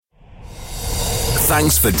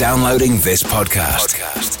Thanks for downloading this podcast.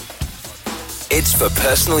 It's for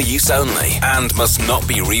personal use only and must not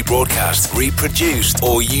be rebroadcast, reproduced,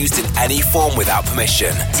 or used in any form without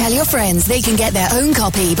permission. Tell your friends they can get their own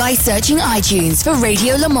copy by searching iTunes for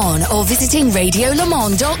Radio Le Mans or visiting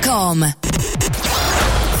radiolemans.com.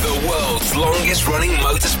 The world's longest running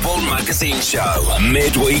motorsport magazine show,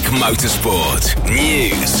 Midweek Motorsport.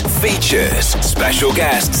 News, features, special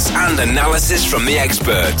guests, and analysis from the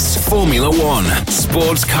experts. Formula One,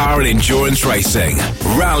 sports car and endurance racing,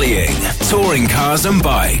 rallying, touring cars and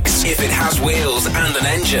bikes. If it has wheels and an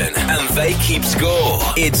engine, and they keep score,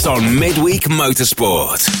 it's on Midweek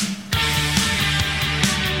Motorsport.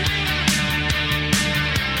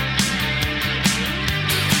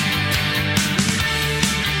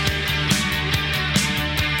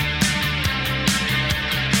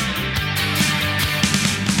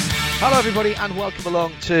 Hello everybody and welcome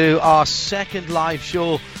along to our second live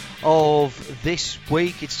show of this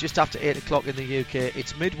week. It's just after 8 o'clock in the UK.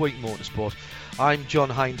 It's Midweek Motorsport. I'm John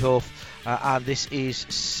Hindhoff and this is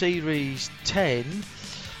Series 10.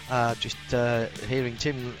 Just hearing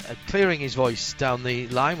Tim clearing his voice down the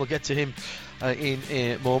line. We'll get to him in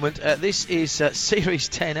a moment. This is Series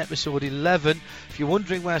 10, Episode 11. If you're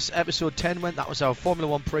wondering where Episode 10 went, that was our Formula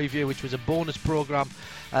 1 preview, which was a bonus programme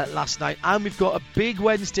last night. And we've got a big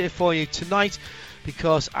Wednesday for you tonight,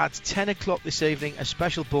 because at 10 o'clock this evening, a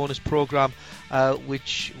special bonus programme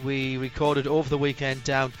which we recorded over the weekend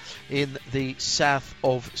down in the south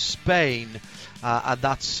of Spain. And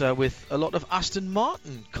that's with a lot of Aston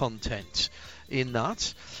Martin content in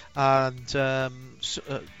that. And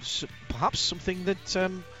perhaps something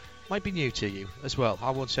that might be new to you as well.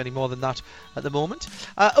 I won't say any more than that at the moment.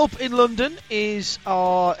 Up in London is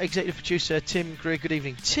our executive producer, Tim Gray. Good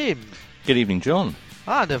evening, Tim. Good evening, John.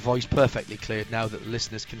 And a voice perfectly cleared now that the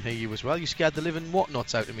listeners can hear you as well. You scared the living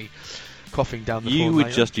whatnots out of me coughing down the phone. You were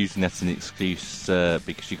just using that as an excuse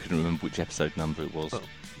because you couldn't remember which episode number it was.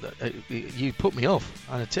 You put me off,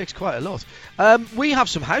 and it takes quite a lot. We have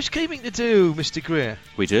some housekeeping to do, Mr. Gray.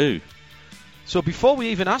 We do. So before we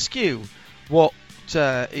even ask you what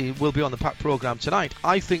will be on the pack programme tonight,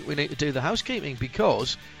 I think we need to do the housekeeping,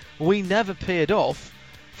 because we never paid off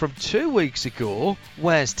from 2 weeks ago.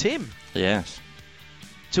 Where's Tim? Yes.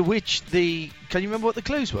 To which can you remember what the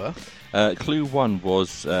clues were? Clue 1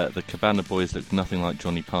 was the Cabana boys looked nothing like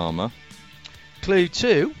Johnny Palmer. Clue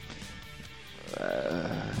 2,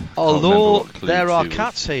 although there are was.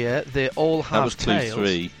 cats here, they all have That was Clue tails.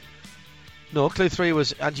 3. No, Clue 3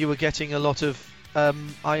 was, and you were getting a lot of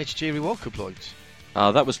IHG reward club points.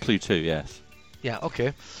 That was Clue 2, yes. Yeah,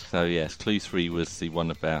 okay. So, yes, Clue 3 was the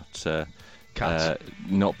one about Cats.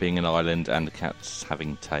 not being an island and the cats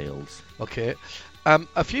having tails. Okay.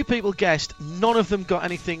 A few people guessed. None of them got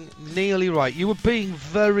anything nearly right. You were being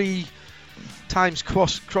very Times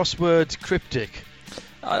crossword cryptic.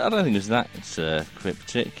 I don't think it was that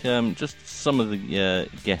cryptic. Just some of the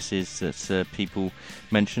guesses that people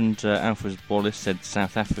mentioned. Alfred Wallace said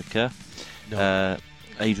South Africa. No.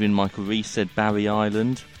 Adrian Michael Rees said Barry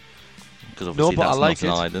Island, because obviously but that's I like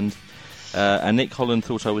not an island. And Nick Holland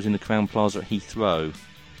thought I was in the Crown Plaza at Heathrow.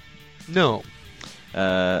 No.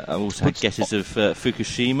 I also had guesses of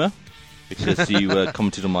Fukushima, because you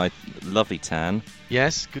commented on my lovely tan.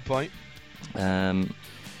 Yes, good point. And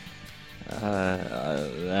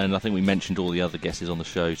I think we mentioned all the other guesses on the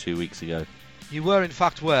show 2 weeks ago. You were, in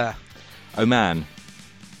fact, where? Oman.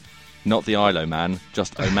 Not the Isle Man,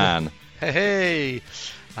 just Oman. Hey!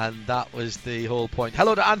 And that was the whole point.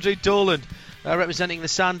 Hello to Andrew Dolan, representing the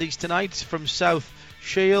Sandys tonight from South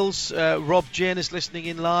Shields. Rob Jane is listening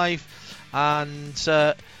in live. And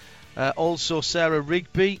also Sarah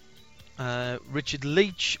Rigby, Richard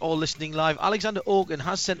Leach, all listening live. Alexander Oaken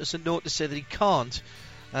has sent us a note to say that he can't.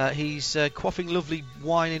 He's quaffing lovely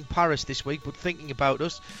wine in Paris this week, but thinking about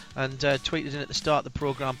us, and tweeted in at the start of the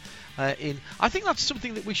programme. I think that's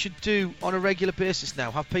something that we should do on a regular basis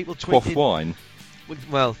now. Have people tweet Quaff wine?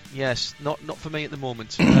 Well, yes, not for me at the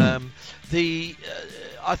moment. I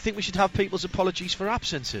think we should have people's apologies for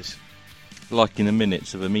absences. Like in the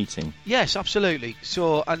minutes of a meeting? Yes, absolutely.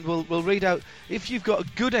 So, and we'll read out, if you've got a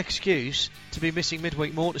good excuse to be missing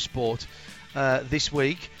Midweek Motorsport this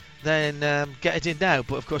week, then get it in now.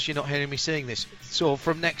 But of course, you're not hearing me saying this. So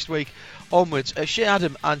from next week onwards, Shea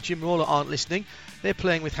Adam and Jim Roller aren't listening. They're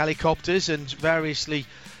playing with helicopters and variously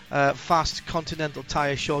fast Continental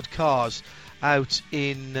tyre shod cars out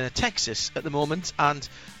in Texas at the moment, and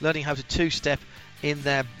learning how to two-step in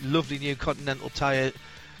their lovely new Continental tyre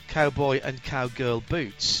cowboy and cowgirl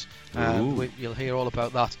boots. You'll hear all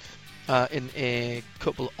about that in a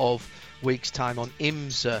couple of weeks' time on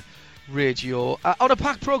IMSA Radio. On a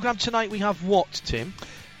packed programme tonight, we have what, Tim?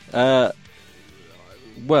 Well,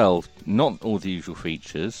 not all the usual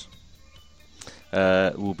features.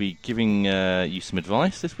 We'll be giving you some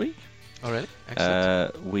advice this week. Oh, really?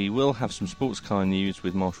 Excellent. We will have some sports car news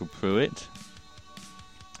with Marshall Pruitt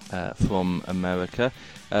from America.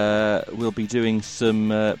 We'll be doing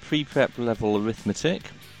some pre-prep level arithmetic.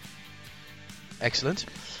 Excellent.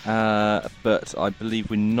 But I believe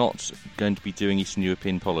we're not going to be doing Eastern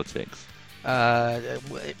European politics.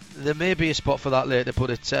 There may be a spot for that later,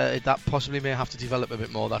 but that possibly may have to develop a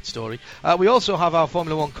bit more, that story. We also have our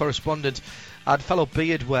Formula 1 correspondent and fellow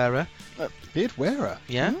beard wearer. Beard wearer?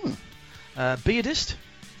 Yeah. Beardist?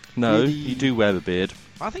 No, you do wear a beard.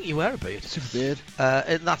 I think you wear a beard. Super beard.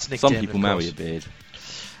 And that's Nick Some Damon, people marry a beard.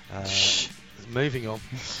 Moving on.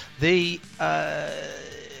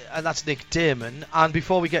 And that's Nick Damon. And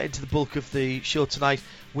before we get into the bulk of the show tonight,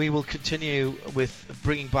 we will continue with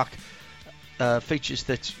bringing back features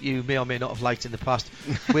that you may or may not have liked in the past.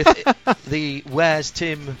 With the Where's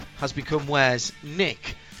Tim has become Where's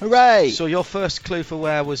Nick. Hooray! So your first clue for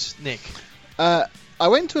where was Nick? I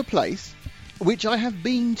went to a place which I have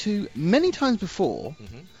been to many times before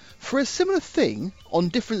for a similar thing on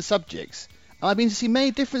different subjects. And I've been to see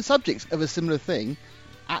many different subjects of a similar thing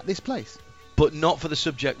at this place. But not for the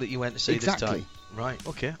subject that you went to see this Exactly. time. Right,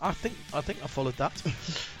 okay. I think I followed that.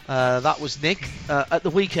 That was Nick at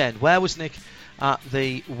the weekend. Where was Nick at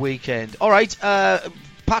the weekend? All right,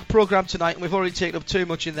 packed programme tonight, and we've already taken up too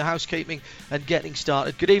much in the housekeeping and getting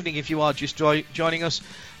started. Good evening if you are just joining us.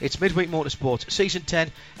 It's Midweek Motorsport, Season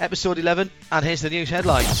 10, Episode 11, and here's the news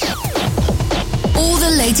headlines. All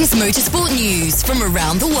the latest motorsport news from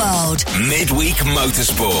around the world. Midweek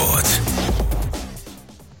Motorsport.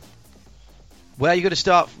 Where are you going to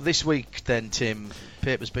start this week then, Tim?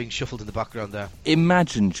 Papers being shuffled in the background there.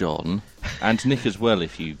 Imagine, John, and Nick as well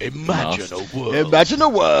if you must. a world. Imagine a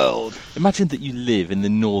world. Imagine that you live in the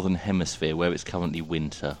northern hemisphere where it's currently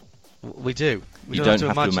winter. We do. We You don't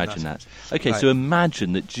have to imagine that. Okay, Right. so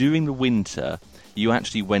imagine that during the winter you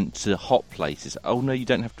actually went to hot places. Oh no, you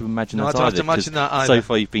don't have to imagine No, that I don't have either. to imagine 'cause that either. So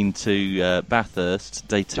far you've been to Bathurst,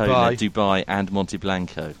 Daytona, Dubai and Monte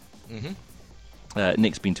Blanco. Mm-hmm.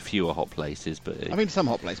 Nick's been to fewer hot places, but I've been to some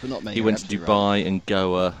hot place, but not many. he went to Dubai and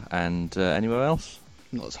Goa and anywhere else?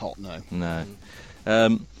 Not as hot, no.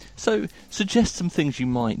 No. So suggest some things you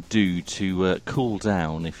might do to cool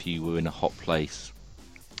down if you were in a hot place.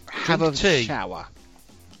 Have a tea. shower.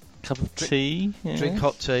 Cup of tea? Yeah. Drink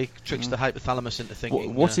hot tea, tricks the hypothalamus into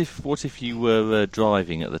thinking. What if you were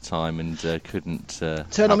driving at the time and couldn't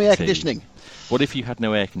Turn on the air conditioning. What if you had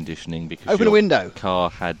no air conditioning because Open your a window. car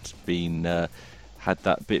had been had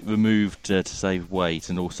that bit removed to save weight,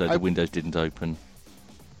 and also the windows didn't open?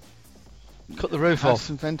 Cut the roof Have off.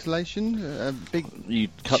 some ventilation. Big. You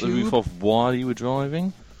cut the roof Tube. off while you were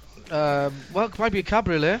driving? Well, it might be a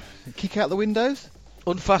cabriolet. Kick out the windows.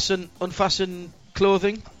 Unfasten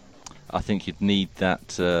clothing. I think you'd need that.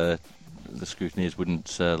 The scrutineers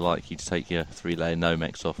wouldn't like you to take your 3-layer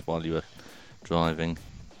Nomex off while you were driving.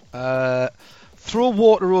 Throw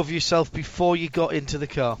water over yourself before you got into the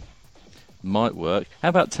car. Might work. How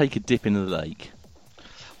about take a dip in the lake?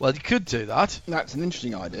 Well, you could do that. That's an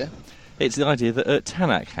interesting idea. It's the idea that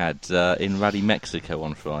Tanak had in Rally Mexico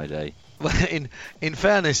on Friday. Well, in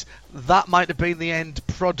fairness, that might have been the end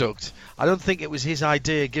product. I don't think it was his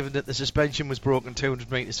idea, given that the suspension was broken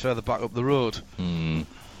 200 metres further back up the road.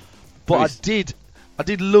 But I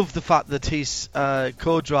did love the fact that his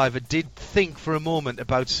co-driver did think for a moment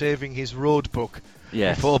about saving his road book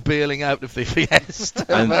before bailing out of the Fiesta.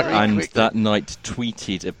 and quickly. that night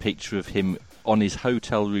tweeted a picture of him on his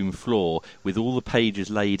hotel room floor with all the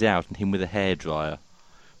pages laid out and him with a hairdryer.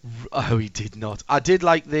 Oh, he did not. I did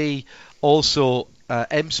like the also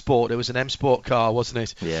M Sport. It was an M Sport car, wasn't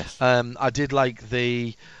it? Yes. I did like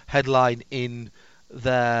the headline in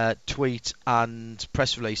their tweet and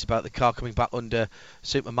press release about the car coming back under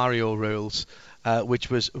Super Mario rules, which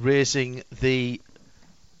was raising the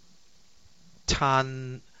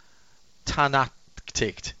Titanic,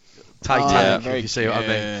 if you see what I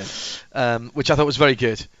mean. Which I thought was very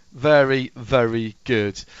good. Very, very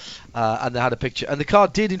good. And they had a picture. And the car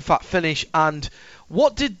did, in fact, finish. And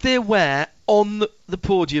what did they wear on the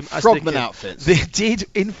podium? Frogman outfits. They did,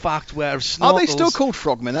 in fact, wear snorkels. Are they still called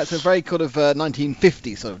frogmen? That's a very kind of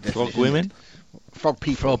 1950s sort of definition. Frog women? Frog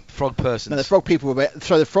people. Frog persons. No, the frog people were...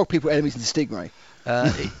 Sorry, the frog people were enemies of the Stingray.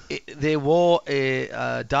 They wore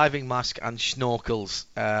a diving mask and snorkels,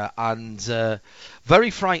 and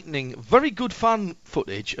very frightening, very good fan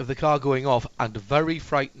footage of the car going off, and very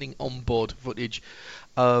frightening onboard footage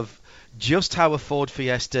of just how a Ford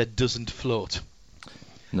Fiesta doesn't float.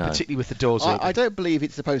 No. particularly with the doors open. I don't believe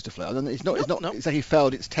it's supposed to float. It's not. No. It's actually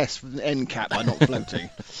failed its test from the end cap by not floating.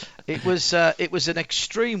 It was an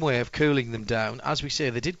extreme way of cooling them down. As we say,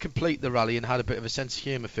 they did complete the rally and had a bit of a sense of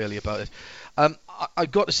humour feeling about it.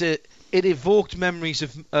 I've got to say, it evoked memories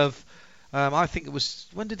of I think it was,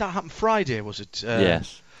 when did that happen? Friday, was it?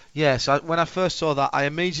 Yes. Yes, when I first saw that, I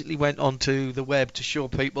immediately went onto the web to show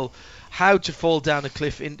people how to fall down a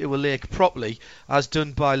cliff into a lake properly, as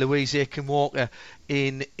done by Louise Aiken-Walker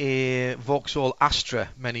in a Vauxhall Astra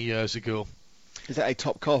many years ago. Is that a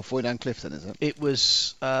top car falling down cliffs then, is it? It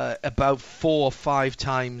was about 4 or 5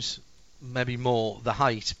 times, maybe more, the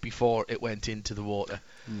height before it went into the water.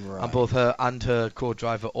 Right. And both her and her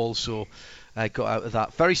co-driver also got out of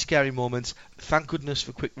that. Very scary moments. Thank goodness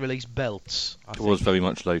for quick release belts. It was very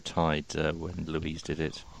much low tide when Louise did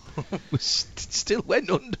it. It still went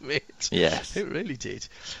under, mate. Yes. It really did.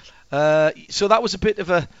 So that was a bit of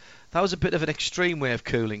an extreme way of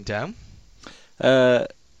cooling down.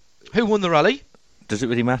 Who won the rally? Does it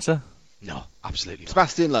really matter? No, absolutely not.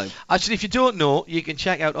 Sebastian Loeb. Actually, if you don't know, you can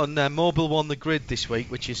check out on Mobile One The Grid this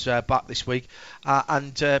week, which is back this week.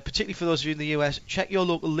 And particularly for those of you in the US, check your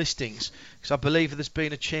local listings, because I believe there's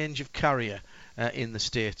been a change of carrier in the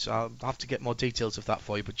States. I'll have to get more details of that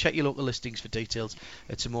for you, but check your local listings for details.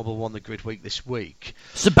 It's a Mobile One The Grid week this week.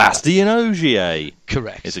 Sebastian Ogier.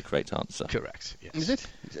 Correct. Is a correct answer. Correct, yes. Is it?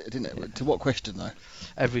 I didn't know. To what question, though?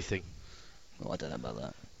 Everything. Oh, I don't know about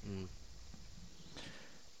that. Mm.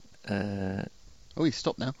 Oh, he's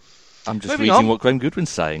stopped now. I'm just Moving reading on. what Graham Goodwin's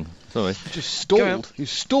saying. Sorry. You just Go on. stalled. You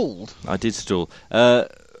stalled. I did stall.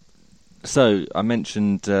 So, I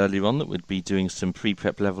mentioned earlier on that we'd be doing some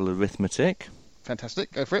pre-prep level arithmetic.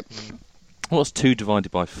 Fantastic. Go for it. What's 2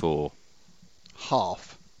 divided by 4?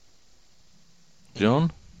 Half.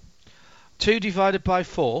 John? 2 divided by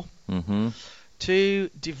 4. Mm-hmm. 2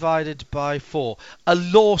 divided by 4. A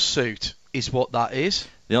lawsuit is what that is.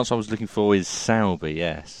 The answer I was looking for is Sauber,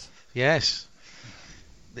 yes. Yes.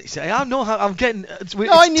 I'm getting. No,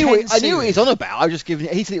 I knew what he's on about. I was just giving.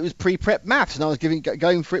 He said it was pre-prep maths, and I was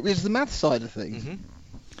going for it with the maths side of things.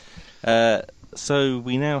 Mm-hmm. So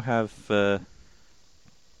we now have a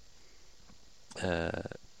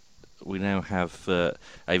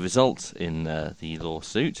result in the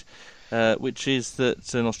lawsuit, which is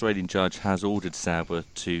that an Australian judge has ordered Sauber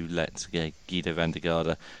to let Guido van der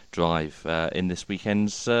Garde drive in this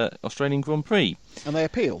weekend's Australian Grand Prix. And they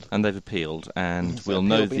appealed. And they've appealed, and So we'll appeal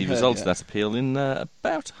know been the heard result yet? of that appeal in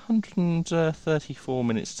about 134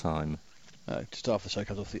 minutes' time. Oh, just after the show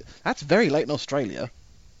comes off. That's very late in Australia.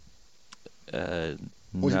 Or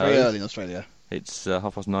was it very early in Australia? It's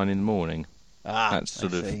 9:30 in the morning. That's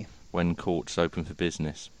sort I of see. when courts open for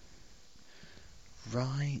business.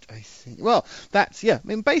 Right, I see. Well, that's, yeah, I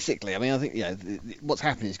mean, basically, I think, what's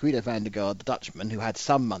happening is Guido van der Garde, the Dutchman, who had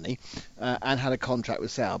some money and had a contract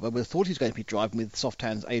with Sauber, but thought he was going to be driving with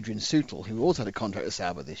Softhand's Adrian Sutil, who also had a contract with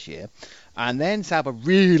Sauber this year. And then Sauber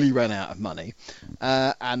really ran out of money,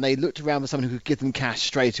 and they looked around for someone who could give them cash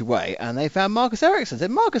straight away, and they found Marcus Ericsson.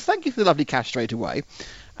 Said, Marcus, thank you for the lovely cash straight away.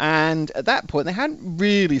 And at that point, they hadn't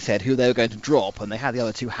really said who they were going to drop, and they had the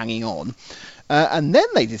other two hanging on. And then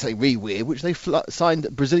they did something really weird, which they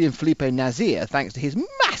signed Brazilian Felipe Nasir, thanks to his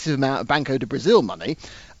massive amount of Banco de Brazil money,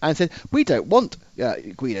 and said, we don't want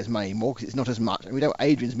Guido's money anymore because it's not as much, and we don't want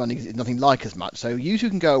Adrian's money because it's nothing like as much. So you two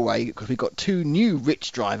can go away because we've got 2 new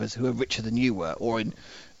rich drivers who are richer than you were, or in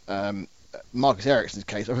Marcus Ericsson's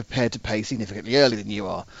case, are prepared to pay significantly earlier than you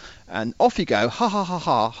are. And off you go, ha ha ha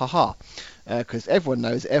ha ha ha, because everyone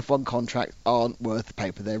knows F1 contracts aren't worth the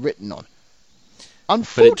paper they're written on.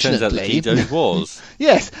 But it turns out that Guido was.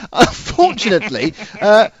 Yes, unfortunately,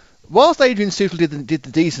 whilst Adrian Sutil did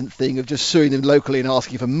the decent thing of just suing them locally and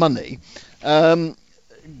asking for money, Guido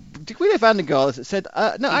van der Garde said,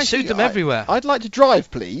 no, he actually, sued them everywhere. I'd like to drive,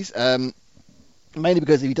 please. Mainly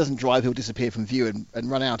because if he doesn't drive, he'll disappear from view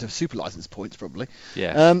and run out of super license points, probably.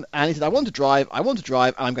 Yes. And he said, I want to drive,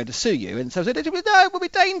 and I'm going to sue you. And so I said, no, it will be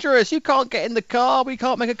dangerous. You can't get in the car. We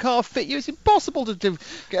can't make a car fit you. It's impossible to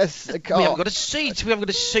get a car. We haven't got a seat. We haven't got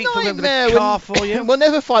a seat for you. We haven't got Nightmare. a car for you. We'll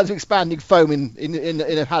never find some expanding foam in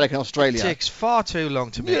a paddock in Australia. It takes far too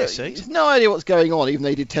long to make a seat. He's no idea what's going on, even though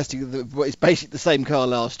he did testing of what is basically the same car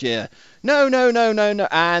last year. No.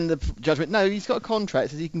 And the judge went, no, he's got a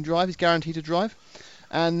contract, says he can drive, he's guaranteed to drive.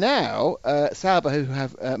 And now, Sauber, who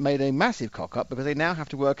have made a massive cock-up, because they now have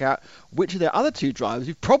to work out which of their other 2 drivers,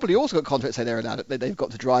 who've probably also got contracts saying they're allowed, they've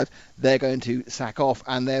got to drive, they're going to sack off,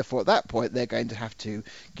 and therefore at that point they're going to have to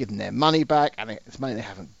give them their money back, and it's money they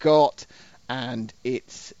haven't got, and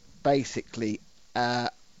it's basically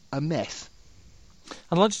a mess.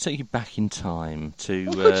 I'd like to take you back in time to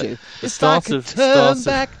Would you? the If start I could of turn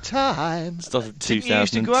back time. start of Didn't 2002. you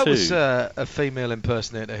used to go out with a female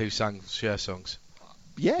impersonator who sang Cher songs?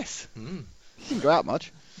 Yes. Mm. Didn't go out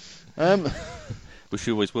much. Was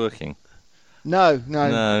she always working? No.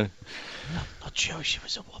 No. Not sure she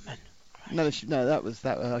was a woman. No, that was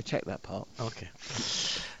that. I checked that part. Okay.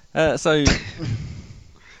 So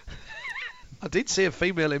I did see a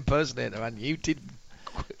female impersonator, and you did.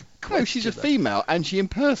 No, she's a female, and she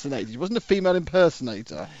impersonated. She wasn't a female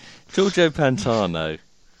impersonator. Giorgio Pantano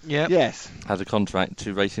Yeah. Yes. had a contract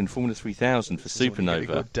to race in Formula 3000 for Supernova.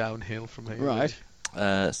 Go downhill from here. Right.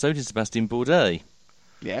 So did Sebastian Bourdais.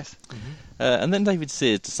 Yes. And then David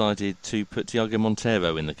Sears decided to put Tiago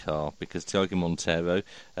Monteiro in the car because Tiago Monteiro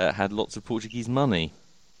had lots of Portuguese money.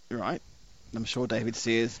 Right. I'm sure David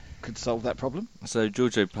Sears could solve that problem. So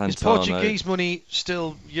Giorgio Pantano... Is Portuguese money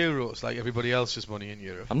still euros, like everybody else's money in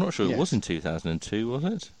Europe? I'm not sure it Yes. was in 2002, was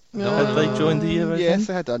it? No. Had they joined the Euro Yes, then?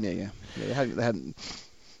 they had done. Yeah.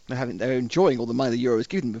 They were enjoying all the money the Euro was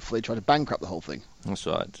giving them before they tried to bankrupt the whole thing. That's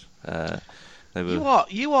right. They were...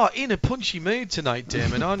 You are in a punchy mood tonight,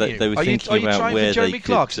 Damon, aren't you? They were are you thinking about trying where for Jeremy they could,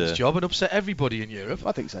 Clarkson's job and upset everybody in Europe?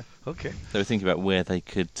 I think so. Okay. They were thinking about where they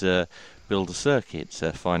could build a circuit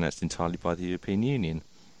financed entirely by the European Union.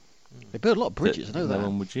 They built a lot of bridges. I know no that.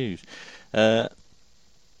 one would use.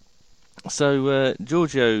 So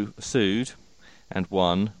Giorgio sued and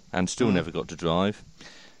won and still never got to drive.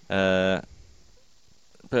 But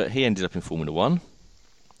he ended up in Formula 1,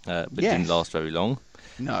 but Yes. didn't last very long.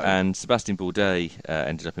 No. And Sebastian Bourdais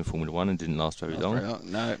ended up in Formula 1 and didn't last very long.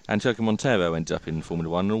 No. And Tiago Monteiro ended up in Formula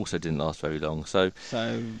 1 and also didn't last very long. So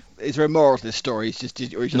is there a moral to this story? It's just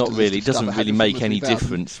not really. It doesn't really make any Formula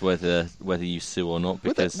 3000. difference whether you sue or not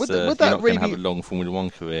Would that- because would that- you're would that not really going to have be- a long Formula 1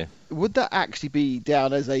 career. Would that actually be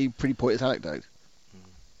down as a pretty pointless anecdote?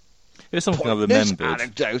 It was something I Pointless remembered.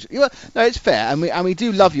 anecdote. No, it's fair, and we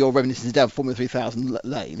do love your reminiscences down Formula 3000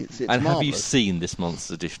 lane. It's And have you marvellous. seen this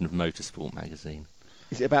month's edition of Motorsport magazine?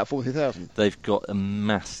 Is it about Formula 3000? They've got a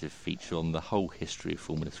massive feature on the whole history of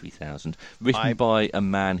Formula 3000, written by a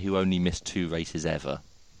man who only missed 2 races ever.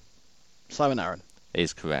 Simon Aaron.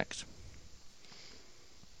 Is correct.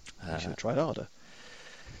 You should have tried harder.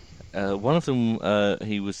 One of them,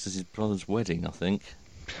 he was at his brother's wedding, I think.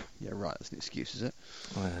 Yeah, right. That's an excuse, is it?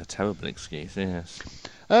 Terrible excuse, yes.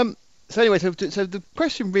 So anyway, so the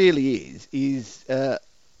question really is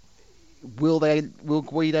will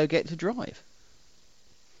Guido get to drive?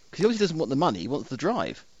 Because he obviously doesn't want the money; he wants the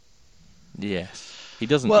drive. Yes, he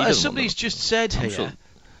doesn't. Well, he doesn't as somebody's want just said I'm here, sure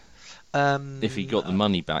if he got the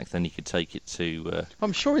money back, then he could take it to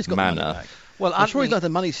I'm sure he's got the Manor. money back. well, I'm sure he's Anthony, not had the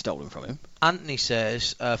money stolen from him. Anthony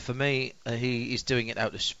says, for me, he is doing it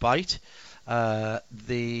out of spite.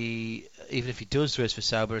 Even if he does race for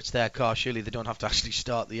Sauber, it's their car. Surely they don't have to actually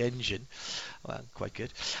start the engine. Well, quite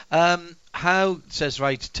good. How, says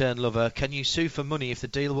Right Turn Lover, can you sue for money if the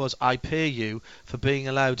deal was I pay you for being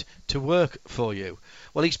allowed to work for you?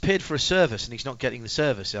 Well, he's paid for a service and he's not getting the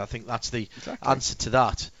service. I think that's the answer to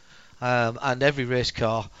that. And every race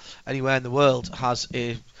car anywhere in the world has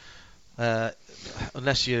a...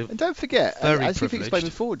 unless you And don't forget, very as you've privileged. explained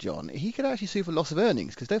before, John, he could actually sue for loss of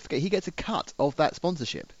earnings because don't forget he gets a cut of that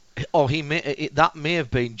sponsorship. Or that may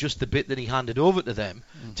have been just the bit that he handed over to them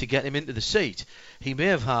to get him into the seat. He may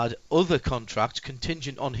have had other contracts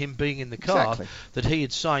contingent on him being in the car Exactly. that he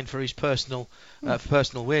had signed for his personal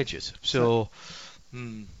wages. So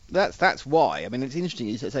That's why. I mean, it's interesting.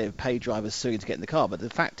 You say pay drivers suing to get in the car, but the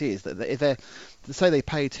fact is that if they say they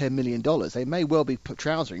pay $10 million, they may well be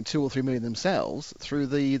trousering $2 or $3 million themselves through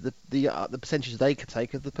the percentage they could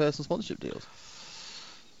take of the personal sponsorship deals.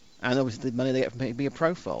 And obviously the money they get from being a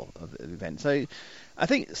profile of the event. So I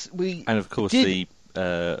think And of course the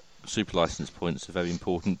super license points are very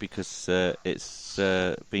important because it's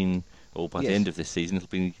been, or by the Yes. end of this season, it'll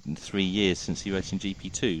be 3 years since he raced in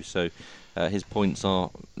GP2. So his points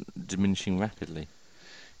are diminishing rapidly.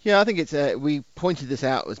 Yeah, I think it's. We pointed this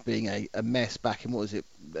out as being a mess back in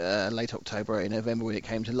late October, early November when it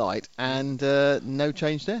came to light, and no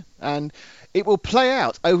change there. And it will play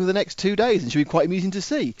out over the next 2 days, and should be quite amusing to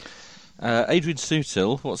see. Adrian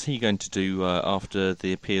Sutil, what's he going to do after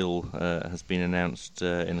the appeal has been announced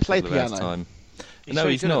in a Play couple of hours' piano. time? He's No,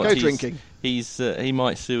 very he's good at not. Go He's- drinking. He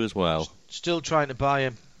might sue as well. still trying to buy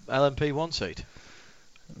a LMP1 seat.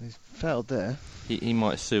 He's failed there. He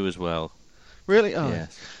might sue as well. Really? Oh,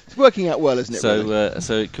 Yes. it's working out well, isn't it? So, really?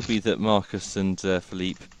 so it could be that Marcus and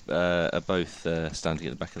Philippe are both standing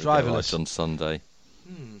at the back of the Driverless. garage on Sunday.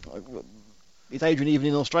 Is Adrian even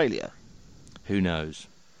in Australia? Who knows?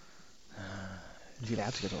 Is he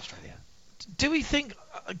allowed to go to Australia? Do we think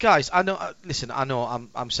guys, I know. Listen, I know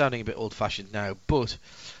I'm sounding a bit old-fashioned now, but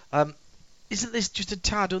isn't this just a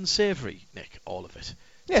tad unsavoury, Nick? All of it.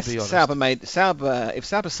 Yes, to be honest. If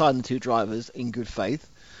Sauber signed the two drivers in good faith,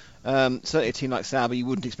 certainly a team like Sauber, you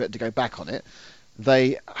wouldn't expect to go back on it.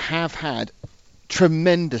 They have had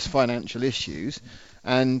tremendous financial issues,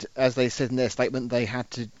 and as they said in their statement, they had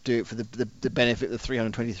to do it for the benefit of the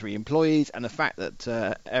 323 employees, and the fact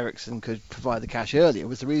that Ericsson could provide the cash earlier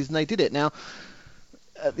was the reason they did it. Now,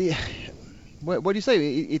 what do you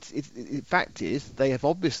say? The fact is, they have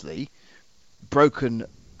obviously broken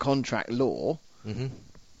contract law. Mm-hmm.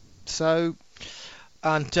 So,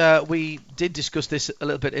 and we did discuss this a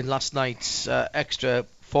little bit in last night's extra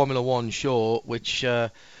Formula One show, which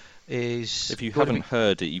is. If you haven't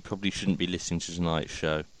heard it, you probably shouldn't be listening to tonight's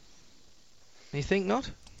show. You think not?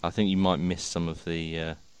 I think you might miss some of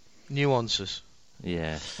the nuances.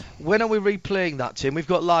 Yeah. When are we replaying that, Tim? We've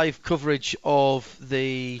got live coverage of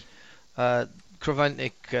the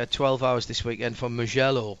Kraventic 12 hours this weekend from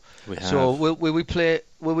Mugello. We have. So will we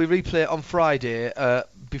replay it on Friday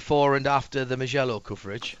before and after the Mugello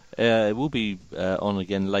coverage? It will be on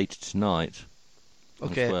again later tonight.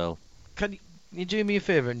 Okay. As well. Can you do me a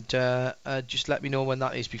favour and just let me know when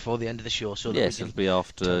that is before the end of the show? So Yes, that it'll be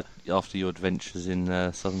after your adventures in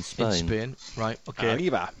southern Spain. in Spain, right? Okay.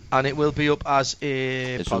 Arriba. And it will be up as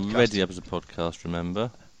a It's podcast. already up as a podcast. Remember.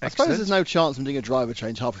 I suppose there's no chance of doing a driver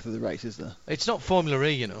change halfway through the race, is there? It's not Formula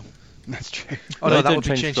E, you know. That's true. Oh They no, that don't would be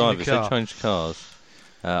change changing drivers. the car. They change cars.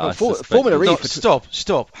 Well, I suspect Formula that- E- No,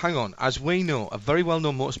 stop. Hang on. As we know, a very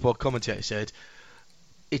well-known motorsport commentator said,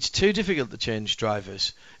 it's too difficult to change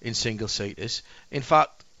drivers in single-seaters. In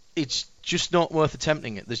fact, it's just not worth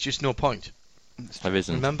attempting it. There's just no point. There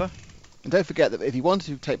isn't. Remember? And don't forget that if you wanted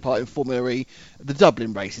to take part in Formula E, the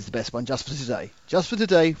Dublin race is the best one just for today. Just for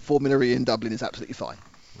today, Formula E in Dublin is absolutely fine.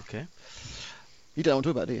 Okay. You don't want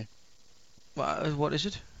to talk about it, do you? What is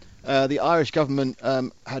it? The Irish government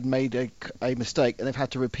had made a mistake and they've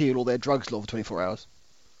had to repeal all their drugs law for 24 hours.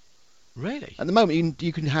 Really? At the moment,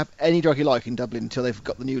 you can have any drug you like in Dublin until they've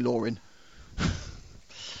got the new law in.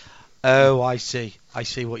 Oh, I see. I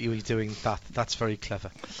see what you were doing. That's very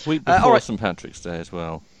clever. Week all before right. St Patrick's Day as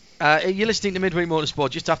well. You're listening to Midweek Motorsport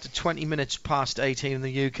just after 20 minutes past 18 in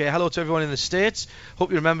the UK. Hello to everyone in the States. Hope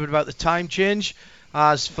you remembered about the time change.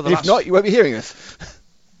 As for the If last... not, you won't be hearing us.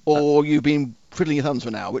 Or you've been twiddling your thumbs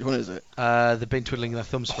for now. Which one is it? they've been twiddling their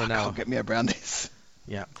thumbs for I now. can't get me around this.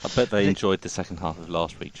 Yeah. I bet they enjoyed the second half of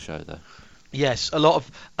last week's show, though. Yes, a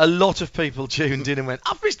lot of people tuned in and went,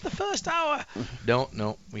 I've missed the first hour.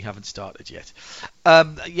 No, we haven't started yet.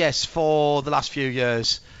 Yes, for the last few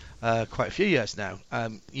years, quite a few years now,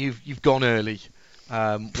 you've gone early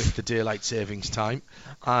with the daylight savings time,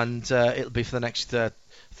 and it'll be for the next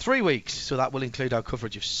 3 weeks. So that will include our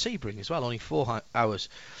coverage of Sebring as well, only 4 hours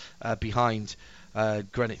behind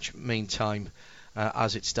Greenwich Mean Time.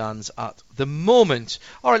 As it stands at the moment.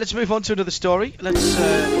 All right, let's move on to another story. Let's.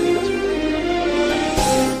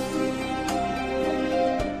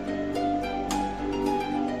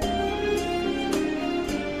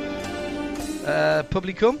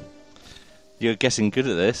 Publicum? You're getting good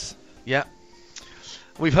at this. Yeah.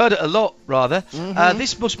 We've heard it a lot, rather. Mm-hmm.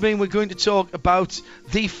 This must mean we're going to talk about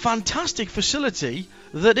the fantastic facility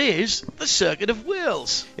that is the Circuit of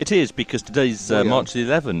Wales. It is, because today's Oh, yeah. March the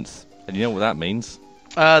 11th, and you know what that means.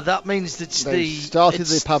 That means that They started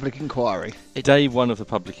the public inquiry. Day one of the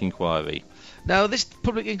public inquiry. Now, this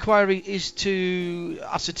public inquiry is to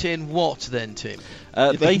ascertain what, then, Tim?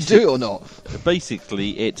 If they can do it or not.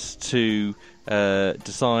 Basically, it's to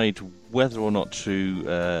decide whether or not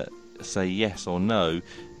to say yes or no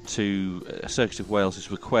to Circuit of Wales'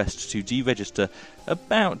 request to deregister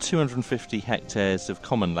about 250 hectares of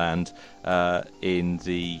common land in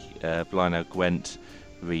the Blaenau Gwent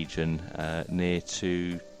region near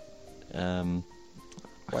to... I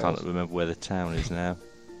can't remember where the town is now.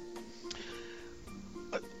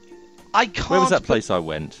 I can't... Where was that place I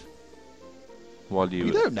went? While you You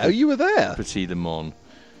were don't know, you were there. Petit Le Mans.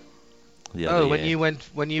 The other when year. you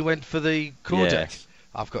went for the codec. Yes.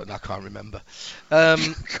 I can't remember. I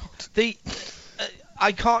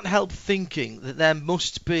can't help thinking that there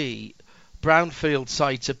must be brownfield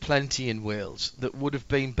sites aplenty in Wales that would have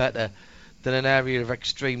been better than an area of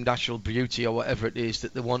extreme natural beauty or whatever it is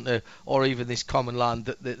that they want to, or even this common land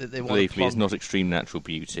that they want to Believe me, it's plumb. not extreme natural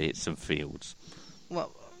beauty, it's some fields.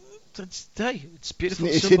 Well, it's beautiful.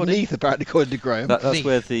 It's somebody. Neath, apparently, according to Graham. That's Neath.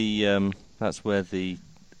 where the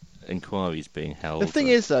inquiry is being held. The thing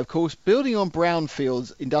is, though, of course, building on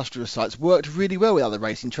brownfields industrial sites worked really well with other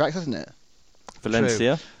racing tracks, hasn't it?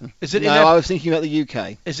 Valencia. Is it No, I was thinking about the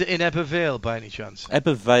UK. Is it in Ebbw Vale by any chance?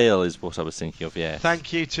 Ebbw Vale is what I was thinking of, yeah.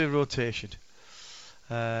 Thank you to rotation.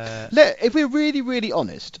 If we're really, really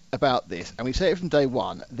honest about this, and we say it from day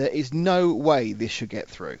one, there is no way this should get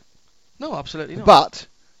through. No, absolutely not. But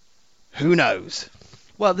who knows?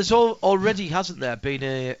 Well, there's already, hasn't there, been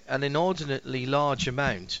an inordinately large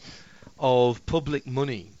amount of public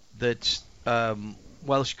money that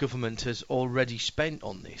Welsh Government has already spent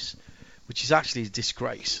on this, which is actually a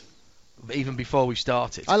disgrace, even before we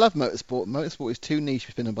started. I love motorsport. Motorsport is too niche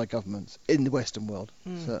to be done by governments in the Western world,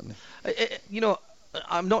 certainly.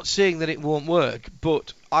 I'm not saying that it won't work,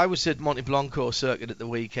 but I was at Monte Blanco circuit at the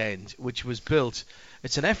weekend, which was built.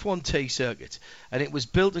 It's an F1T circuit, and it was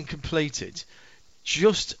built and completed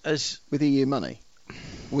just as with EU money.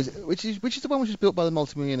 Which is the one which was built by the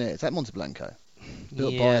multimillionaire? Is that Monte Blanco?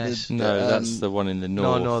 Built yes. by No, that's the one in the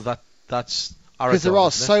north. No, that's Aragon, because there are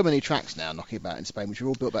isn't it? so many tracks now knocking about in Spain, which were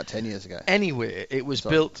all built about 10 years ago. Anyway, it was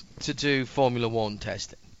built to do Formula 1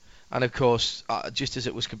 testing. And of course, just as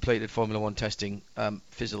it was completed, Formula 1 testing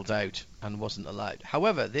fizzled out and wasn't allowed.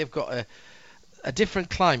 However, they've got a different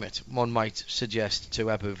climate, one might suggest, to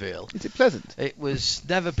Ebbw Vale. Is it pleasant? It was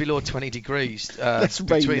never below 20 degrees That's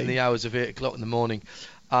between raining. the hours of 8 o'clock in the morning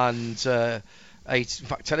and 10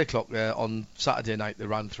 o'clock on Saturday night they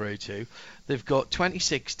ran through to. They've got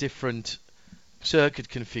 26 different circuit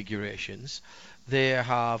configurations. They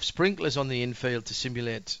have sprinklers on the infield to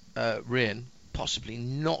simulate rain. Possibly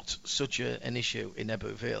not such an issue in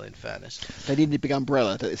Ebbw Vale, in fairness. They need a big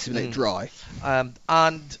umbrella to simulate dry.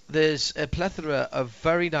 And there's a plethora of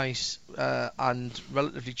very nice and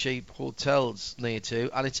relatively cheap hotels near to,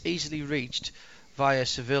 and it's easily reached via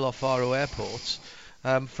Seville or Faro airports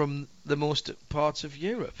from the most parts of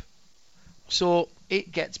Europe. So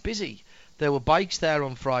it gets busy. There were bikes there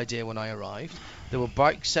on Friday when I arrived. There were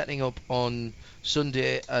bikes setting up on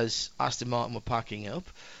Sunday as Aston Martin were packing up.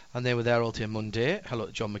 And they were there all day Monday. Hello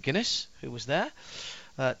to John McGuinness, who was there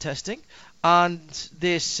testing. And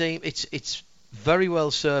they seem it's very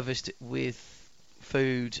well serviced with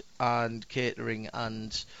food and catering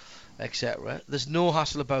and etc. There's no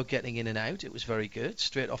hassle about getting in and out. It was very good,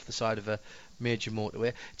 straight off the side of a major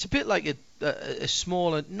motorway. It's a bit like a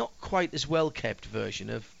smaller, not quite as well kept version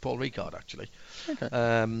of Paul Ricard, actually.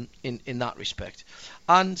 Okay. In that respect.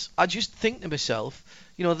 And I just think to myself,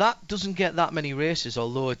 that doesn't get that many races,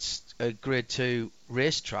 although it's a Grade 2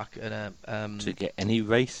 racetrack. Does it get any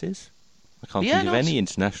races? I can't think of any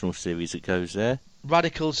international series that goes there.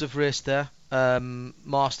 Radicals have raced there.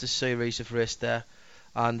 Masters Series have raced there.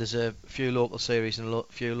 And there's a few local series and a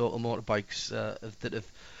few local motorbikes that have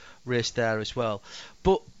raced there as well.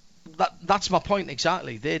 But that's my point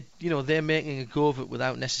exactly. They're making a go of it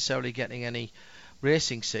without necessarily getting any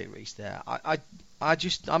racing series there.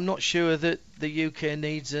 I'm not sure that the UK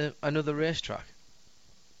needs another racetrack,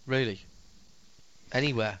 really,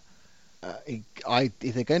 anywhere. If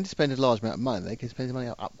they're going to spend a large amount of money, they can spend the money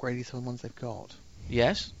on upgrading some of the ones they've got.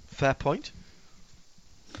 Yes, fair point.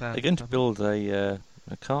 They're going to build a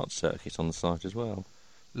kart circuit on the site as well.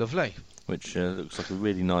 Lovely. Which looks like a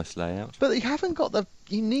really nice layout. But you haven't got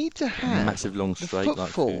you need to have massive long straight like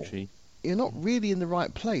Fuji. You're not really in the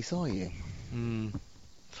right place, are you?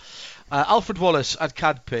 Alfred Wallace at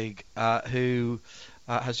Cadpig, who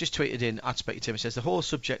has just tweeted in at Spectator, says the whole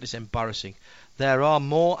subject is embarrassing. There are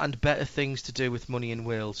more and better things to do with money in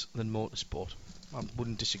Wales than motorsport. I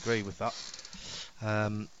wouldn't disagree with that.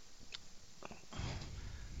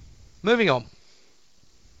 Moving on.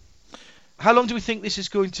 How long do we think this is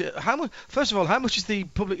going to... First of all, how much is the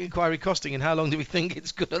public inquiry costing, and how long do we think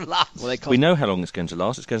it's going to last? Well, we know how long it's going to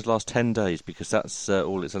last. It's going to last 10 days because that's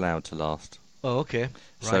all it's allowed to last. Oh, okay. Right.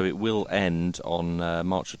 So it will end on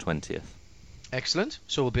March the 20th. Excellent.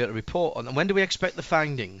 So we'll be able to report on them. When do we expect the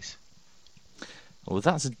findings? Well,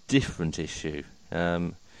 that's a different issue.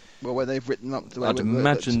 Well, where they've written up... I'd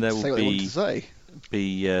imagine there will be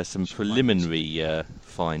some preliminary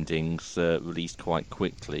findings released quite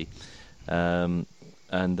quickly. And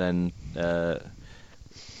then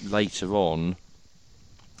later on,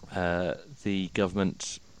 the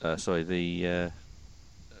government, the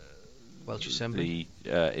Welsh Assembly,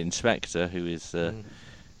 the inspector who is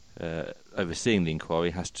overseeing the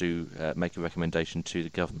inquiry has to make a recommendation to the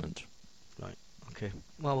government. Right. Okay.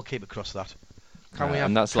 Well, we'll keep across that.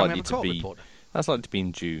 And that's likely to be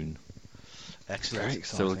in June. Excellent.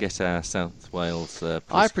 So we'll get our South Wales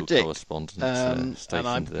political correspondent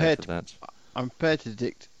stationed there for that. I'm prepared to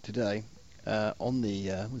predict today, on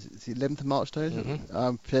the was it the 11th of March today?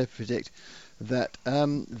 I'm prepared to predict that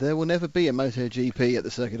there will never be a MotoGP at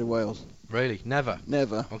the Circuit of Wales. Really? Never?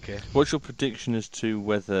 Never. Okay. What's your prediction as to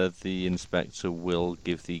whether the inspector will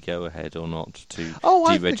give the go-ahead or not to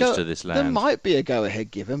deregister this land? There might be a go-ahead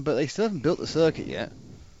given, but they still haven't built the circuit yet.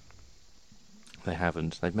 They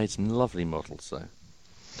haven't. They've made some lovely models, though.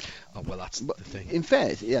 Oh, well, that's the thing. In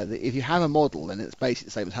fairness, yeah, if you have a model, then it's basically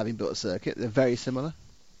the same as having built a circuit. They're very similar.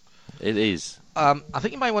 It is. I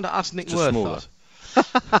think you might want to ask Nick Just Worth smaller.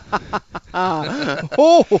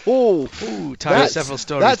 Ooh, tying several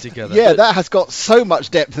stories together. Yeah, that has got so much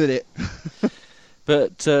depth in it.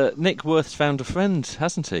 But Nick Worth's found a friend,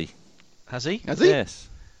 hasn't he? Has he? Has he? Yes.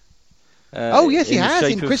 Yes, he in the has,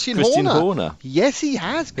 shape in of Christian Horner. Horner. Yes, he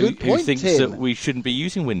has. Good Who point, thinks Tim. that we shouldn't be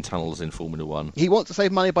using wind tunnels in Formula 1. He wants to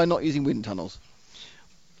save money by not using wind tunnels.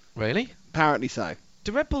 Really? Apparently so.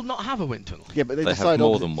 Do Red Bull not have a wind tunnel? Yeah, but they They decide have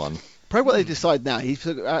more than one. Probably what they decide now.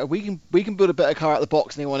 We can build a better car out of the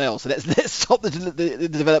box than anyone else. So let's stop the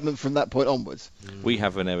development from that point onwards. We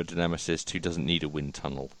have an aerodynamicist who doesn't need a wind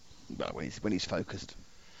tunnel. Well, when he's focused.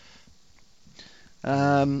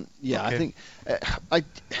 Okay.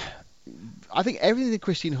 I think everything that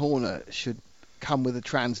Christian Horner should come with a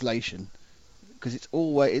translation, because it's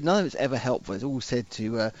always none of it's ever helpful. It's all said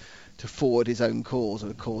to forward his own cause or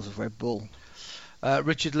the cause of Red Bull.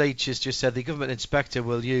 Richard Leach has just said the government inspector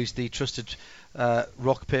will use the trusted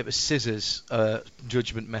rock, paper, scissors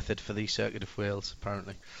judgment method for the circuit of Wales,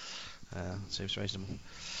 apparently. Seems reasonable.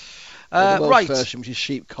 The Right. version, which is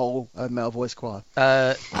sheep, coal, male voice choir.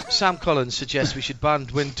 Sam Collins suggests we should ban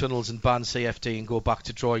wind tunnels and ban CFD and go back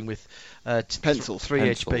to drawing with Pencils.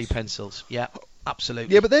 3HB pencils. Yeah,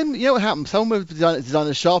 absolutely. Yeah, but then you know what happens? Someone would design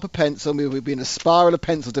a sharper pencil. We would be in a spiral of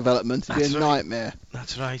pencil development. It'd be a nightmare.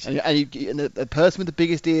 That's right. And the person with the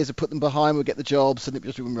biggest ears would put them behind would get the jobs, and it'd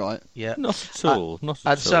just do them right. Yeah. Not at all. Not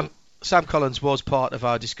at all. Sam Collins was part of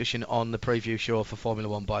our discussion on the preview show for Formula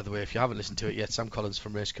 1, by the way. If you haven't listened to it yet, Sam Collins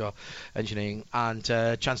from Race Car Engineering, and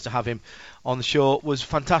chance to have him on the show was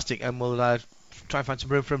fantastic, and we'll try and find some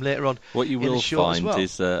room for him later on. What you will find well.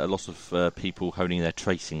 is a lot of people honing their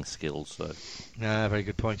tracing skills, though. Very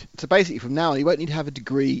good point. So basically, from now on, you won't need to have a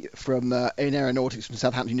degree from in aeronautics from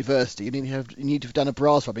Southampton University. You need to have done a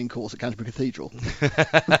brass rubbing course at Canterbury Cathedral.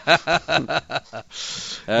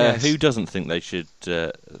 Yes. Who Who doesn't think they should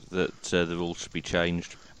that the rules should be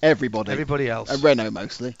changed? Everybody else. Renault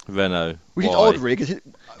mostly. Renault. Which is why? odd, really,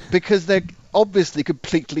 because they're obviously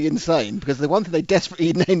completely insane. Because the one thing they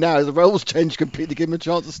desperately need now is the rules change completely, give them a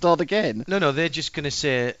chance to start again. No, they're just going to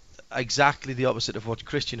say exactly the opposite of what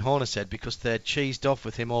Christian Horner said, because they're cheesed off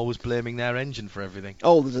with him always blaming their engine for everything.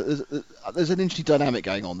 Oh, there's an interesting dynamic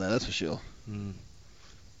going on there, that's for sure.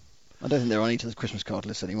 I don't think they're on each other's Christmas card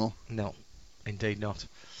list anymore. No, indeed not.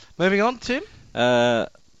 Moving on, Tim.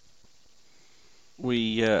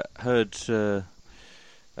 We heard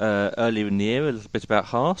earlier in the year a little bit about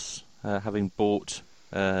Haas having bought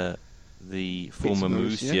the former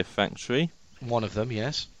Marussia factory. One of them,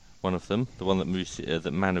 yes. One of them, the one that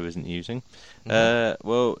that Manor isn't using.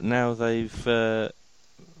 Well, now they've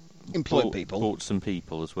employed people. Bought some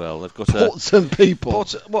people as well. They've got some people.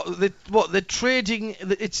 They're trading.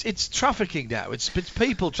 It's trafficking now. It's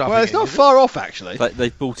people trafficking. Well, it's not far off actually.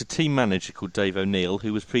 They've bought a team manager called Dave O'Neill,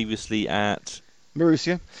 who was previously at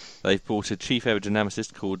Marussia. They've bought a chief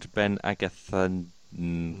aerodynamicist called Ben Agathan.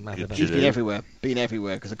 He's been everywhere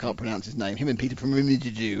because I can't pronounce his name. Him and Peter from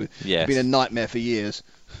Rimidiju. Yes. It's been a nightmare for years.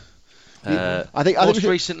 I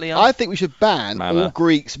think we should ban all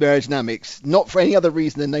Greeks from aerodynamics, not for any other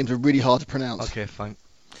reason. Their names are really hard to pronounce. Okay, fine.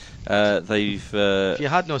 If you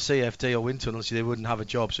had no CFD or wind tunnels, they wouldn't have a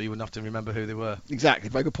job, so you wouldn't have to remember who they were. Exactly,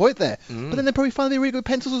 very good point there. But then they'd probably find they're really good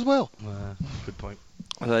pencils as well. Good point.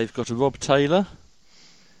 They've got a Rob Taylor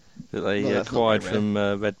that they acquired from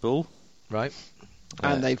Red Bull. Right.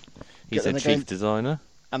 And he's their chief designer.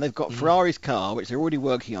 And they've got Ferrari's car, which they're already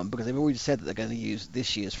working on, because they've already said that they're going to use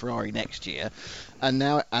this year's Ferrari next year. And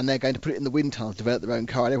they're going to put it in the wind tunnel to develop their own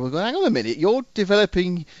car. And everyone's going, hang on a minute, you're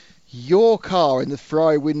developing your car in the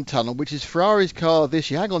Ferrari wind tunnel, which is Ferrari's car this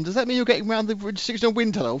year. Hang on, does that mean you're getting around the 6-on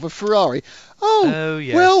wind tunnel for Ferrari? Oh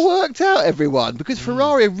yes. Well worked out, everyone, because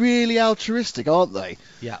Ferrari are really altruistic, aren't they?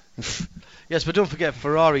 Yeah. Yes, but don't forget,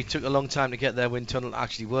 Ferrari took a long time to get their wind tunnel to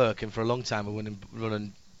actually work, and for a long time we're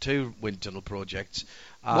running 2 wind tunnel projects.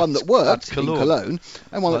 One that worked in Cologne,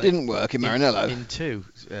 and one that didn't work in Maranello. In 2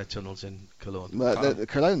 tunnels in Cologne. Well, the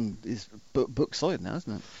Cologne is book solid now,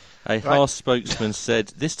 isn't it? A Haas spokesman said,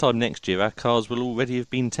 this time next year our cars will already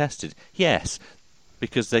have been tested. Yes,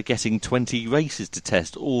 because they're getting 20 races to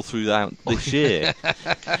test all throughout this year.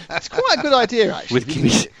 It's quite a good idea, actually. With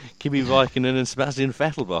Kimi Raikkonen and Sebastian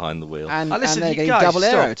Vettel behind the wheel. And listen, they're getting guys, double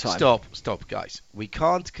aero time. Stop, guys. We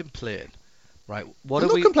can't complain, Right. I'm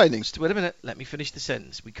not complaining. Wait a minute. Let me finish the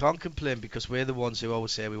sentence. We can't complain because we're the ones who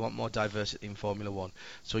always say we want more diversity in Formula One.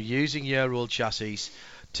 So using year-old chassis,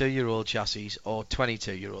 2-year-old chassis, or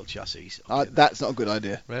 22-year-old chassis. Okay. That's not a good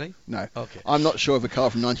idea. Really? No. Okay. I'm not sure if a car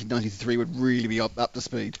from 1993 would really be up to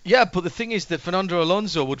speed. Yeah, but the thing is that Fernando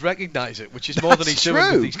Alonso would recognise it, which is more than he's True.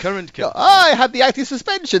 doing with these current cars. I had the active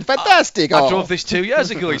suspension. Fantastic. I drove this 2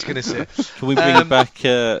 years ago, he's going to say. Can we bring back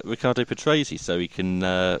Riccardo Patrese so he can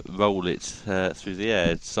roll it through the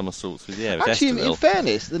air, somersault through the air? Actually, in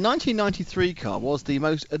fairness, the 1993 car was the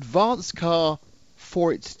most advanced car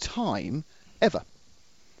for its time ever.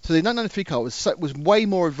 So the 1993 car was way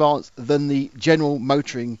more advanced than the general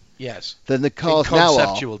motoring. Yes. Than the cars in now are.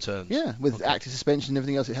 conceptual terms. Yeah, with active suspension and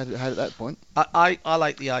everything else it had at that point. I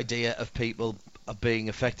like the idea of people being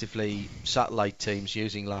effectively satellite teams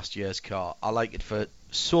using last year's car. I like it for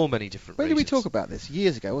so many different When reasons. did we talk about this?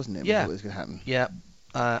 Years ago, wasn't it? Yeah. We thought it was going to happen. Yeah.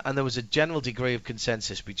 And there was a general degree of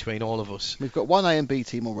consensus between all of us. We've got one A and B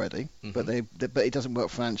team already, but it doesn't work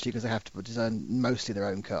financially because they have to design mostly their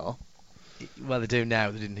own car. Well, they do now.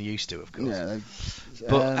 They didn't used to, of course. Yeah.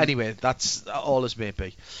 But anyway, that's all as may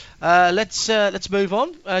be. Let's move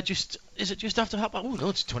on. Is it just after half? Oh no,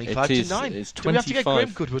 it's 25 to 9. It's 25, do we have to get Graham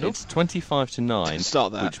Goodwin up? It's 25 to 9.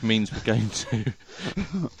 Start that. Which means we're going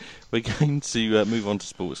to move on to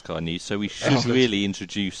sports car news. So we should really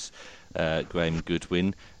introduce Graham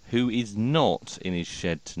Goodwin, who is not in his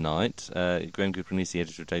shed tonight. Graham Goodwin is the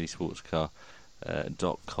editor of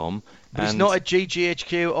dailysportscar.com. But he's not at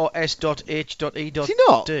GGHQ or s.h.e.d. Is he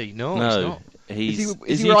not? No, he's not.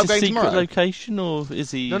 Is he at a secret location, or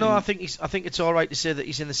is he? No. I think it's all right to say that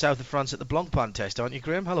he's in the south of France at the Blancpain test, aren't you,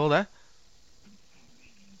 Graham? Hello there.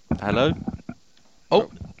 Hello.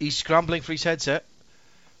 Oh, he's scrambling for his headset.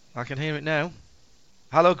 I can hear it now.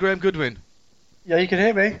 Hello, Graham Goodwin. Yeah, you can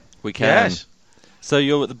hear me. We can. Yes. So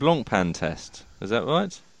you're at the Blancpain test, is that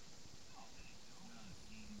right?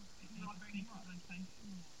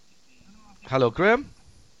 Hello, Graham.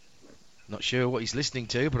 Not sure what he's listening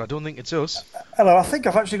to, but I don't think it's us. Hello, I think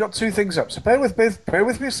I've actually got two things up, so bear with me a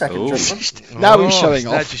second, gentlemen. Now he's showing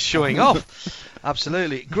off. They're just showing off.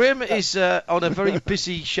 Absolutely. Graham is on a very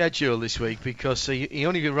busy schedule this week because he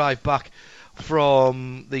only arrived back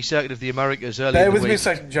from the Circuit of the Americas earlier Bear in the with week. me a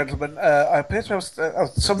second, gentlemen. I appear to have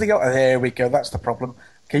something else. There we go, that's the problem.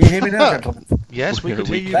 Can you hear me now, gentlemen? Yes, we could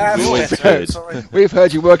hear you. That's always better, good. sorry. We've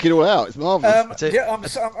heard you work it all out. It's marvellous. Yeah,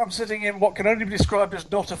 I'm sitting in what can only be described as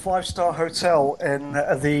not a 5-star hotel in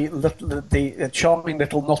the charming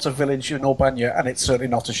little Nota village in Albania, and it's certainly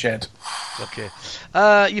not a shed. Okay.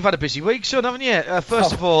 You've had a busy week, son, haven't you?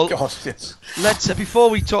 First of all, God, yes. let's before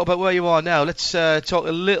we talk about where you are now, let's talk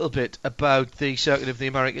a little bit about the Circuit of the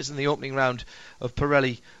Americas and the opening round of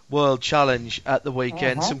Pirelli World Challenge at the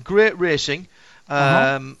weekend. Some great racing.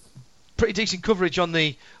 Pretty decent coverage on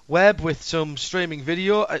the web with some streaming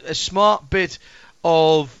video. A smart bit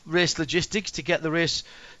of race logistics to get the race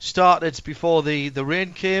started before the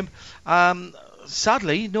rain came.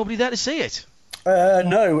 Sadly, nobody there to see it.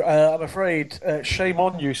 No, I'm afraid shame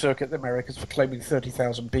on you, Circuit of the Americas, for claiming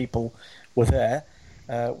 30,000 people were there.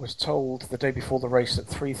 Was told the day before the race that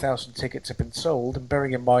 3,000 tickets had been sold, and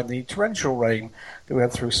bearing in mind the torrential rain that we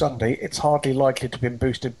had through Sunday, it's hardly likely to have been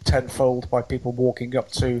boosted tenfold by people walking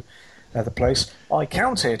up to the place. I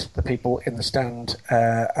counted the people in the stand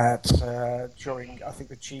during, I think,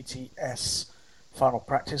 the GTS final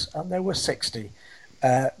practice, and there were 60.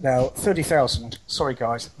 Now, 30,000, sorry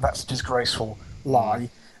guys, that's a disgraceful lie,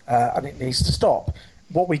 and it needs to stop.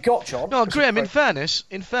 What we got, John... No, Graham, in fairness,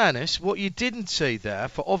 what you didn't see there,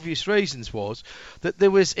 for obvious reasons, was that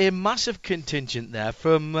there was a massive contingent there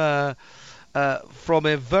from a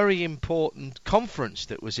very important conference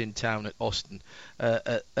that was in town at Austin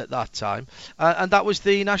at that time, and that was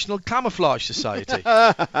the National Camouflage Society.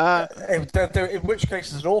 In which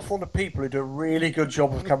case, there's an awful lot of people who do a really good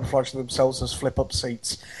job of camouflaging themselves as flip-up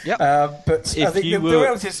seats. Yep. But I think the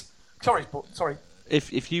reality is... Sorry.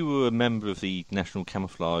 If you were a member of the National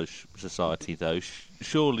Camouflage Society, though,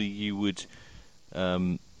 surely you would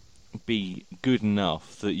be good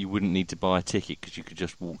enough that you wouldn't need to buy a ticket because you could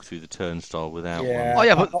just walk through the turnstile without one. Oh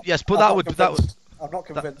yeah, I'm not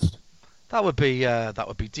convinced. That would be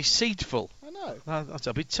deceitful. I know.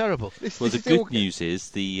 That'd be terrible. The good news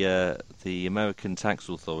is the American tax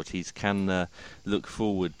authorities can look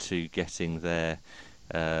forward to getting their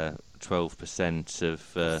 12% of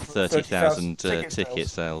 30,000 ticket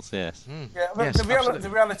sales. Yes. Yeah, yes, the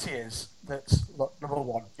reality is that, look, number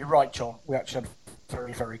one, you're right, John. We actually had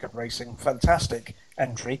very, very good racing. Fantastic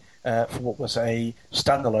entry for what was a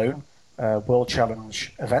standalone World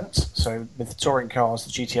Challenge event. So with the touring cars,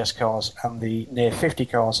 the GTS cars, and the near 50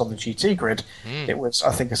 cars on the GT grid, it was,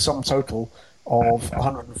 I think, a sum total of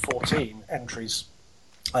 114 entries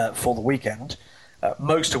for the weekend.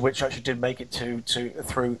 Most of which actually did make it through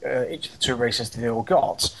each of the two races that they all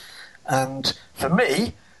got. And for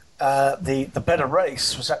me, the better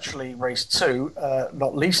race was actually race 2,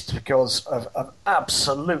 not least because of an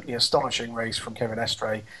absolutely astonishing race from Kevin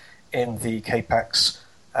Estre in the K-Pax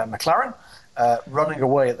McLaren, running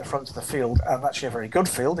away at the front of the field, and actually a very good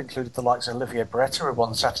field, included the likes of Olivier Beretta, who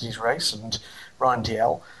won Saturday's race, and Ryan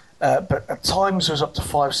Diel. But at times was up to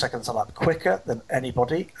 5 seconds a lap quicker than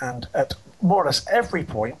anybody, and at more or less every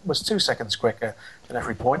point was 2 seconds quicker than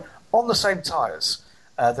every point on the same tyres.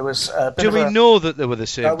 There was a bit Do we know that they were the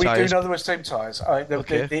same we tyres? do know there were the same tyres. I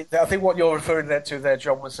think what you're referring to there,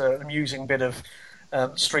 John, was an amusing bit of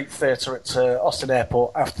street theatre at Austin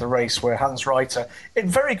Airport after the race, where Hans Reiter, in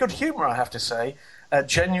very good humour, I have to say,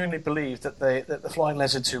 genuinely believed that the Flying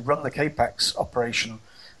Lizards who run the K-Pax operation,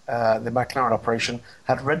 the McLaren operation,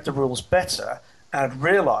 had read the rules better and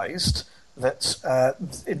realised that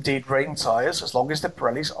indeed rain tyres, as long as the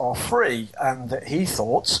Pirellis, are free, and that he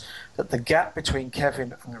thought that the gap between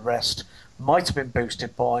Kevin and the rest might have been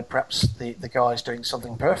boosted by perhaps the guys doing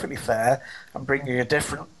something perfectly fair and bringing a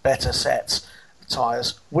different, better set of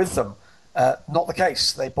tyres with them. Not the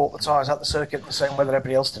case. They bought the tyres out the circuit the same way that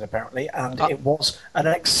everybody else did, apparently, and it was an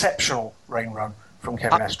exceptional rain run from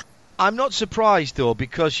Kevin Estre. I'm not surprised, though,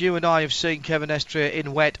 because you and I have seen Kevin Estre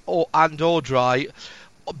in wet or dry,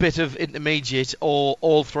 a bit of intermediate, or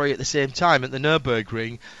all three at the same time at the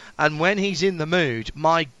Nürburgring, and when he's in the mood,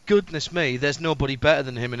 my goodness me, there's nobody better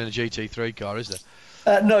than him in a GT3 car, is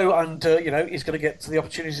there? No, and he's going to get the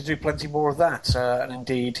opportunity to do plenty more of that, and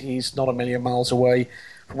indeed he's not a million miles away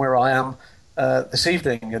from where I am this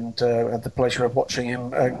evening, and had the pleasure of watching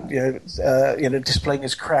him displaying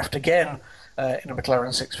his craft again in a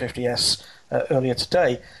McLaren 650S earlier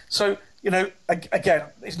today. So, again,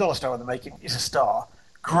 he's not a star in the making, he's a star.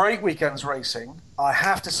 Great weekend's racing. I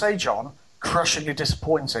have to say, John, crushingly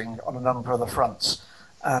disappointing on a number of the fronts.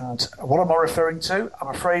 And what am I referring to? I'm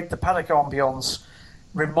afraid the paddock ambience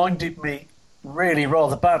reminded me really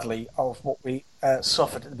rather badly of what we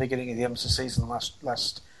suffered at the beginning of the IMSA season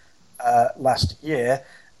last year.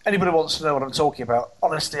 Anybody who wants to know what I'm talking about,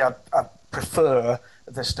 honestly, I prefer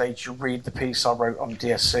at this stage you read the piece I wrote on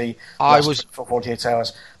DSC for 48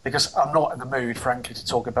 hours, because I'm not in the mood, frankly, to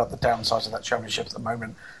talk about the downsides of that championship at the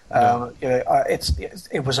moment. No.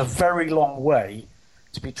 It was a very long way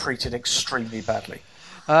to be treated extremely badly.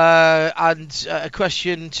 And a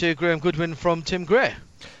question to Graham Goodwin from Tim Gray.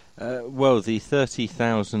 Well, the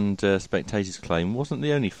 30,000 spectators claim wasn't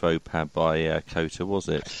the only faux pas by COTA, was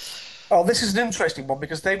it? Oh, this is an interesting one,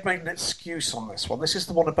 because they've made an excuse on this one. This is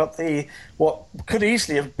the one about what could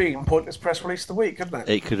easily have been pointless press release of the week, couldn't it?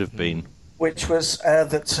 It could have been. Which was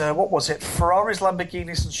what was it? Ferraris,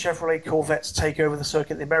 Lamborghinis and Chevrolet Corvettes take over the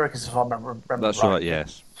circuit of the Americas, if I remember That's right,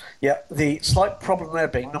 yes. Yeah, the slight problem there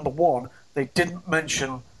being, number one, they didn't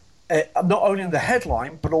mention, not only in the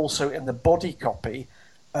headline, but also in the body copy,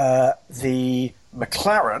 the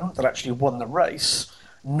McLaren that actually won the race.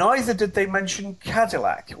 Neither did they mention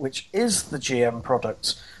Cadillac, which is the GM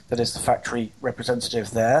product that is the factory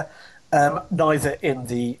representative there. Neither in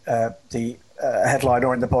the headline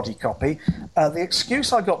or in the body copy. The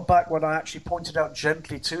excuse I got back when I actually pointed out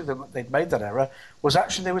gently to them that they'd made that error was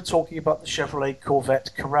actually they were talking about the Chevrolet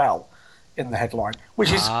Corvette Corral in the headline,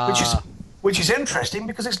 which is interesting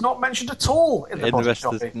because it's not mentioned at all in the body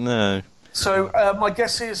copy. No. So my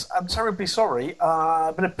guess is, I'm terribly sorry,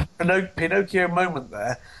 a bit of Pinocchio moment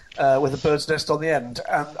there with a bird's nest on the end.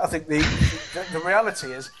 And I think the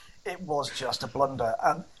reality is it was just a blunder.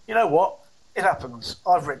 And you know what? It happens.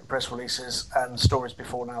 I've written press releases and stories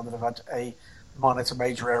before now that have had a minor to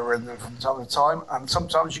major error in them from time to time. And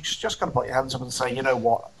sometimes you just got to put your hands up and say, you know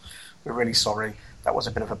what? We're really sorry. That was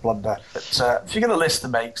a bit of a blunder. But if you're going to list the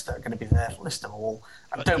makes that are going to be there, list them all.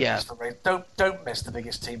 And don't miss the race. Don't miss the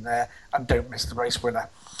biggest team there, and don't miss the race winner.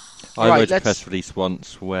 I wrote a press release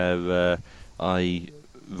once where I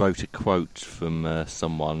wrote a quote from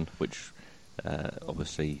someone, which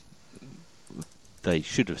obviously they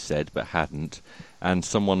should have said but hadn't, and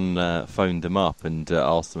someone phoned them up and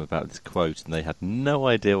asked them about this quote, and they had no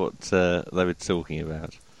idea what they were talking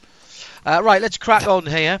about. Right, let's crack on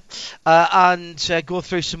here and go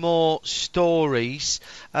through some more stories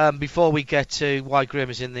before we get to why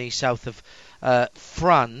Graham is in the south of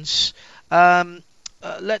France.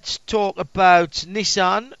 Let's talk about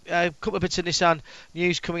Nissan. A couple of bits of Nissan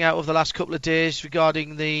news coming out over the last couple of days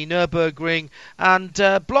regarding the Nürburgring and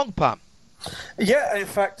Blancpain. Yeah, in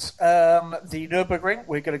fact, the Nürburgring,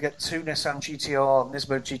 we're going to get 2 Nissan GTR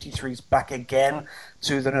Nismo GT3s back again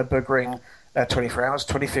to the Nürburgring 24 Hours,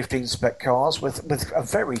 2015 spec cars with a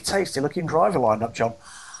very tasty-looking driver lineup, John.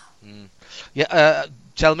 Yeah,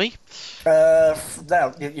 tell me.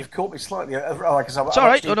 Now, you've caught me slightly. It's all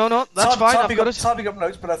right. No, that's fine. I've got it. Typing up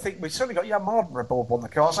notes, but I think we've certainly got Jan Mardenborough aboard one of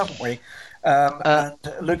the cars, haven't we? And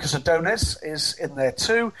Lucas Adonis is in there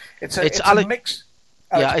too. It's a mix.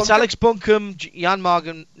 It's Alex Buncombe, Jan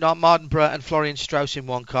Mardenborough and Florian Strauss in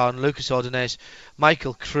one car, and Lucas Ordonez,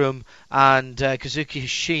 Michael Krum and Kazuki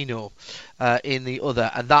Hoshino in the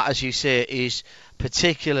other. And that, as you say, is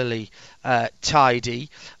particularly tidy.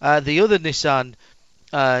 The other Nissan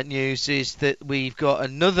news is that we've got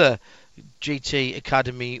another GT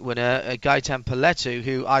Academy winner, Gaetan Paletu,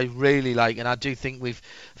 who I really like, and I do think we've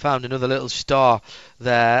found another little star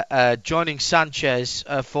there, joining Sanchez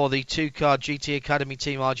for the 2-car GT Academy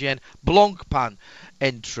Team RGN Blancpain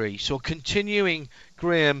entry. So continuing,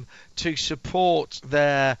 Graham, to support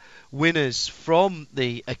their winners from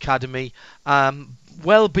the Academy,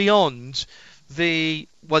 well beyond you're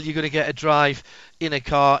going to get a drive in a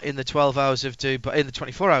car in the 12 hours of Dubai, in the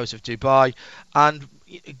 24 hours of Dubai, and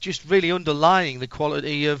just really underlining the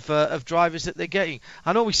quality of drivers that they're getting.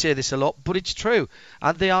 I know we say this a lot, but it's true,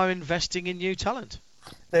 and they are investing in new talent.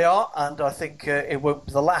 They are, and I think it won't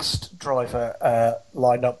be the last driver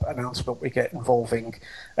lineup announcement we get involving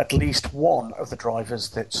at least one of the drivers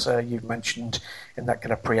that you've mentioned in that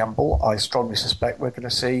kind of preamble. I strongly suspect we're going to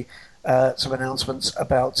see some announcements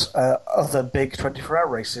about other big 24-hour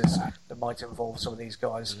races that might involve some of these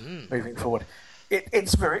guys moving forward.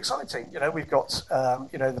 It's very exciting. We've got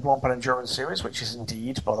the Blancpain Endurance Series, which is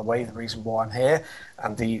indeed, by the way, the reason why I'm here,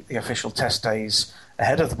 and the official test days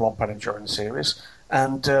ahead of the Blancpain Endurance Series.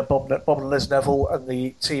 And Bob and Liz Neville and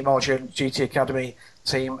the Team RGN GT Academy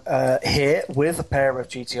team here with a pair of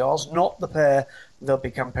GTRs, not the pair they'll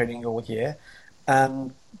be campaigning all year.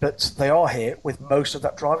 But they are here with most of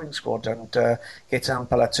that driving squad, and Gaetan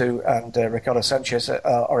Paletu and Ricardo Sanchez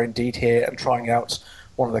are indeed here and trying out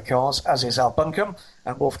one of the cars, as is Al Buncombe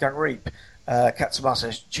and Wolfgang Reep.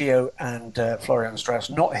 Katsumasa's Gio and Florian Strauss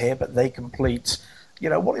not here, but they complete,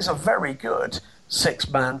 what is a very good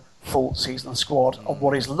 6-man full season squad on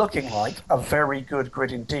what is looking like a very good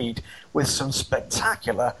grid indeed, with some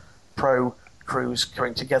spectacular pro crews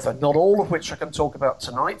coming together, not all of which I can talk about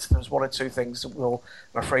tonight. There's one or two things that will,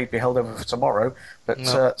 I'm afraid, be held over for tomorrow, but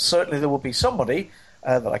certainly there will be somebody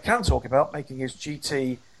that I can talk about making his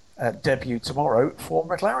GT debut tomorrow for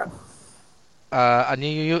McLaren. And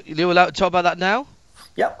you allowed to talk about that now?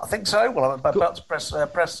 Yeah, I think so. Well, I'm about to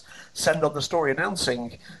press send on the story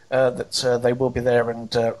announcing that they will be there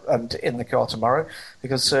and in the car tomorrow,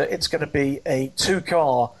 because it's going to be a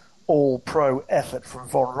 2-car all-pro effort from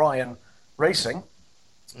Von Ryan Racing.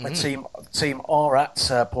 The team are at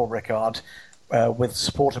Paul Ricard with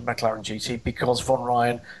support of McLaren GT, because Von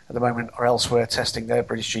Ryan at the moment are elsewhere testing their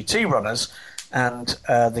British GT runners, and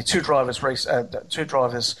the two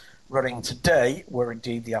drivers running today were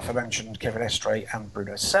indeed the aforementioned Kevin Estre and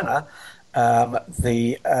Bruno Senna.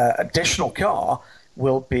 The additional car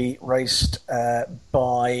will be raced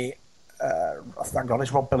by, thank God,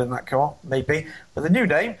 is Rob Bill in that car? Maybe. But the new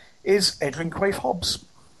name is Adrian Quaife Hobbs.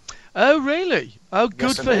 Oh, really? Oh,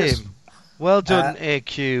 good Yes, for it is. him. Well done,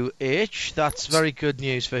 AQH. That's very good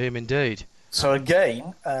news for him indeed. So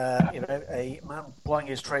again, a man plying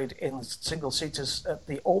his trade in single-seaters at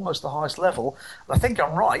almost the highest level. And I think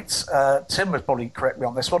I'm right. Tim would probably correct me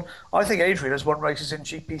on this one. I think Adrian has won races in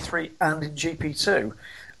GP3 and in GP2.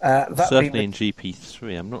 Certainly in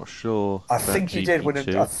GP3. I'm not sure. I think he did win.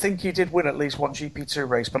 GP2. I think he did win at least one GP2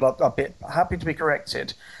 race, but I'd be happy to be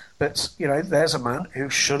corrected. But there's a man who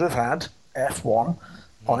should have had F1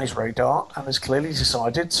 on his radar and has clearly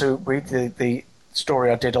decided to read the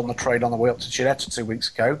story I did on the train on the way up to Ginetta 2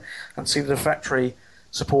 weeks ago and see that a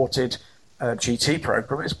factory-supported GT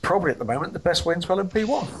program is probably at the moment the best wins for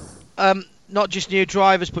LMP1. Not just new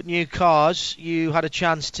drivers, but new cars. You had a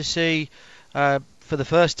chance to see, for the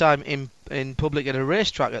first time in public at a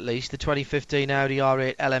racetrack at least, the 2015 Audi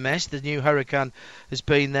R8 LMS. The new Huracan has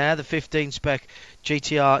been there, the 15 spec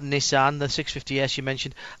GTR Nissan, the 650S you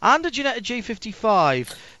mentioned, and a Ginetta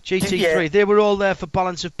G55 GT3. Yeah. They were all there for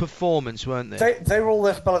balance of performance, weren't they? They were all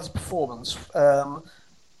there for balance of performance. I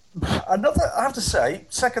have to say,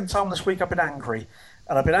 second time this week I've been angry.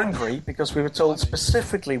 And I've been angry because we were told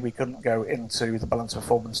specifically we couldn't go into the balance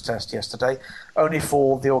performance test yesterday, only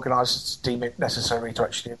for the organisers to deem it necessary to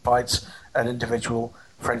actually invite an individual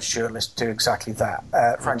French journalist do exactly that.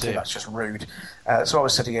 Frankly, that's just rude. So I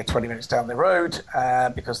was sitting here 20 minutes down the road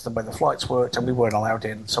because the way the flights worked, and we weren't allowed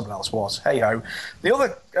in, someone else was. Hey-ho. The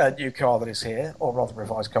other new car that is here, or rather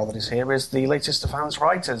revised car that is here, is the latest of Hans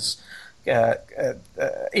Reiter's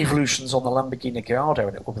evolutions on the Lamborghini Gallardo,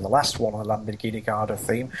 and it will be the last one on the Lamborghini Gallardo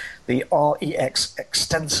theme, the REX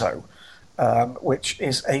Extenso, which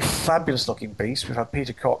is a fabulous looking beast. We've had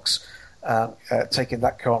Peter Cox taking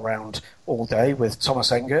that car around all day with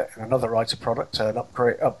Thomas Enger and another Reiter product, an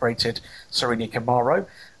upgraded Serena Camaro.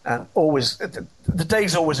 And always, the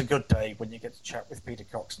day's always a good day when you get to chat with Peter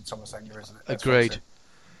Cox and Thomas Enger, isn't it?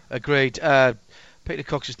 Agreed. Peter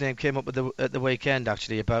Cox's name came up at the weekend,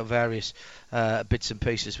 actually, about various bits and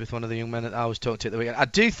pieces with one of the young men that I was talking to at the weekend. I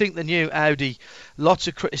do think the new Audi, lots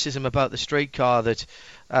of criticism about the street car, that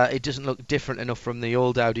it doesn't look different enough from the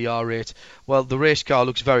old Audi R8. Well, the race car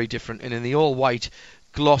looks very different, and in the all-white,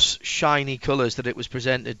 gloss, shiny colours that it was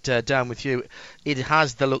presented down with you, it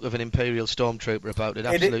has the look of an Imperial Stormtrooper about it.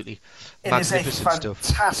 Absolutely magnificent stuff. It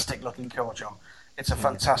is a fantastic-looking car, John. It's a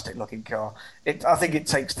fantastic-looking car. I think it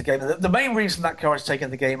takes the game. The main reason that car has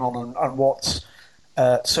taken the game on, and what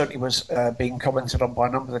certainly was being commented on by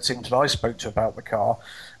a number of the teams that I spoke to about the car,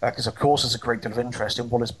 because of course there's a great deal of interest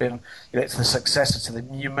in what has been, it's the successor to the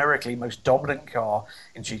numerically most dominant car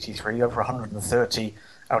in GT3, over 130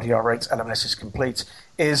 Audi R8 LMS complete,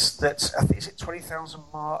 is that, I think, is it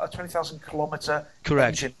 20,000 kilometre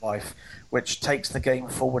engine life, which takes the game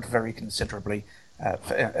forward very considerably.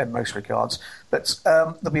 In most regards. But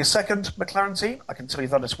there'll be a second McLaren team, I can tell you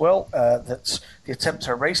that as well. That's the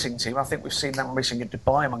Attempter Racing team. I think we've seen them racing in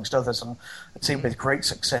Dubai, amongst others, and a team with great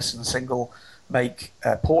success in single-make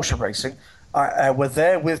Porsche racing. We're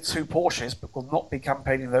there with two Porsches, but will not be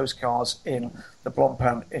campaigning those cars in the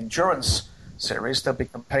Blancpain Endurance Series. They'll be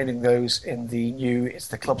campaigning those in it's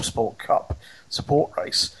the Club Sport Cup support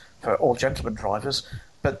race for all gentlemen drivers.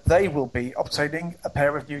 But they will be obtaining a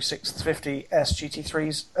pair of new 650S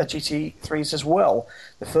GT3s as well.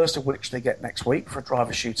 The first of which they get next week for a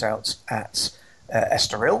driver shootout at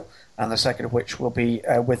Estoril, and the second of which will be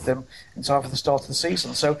with them in time for the start of the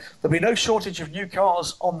season. So there'll be no shortage of new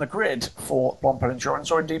cars on the grid for Blancpain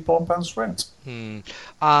Endurance or indeed Blancpain Sprint.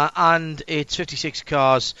 And it's 56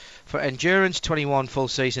 cars for Endurance, 21 full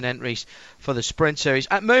season entries for the Sprint Series.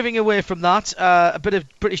 Moving away from that, a bit of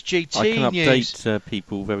British GT news. I can update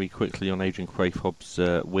people very quickly on Adrian Krafob's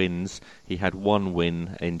wins. He had one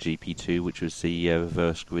win in GP2, which was the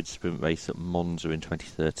reverse grid sprint race at Monza in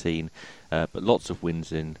 2013, but lots of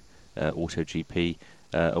wins in AutoGP,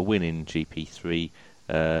 a win in GP3,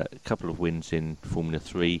 a couple of wins in Formula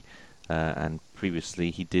 3, and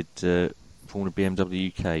previously he did Formula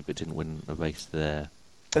BMW UK, but didn't win a race there.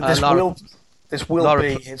 But this will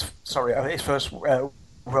be his first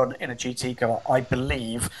run in a GT car, I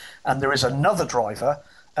believe, and there is another driver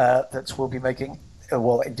that will be making,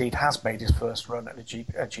 well, indeed has made his first run at a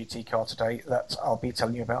GT car today that I'll be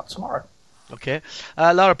telling you about tomorrow. Okay.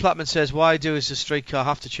 Laura Plattman says, why does a street car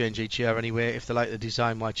have to change each year anyway? If they like the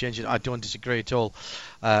design, why change it? I don't disagree at all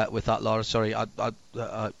with that, Laura. Sorry,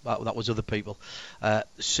 that was other people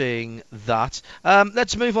saying that.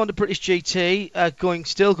 Let's move on to British GT.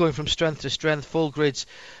 Still going from strength to strength, full grids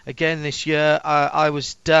again this year. I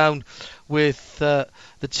was down with the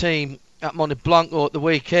team at Monte Blanco at the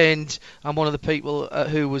weekend, and one of the people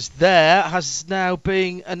who was there has now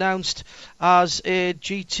been announced as a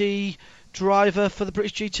GT driver for the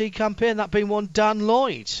British GT campaign, that being one Dan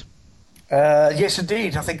Lloyd. Yes,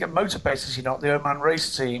 indeed. I think at Motorbase, is he not, the Oman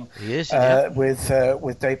race team? He is,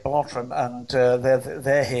 with Dave Bartram, and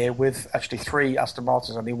they're here with actually 3 Aston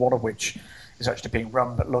Martins, only one of which is actually being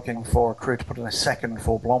run, but looking for a crew to put in a second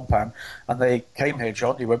for Blancpain. And they came here,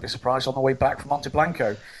 John, you won't be surprised, on the way back from Monte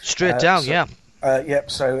Blanco. Straight down, yeah.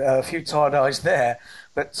 So a few tired eyes there.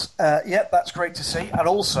 But, that's great to see. And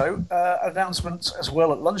also, announcement as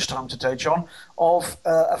well at lunchtime today, John, of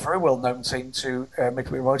a very well-known team to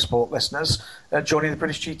Midweek Motorsport listeners joining the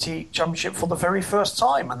British GT Championship for the very first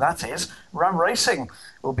time, and that is Ram Racing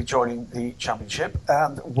will be joining the championship.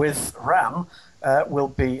 And with Ram will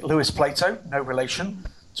be Lewis Plato, no relation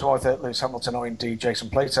to either Lewis Hamilton or indeed Jason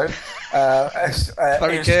Plato.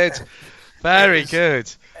 Very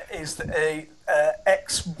good. Is a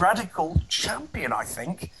ex-Radical champion, I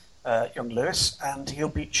think, young Lewis, and he'll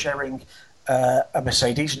be sharing a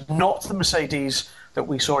Mercedes, not the Mercedes that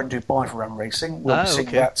we saw in Dubai for Ram Racing. We'll be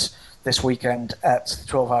seeing that this weekend at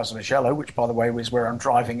 12 Hours of Mugello, which, by the way, is where I'm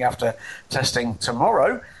driving after testing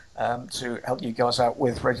tomorrow to help you guys out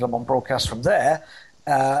with Radio Le Mans broadcast from there.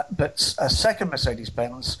 But a second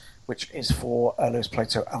Mercedes-Benz, which is for Lewis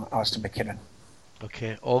Plato and Alistair McKinnon.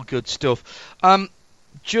 Okay, all good stuff.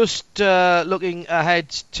 Just looking ahead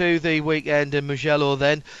to the weekend in Mugello,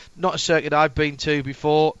 then not a circuit I've been to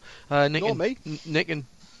before. Nick and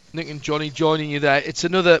Johnny joining you there. It's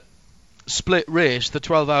another split race, the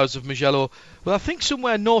 12 Hours of Mugello. Well, I think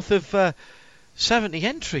somewhere north of 70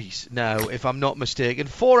 entries now, if I'm not mistaken.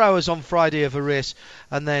 4 hours on Friday of a race,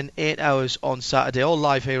 and then 8 hours on Saturday. All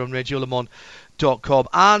live here on RadioLeMans.com,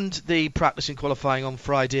 and the practice and qualifying on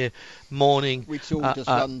Friday morning, which all just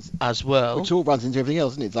runs as well. Which all runs into everything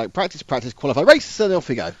else, isn't it? It's like practice, qualify, race, and off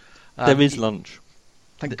we go. There is lunch.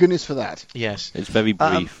 Thank goodness for that. Yes, it's very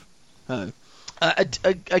brief.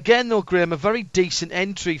 Again, though, Graham, a very decent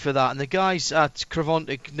entry for that, and the guys at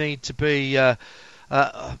Cravontic need to be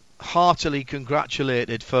heartily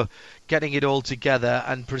congratulated for getting it all together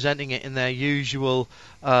and presenting it in their usual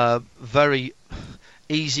very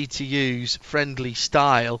easy to use, friendly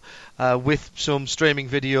style, with some streaming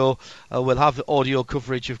video. We'll have the audio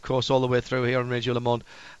coverage, of course, all the way through here on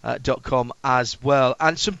RadioLeMans.com as well,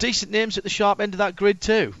 and some decent names at the sharp end of that grid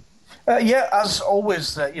too. Yeah, as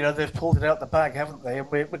always, they've pulled it out the bag, haven't they?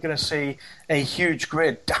 And we're going to see a huge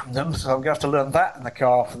grid, damn them. So I'm going to have to learn that in the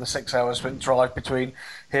car for the 6 hours drive between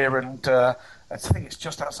here and I think it's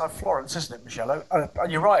just outside Florence, isn't it, Michelle?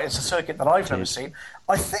 You're right, it's a circuit that I've never seen.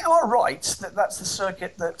 I think I'm right that that's the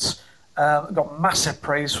circuit that's got massive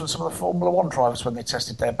praise from some of the Formula One drivers when they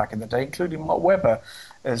tested there back in the day, including Mark Webber,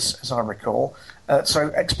 as I recall. So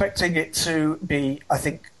expecting it to be, I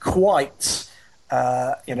think, quite...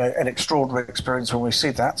 an extraordinary experience when we see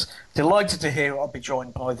that. Delighted to hear I'll be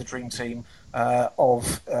joined by the dream team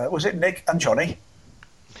of, was it Nick and Johnny?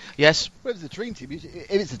 Yes. Well, if it's the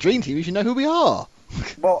dream team, you should know who we are.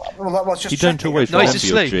 Well, that was just. You don't always remember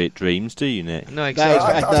your dreams, do you, Nick? No,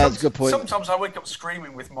 exactly. That's a good point. Sometimes I wake up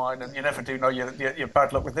screaming with mine, and you never do know your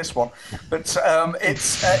bad luck with this one. But I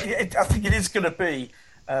think it is going to be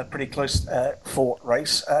a pretty close fought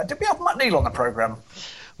race. Did we have Matt Neal on the programme?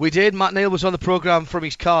 We did. Matt Neal was on the programme from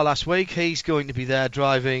his car last week. He's going to be there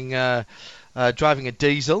driving a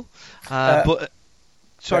diesel.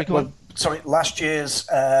 Sorry, go on. Sorry, last year's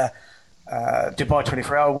Dubai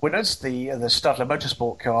 24-hour winners, the Stadler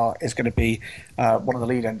Motorsport car is going to be one of the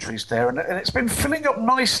lead entries there, and it's been filling up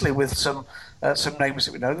nicely with some names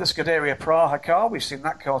that we know. The Scuderia Praha car, we've seen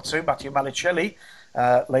that car too. Matteo Malicelli,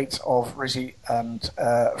 late of Rizzi and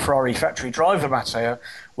Ferrari factory driver Matteo,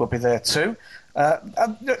 will be there too.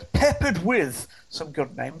 And peppered with some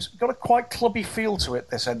good names. Got a quite clubby feel to it,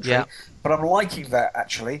 this entry, but I'm liking that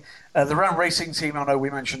actually. The Ram Racing team, I know we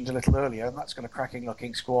mentioned a little earlier, and that's got a cracking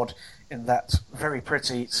looking squad in that very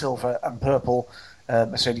pretty silver and purple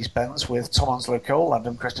Mercedes-Benz with Tom Onslow Cole,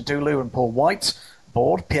 Adam Christodoulou and Paul White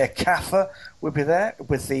aboard. Pierre Caffer will be there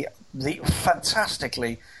with the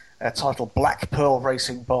fantastically titled Black Pearl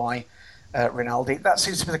Racing by Rinaldi. That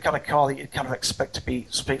seems to be the kind of car that you'd kind of expect to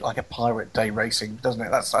speak like a Pirate Day racing, doesn't it?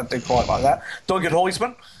 I do quite like that. Dogged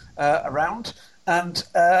Heusman around, and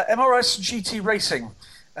MRS GT Racing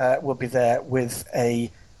will be there with a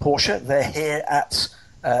Porsche. They're here at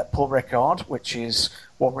Paul Ricard, which is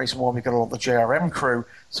one reason why we've got all the JRM crew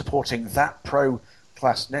supporting that Pro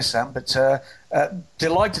Class Nissan. But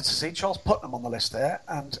delighted to see Charles Putnam on the list there.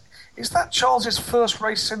 And is that Charles's first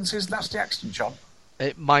race since his nasty accident, John?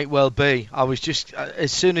 It might well be. I was just,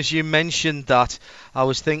 as soon as you mentioned that, I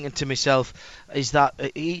was thinking to myself, is that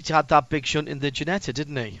he had that big shunt in the Ginetta,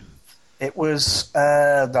 didn't he? It was,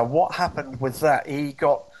 what happened with that? He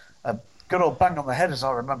got a good old bang on the head, as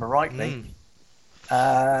I remember rightly.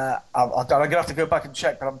 I'm going to have to go back and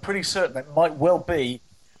check, but I'm pretty certain it might well be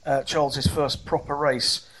Charles's first proper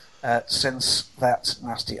race since that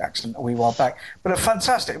nasty accident a wee while back. But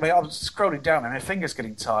fantastic. I mean, I was scrolling down and my finger's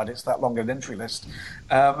getting tired. It's that long an entry list.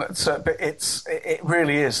 But it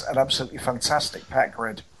really is an absolutely fantastic pack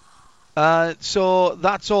grid. So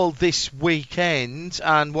that's all this weekend,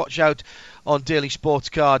 and watch out on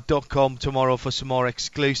dailysportscar.com tomorrow for some more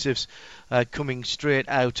exclusives coming straight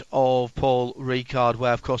out of Paul Ricard,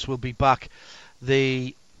 where of course we'll be back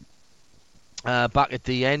back at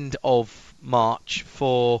the end of March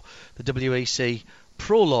for the WEC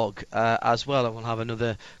Prologue as well, and we'll have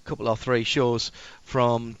another couple or three shows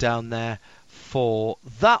from down there for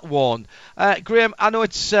that one. Graham, I know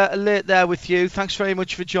it's late there with you. Thanks very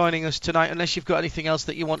much for joining us tonight. Unless you've got anything else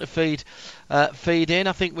that you want to feed in,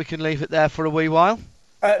 I think we can leave it there for a wee while.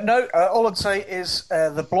 No, all I'd say is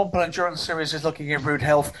the Blancpain Endurance Series is looking in rude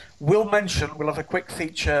health. We'll have a quick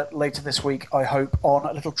feature later this week, I hope, on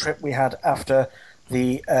a little trip we had after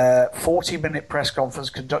the 40-minute press conference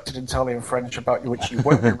conducted entirely in French, about which you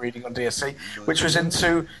won't be reading on DSC, which was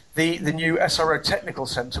into the new SRO Technical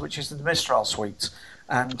Centre, which is the Mistral Suite,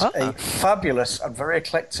 and a fabulous and very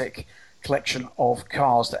eclectic collection of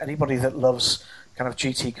cars that anybody that loves kind of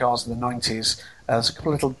GT cars in the 90s, there's a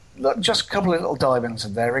couple of little diamonds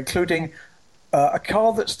in there, including a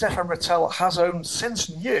car that Stefan Rattel has owned since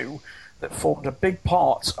new, that formed a big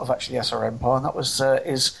part of actually SR Empire, and that was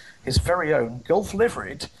his very own Gulf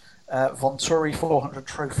liveried Venturi 400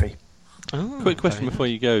 trophy. Oh, quick question before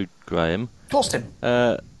you go, Graham. Of course, Tim.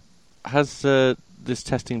 Has this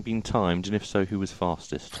testing been timed, and if so, who was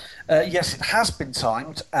fastest? Yes, it has been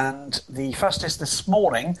timed, and the fastest this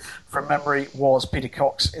morning, from memory, was Peter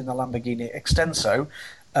Cox in the Lamborghini Extenso.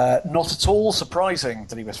 Not at all surprising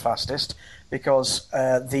that he was fastest, because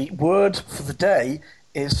the word for the day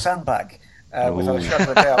is sandbag, without a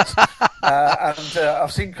shadow of a doubt. And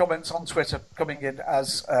I've seen comments on Twitter coming in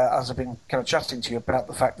as I've been kind of chatting to you about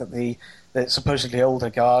the fact that the supposedly older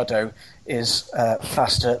Gallardo is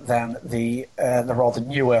faster than the rather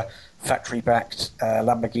newer factory-backed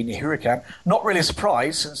Lamborghini Huracan. Not really a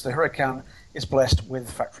surprise, since the Huracan is blessed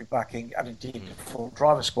with factory backing and indeed a full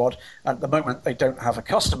driver squad. And at the moment, they don't have a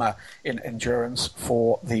customer in endurance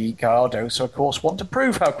for the Gallardo, so of course want to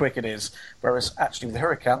prove how quick it is. Whereas actually with the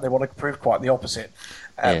Huracan, they want to prove quite the opposite.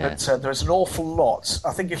 But there's an awful lot.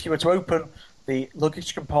 I think if you were to open the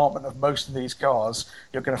luggage compartment of most of these cars,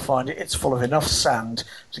 you're going to find it's full of enough sand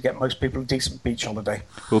to get most people a decent beach holiday.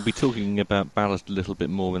 We'll be talking about ballast a little bit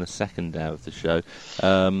more in the second hour of the show.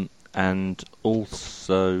 And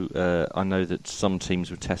also, I know that some teams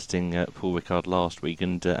were testing Paul Ricard last week,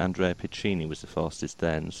 and Andrea Piccini was the fastest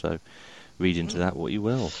then, so read into that what you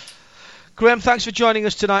will. Graham, thanks for joining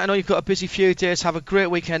us tonight. I know you've got a busy few days. Have a great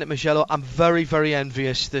weekend at Mugello. I'm very, very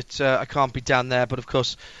envious that I can't be down there, but of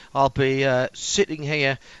course I'll be sitting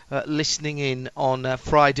here listening in on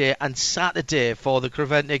Friday and Saturday for the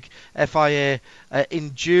Creventic FIA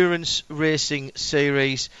Endurance Racing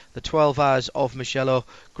Series, the 12 Hours of Mugello.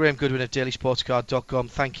 Graham Goodwin of dailysportscar.com.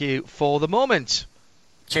 Thank you for the moment.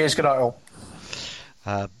 Cheers, good night all.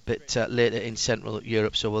 A bit later in Central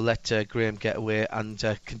Europe, so we'll let Graham get away and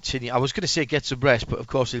continue. I was going to say get some rest, but of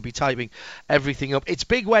course he'll be typing everything up. It's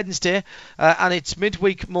Big Wednesday, and it's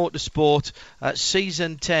Midweek Motorsport,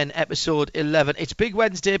 Season 10, Episode 11. It's Big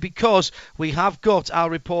Wednesday because we have got our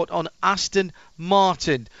report on Aston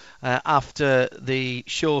Martin after the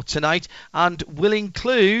show tonight, and will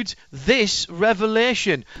include this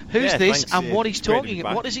revelation. Who's this, thanks, and what he's talking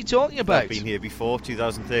about? What is he talking about? I've been here before.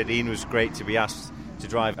 2013 was great to be asked to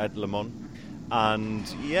drive at Le Mans, and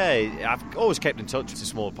I've always kept in touch. It's a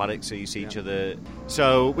small paddock, so you see each other.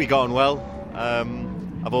 So we got on well.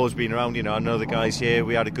 I've always been around, I know the guys here.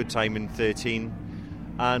 We had a good time in 13,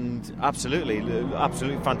 and absolutely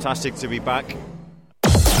fantastic to be back.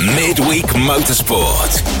 Midweek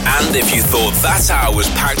Motorsport. And if you thought that hour was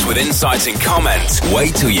packed with insights and comments,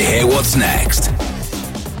 wait till you hear what's next.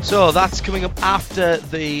 So that's coming up after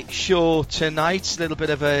the show tonight. A little bit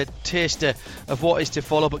of a taster of what is to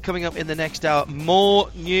follow. But coming up in the next hour, more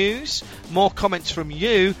news, more comments from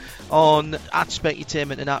you on at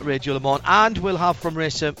Specutainment and at Radio Le Mans. And we'll have from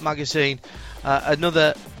Racer Magazine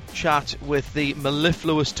another chat with the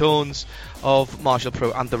mellifluous tones of Marshall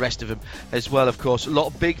Pruett and the rest of them as well, of course. A lot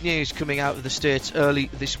of big news coming out of the States early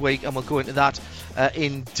this week, and we'll go into that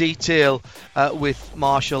in detail with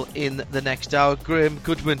Marshall in the next hour. Graham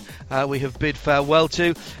Goodwin, we have bid farewell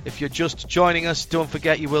to. If you're just joining us, don't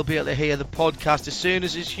forget you will be able to hear the podcast as soon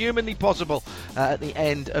as is humanly possible at the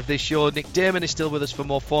end of this show. Nick Damon is still with us for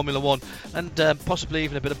more Formula One and possibly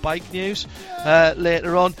even a bit of bike news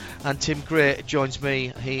later on, and Tim Gray joins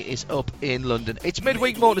me. He is up in London. It's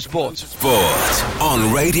Midweek Motorsport. Sport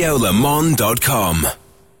on radiolemans.com.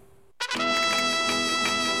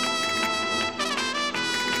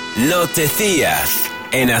 Noticias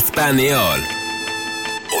en español.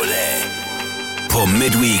 Olé. Por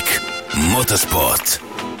Midweek Motorsport.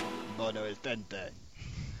 Bono estente.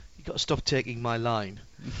 You've got to stop taking my line.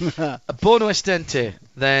 Bono estente,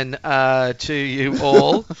 then, to you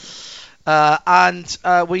all. And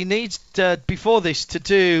we need, before this, to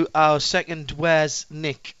do our second Where's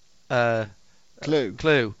Nick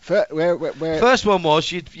clue. Where? First one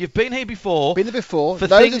was you've been here before. Been there before,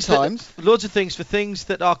 loads of times. Loads of things for things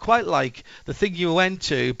that are quite like the thing you went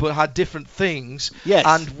to, but had different things. Yes.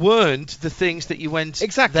 And weren't the things that you went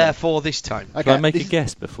there for this time. Okay. Can I make a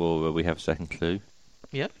guess before we have a second clue?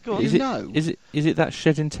 Yeah, go on. Is it that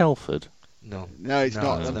shed in Telford? No, it's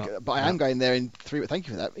not. But I am going there in 3 weeks. Thank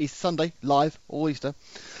you for that. Easter Sunday, live, all Easter.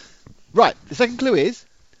 Right, the second clue is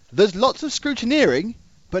there's lots of scrutineering,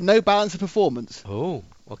 but no balance of performance. Oh,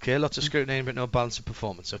 okay. Lots of scrutineering, but no balance of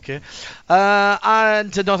performance. Okay.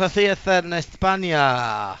 And noticias en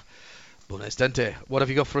España. Buenas estente. What have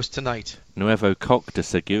you got for us tonight? Nuevo cock de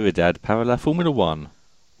seguridad para la Formula 1.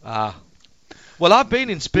 Well, I've been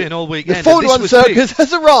in Spain all weekend. The Formula 1 circus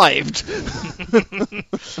has arrived.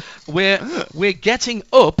 We're getting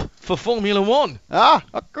up for Formula 1. Ah,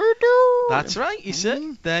 That's right, you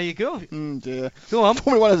see. There you go. Dear. Go on.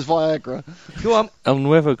 Formula 1 has Viagra. Go on. El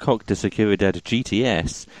nuevo coche de seguridad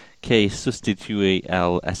GTS que sustituye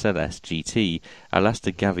al SLS GT a las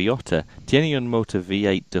de Gaviota tiene un motor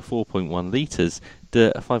V8 de 4.1 litres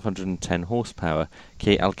de 510 horsepower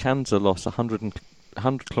que alcanza los 100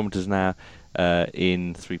 kilometers an hour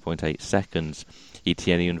in 3.8 seconds y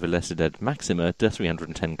tiene una velocidad máxima de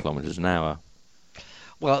 310 kilometers an hour.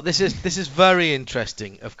 Well, this is very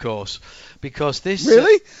interesting, of course, because this.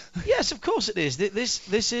 Really? Yes, of course it is.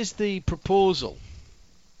 This is the proposal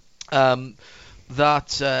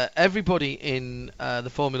that everybody in the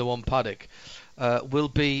Formula 1 paddock will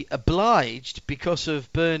be obliged, because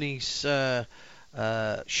of Bernie's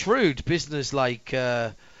shrewd business-like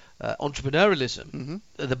entrepreneurialism,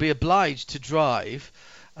 they'll be obliged to drive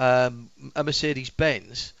a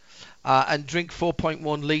Mercedes-Benz and drink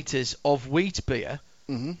 4.1 litres of wheat beer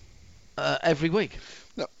every week.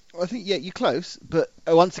 No, I think, you're close, but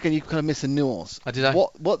once again, you kind of miss a nuance. Did I?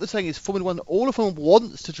 What they're saying is Formula 1, all of them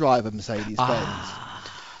wants to drive a Mercedes-Benz.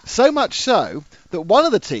 So much so that one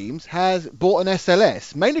of the teams has bought an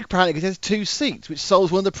SLS, mainly apparently because it has 2 seats, which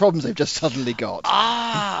solves one of the problems they've just suddenly got.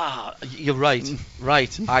 You're right.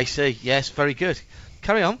 Right, I see. Yes, very good.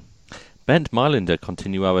 Carry on. Bent Mailänder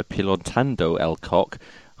continuaba pilotando el coche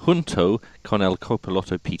junto con el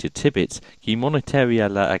copiloto Peter Tibbett, que monitorea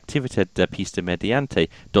la actividad de pista mediante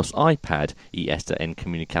dos iPad y está en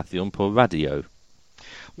comunicación por radio.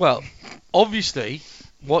 Well, obviously,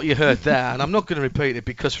 what you heard there, and I'm not going to repeat it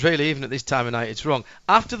because really, even at this time of night, it's wrong.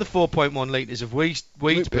 After the 4.1 litres of wheat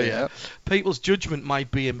beer, people's judgment might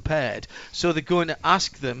be impaired, so they're going to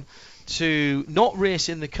ask them to not race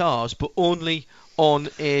in the cars, but only on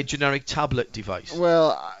a generic tablet device.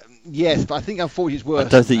 Well, yes, but I think unfortunately it's worse. I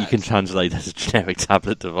don't think you can translate as a generic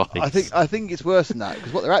tablet device. I think it's worse than that,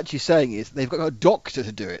 because what they're actually saying is they've got a doctor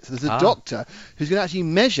to do it. So there's a doctor who's going to actually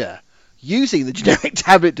measure, using the generic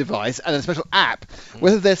tablet device and a special app,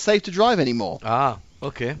 whether they're safe to drive anymore.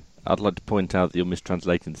 Okay. I'd like to point out that you're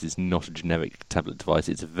mistranslating this. It's not a generic tablet device.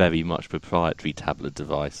 It's a very much proprietary tablet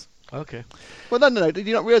device. Okay. Well, no. Did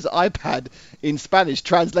you not realise that iPad in Spanish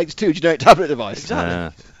translates to generic tablet device?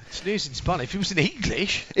 Exactly. It's news in Spanish. If it was in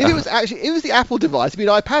English... If it was the Apple device, it'd be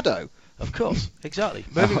an iPado. Of course, exactly.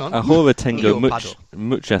 Moving on. Ahora tengo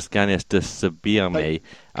muchas ganas de subirme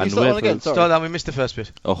a nuevo... Start that, we missed the first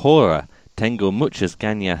bit. Ahora tengo muchas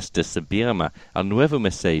ganas de subirme a nuevo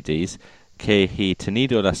Mercedes que he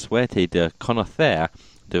tenido la suerte de conocer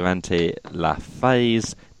durante la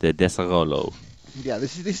fase de desarrollo. Yeah,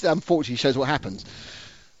 this unfortunately shows what happens.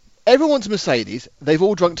 Everyone wants a Mercedes. They've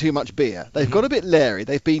all drunk too much beer. They've got a bit leery.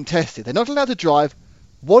 They've been tested. They're not allowed to drive.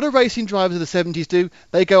 What do racing drivers of the 70s do?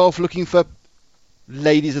 They go off looking for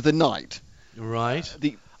ladies of the night. Right.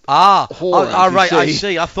 Right, I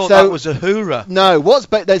see. I thought that was a hoorah. No,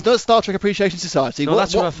 there's no Star Trek Appreciation Society. No,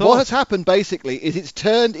 that's what I thought. What has happened, basically, is it's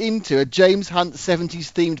turned into a James Hunt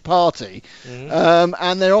 70s-themed party,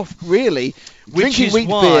 and they're off, really, drinking wheat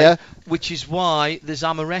beer. Which is why there's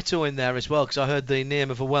amaretto in there as well, because I heard the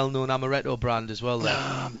name of a well-known amaretto brand as well there.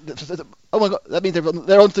 Oh my God, that means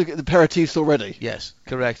they're on to the aperitifs already. Yes,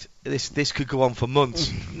 correct. This could go on for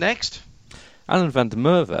months. Next. Alan van der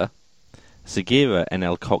Merwe seguirá en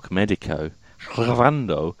el coche médico,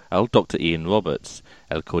 grabando al Dr. Ian Roberts,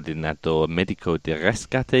 el coordinador médico de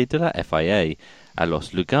rescate de la FIA, a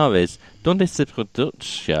los lugares donde se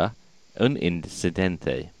produce un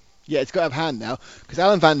incidente. Yeah, it's got to have hand now, because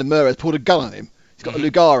Alan van der Merwe has pulled a gun on him. He's got a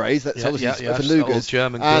Lugares, that's obviously for Lugers,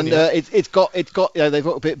 German and gun, it's got they've got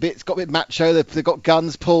it's got a bit macho. They've got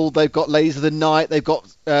guns pulled. They've got ladies of the night. They've got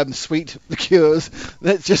sweet liqueurs.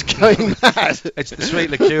 That's just going mad. It's the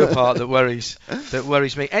sweet liqueur part that worries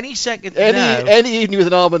me. Any second now, any evening with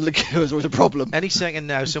an almond liqueur is always a problem. Any second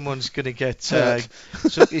now, someone's going to get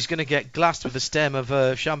he's going to get glassed with the stem of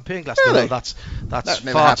a champagne glass. Really? No, that's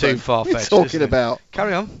far too far-fetched. What are you talking about?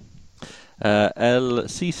 Carry on. El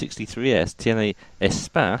C63S tiene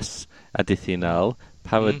espacio adicional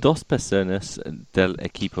para dos personas del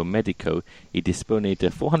equipo médico y dispone de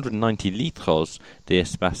 490 litros de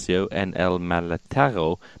espacio en el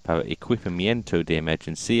maletero para equipamiento de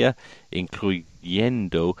emergencia,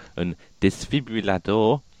 incluyendo un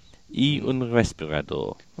desfibrilador Y un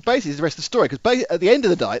respirador. Basically, it's the rest of the story, because at the end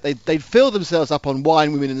of the night, they'd filled themselves up on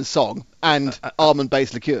wine, women, and song, and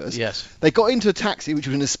almond-based liqueurs. Yes. They got into a taxi, which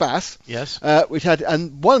was an Espace. Yes.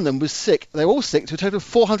 And one of them was sick. They were all sick to a total of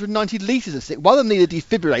 490 litres of sick. One of them needed a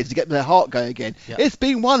defibrillator to get their heart going again. Yeah. It's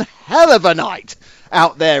been one hell of a night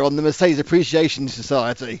out there on the Mercedes Appreciation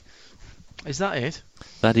Society. Is that it?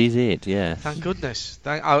 That is it, yeah. Thank goodness.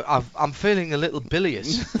 I'm feeling a little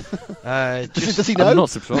bilious. Does he know? I'm not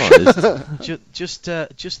surprised.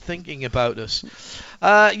 Just thinking about us.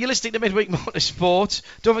 You're listening to Midweek Motorsport.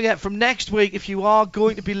 Don't forget, from next week, if you are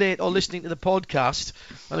going to be late or listening to the podcast,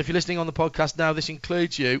 and if you're listening on the podcast now, this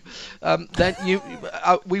includes you, then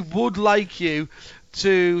we would like you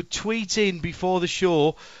to tweet in before the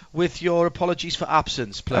show with your apologies for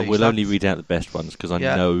absence, please. We'll only read out the best ones, because I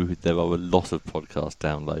know there are a lot of podcast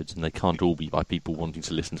downloads, and they can't all be by people wanting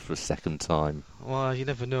to listen for a second time. Well, you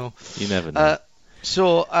never know. You never know.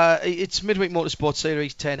 So it's Midweek Motorsport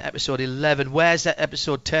Series 10, Episode 11. Where's that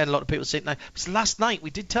Episode 10? A lot of people say now. Because last night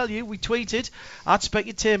we did tell you, we tweeted at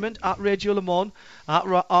Specutainment, at Radio Le Mans, at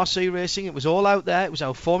RC Racing. It was all out there. It was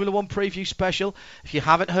our Formula 1 preview special. If you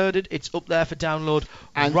haven't heard it, it's up there for download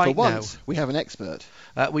and right for once, we have an expert.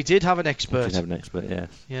 We did have an expert. We did have an expert, yes.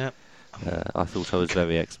 Yeah. I thought I was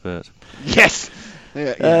very expert. Yes!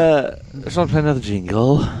 Shall I play another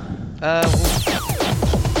jingle?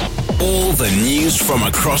 All the news from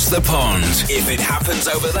across the pond. If it happens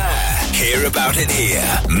over there, hear about it here.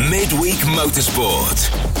 Midweek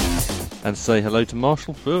Motorsport. And say hello to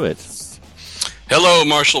Marshall Pruitt. Hello,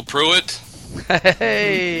 Marshall Pruitt.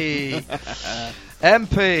 Hey!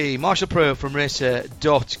 MP, Marshall Pruitt from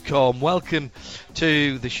Racer.com. Welcome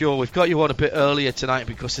to the show. We've got you on a bit earlier tonight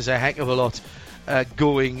because there's a heck of a lot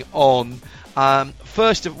going on.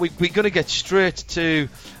 First, we're going to get straight to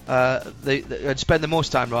and spend the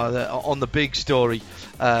most time rather on the big story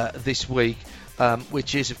this week,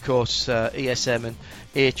 which is of course ESM and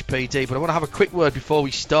HPD. But I want to have a quick word before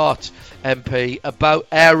we start, MP, about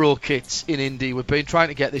aero kits in Indy. We've been trying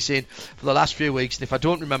to get this in for the last few weeks, and if I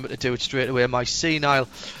don't remember to do it straight away, my senile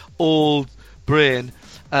old brain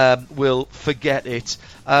will forget it.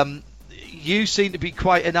 You seem to be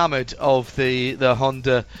quite enamoured of the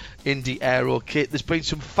Honda Indy Aero kit. There's been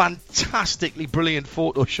some fantastically brilliant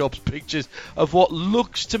Photoshops pictures of what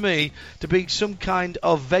looks to me to be some kind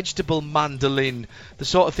of vegetable mandolin, the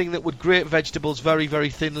sort of thing that would grate vegetables very, very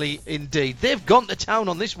thinly indeed. They've gone to town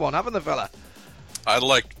on this one, haven't they, fella? I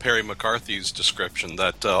like Perry McCarthy's description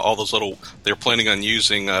that all those they're planning on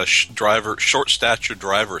using short-statured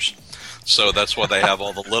drivers. So that's why they have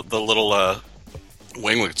all the little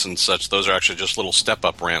winglets and such. Those are actually just little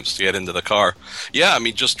step-up ramps to get into the car. Yeah, I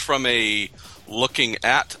mean, just from looking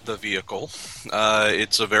at the vehicle,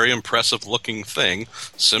 it's a very impressive looking thing,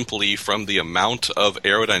 simply from the amount of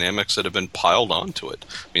aerodynamics that have been piled onto it.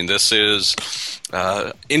 I mean, this is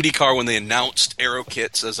IndyCar, when they announced aero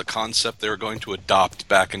kits as a concept they were going to adopt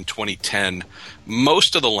back in 2010.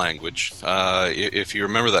 Most of the language, if you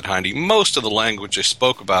remember that, Heidi, most of the language they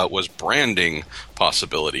spoke about was branding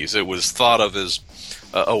possibilities. It was thought of as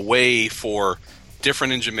a way for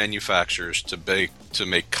different engine manufacturers to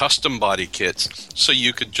make custom body kits, so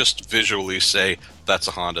you could just visually say, that's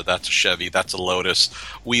a Honda, that's a Chevy, that's a Lotus.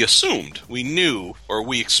 We knew, or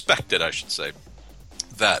we expected, I should say,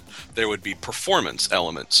 that there would be performance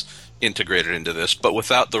elements integrated into this, but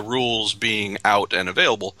without the rules being out and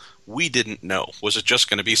available, we didn't know. Was it just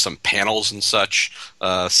going to be some panels and such,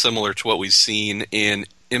 similar to what we've seen in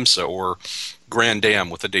IMSA or Grand Am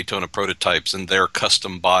with the Daytona prototypes and their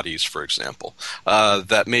custom bodies, for example,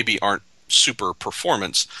 that maybe aren't super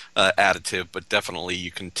performance additive, but definitely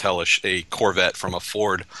you can tell a Corvette from a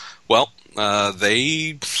Ford. Well, as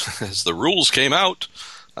the rules came out,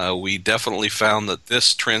 we definitely found that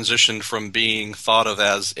this transitioned from being thought of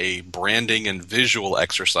as a branding and visual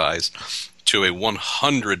exercise to a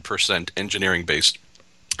 100% engineering-based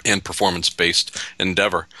and performance-based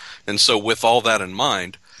endeavor. And so with all that in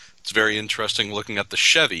mind, it's very interesting looking at the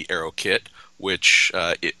Chevy Aero kit, which,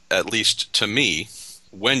 at least to me,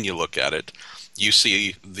 when you look at it, you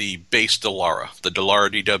see the base Dallara, the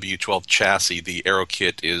Dallara DW12 chassis the Aero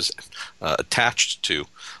kit is attached to.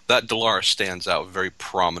 That Dallara stands out very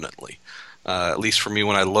prominently. At least for me,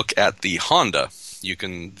 when I look at the Honda, you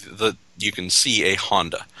can see a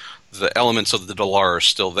Honda. The elements of the Dallara are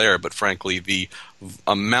still there, but frankly, the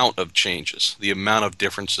amount of changes, the amount of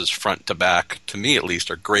differences front to back, to me at least,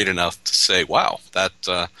 are great enough to say, wow,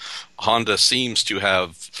 that Honda seems to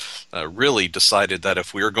have really decided that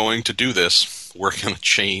if we're going to do this, we're going to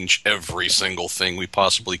change every single thing we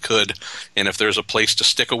possibly could. And if there's a place to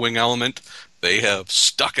stick a wing element, They have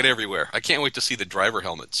stuck it everywhere. I can't wait to see the driver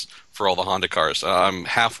helmets for all the Honda cars. I'm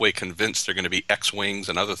halfway convinced they're going to be X-Wings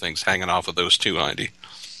and other things hanging off of those too, Hindy.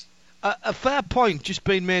 A fair point just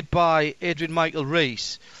been made by Adrian Michael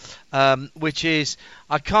Rees, which is,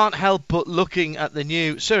 I can't help but looking at the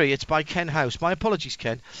new... Sorry, it's by Ken House. My apologies,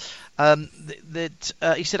 Ken.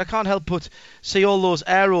 He said, I can't help but see all those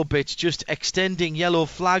aero bits just extending yellow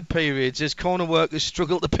flag periods as corner workers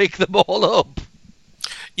struggle to pick them all up.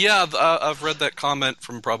 Yeah, I've read that comment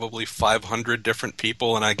from probably 500 different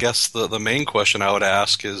people, and I guess the main question I would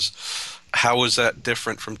ask is, how is that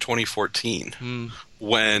different from 2014?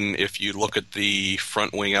 When, if you look at the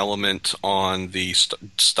front wing element on the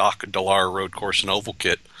stock Dallara road course and oval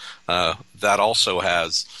kit, that also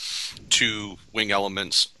has two wing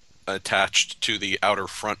elements attached to the outer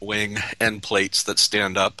front wing end plates that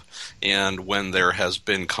stand up, and when there has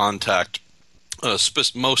been contact,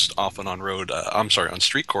 most often on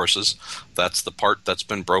street courses, that's the part that's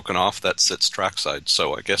been broken off that sits trackside.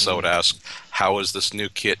 So I guess I would ask, how is this new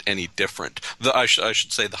kit any different? I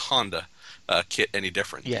should say the Honda kit any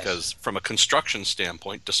different? Yes. Because from a construction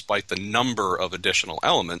standpoint, despite the number of additional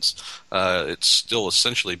elements, it's still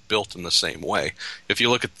essentially built in the same way. If you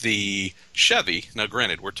look at the Chevy, now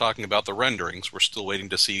granted, we're talking about the renderings. We're still waiting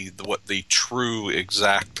to see what the true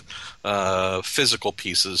exact physical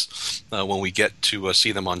pieces when we get to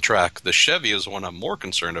see them on track. The Chevy is one I'm more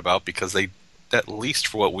concerned about because they, at least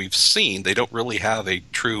for what we've seen, they don't really have a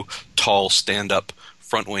true tall stand-up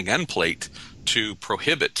front wing end plate to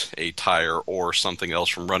prohibit a tire or something else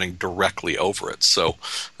from running directly over it. So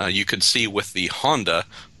you could see with the Honda,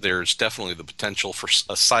 there's definitely the potential for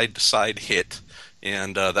a side-to-side hit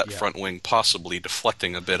and that front wing possibly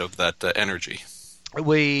deflecting a bit of that energy.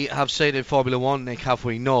 We have seen in Formula One, Nick, have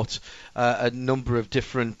we not, a number of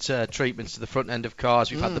different treatments to the front end of cars.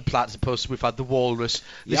 We've had the platypus, we've had the walrus.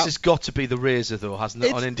 This has got to be the Razor, though, hasn't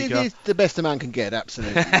it, on IndyCar? It is the best a man can get,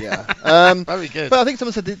 absolutely, yeah. Very good. But I think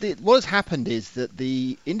someone said what has happened is that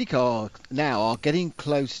the IndyCar now are getting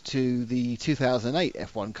close to the 2008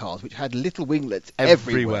 F1 cars, which had little winglets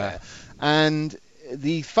everywhere. And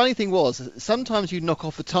the funny thing was, sometimes you knock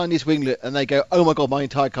off the tiniest winglet and they go, oh my god, my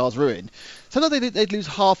entire car's ruined. Sometimes they'd lose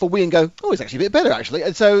half a wing and go, oh, it's actually a bit better, actually.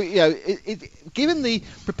 And so, given the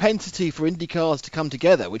propensity for Indy cars to come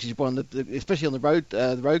together, which is one of the, especially on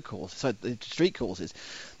the road course, so the street courses,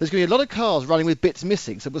 there's going to be a lot of cars running with bits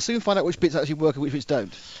missing. So we'll soon find out which bits actually work and which bits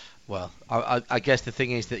don't. Well, I guess the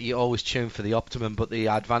thing is that you always tune for the optimum, but the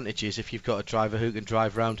advantage is if you've got a driver who can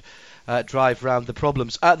drive round the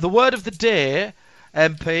problems. The word of the day,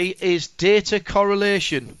 MP, is data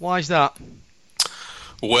correlation. Why is that?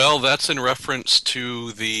 Well, that's in reference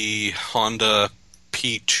to the Honda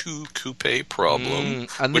P2 Coupe problem,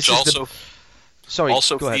 and which also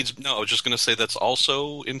feeds. No, I was just going to say that's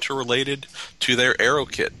also interrelated to their aero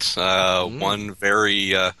kit. One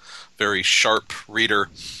very sharp reader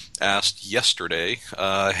asked yesterday,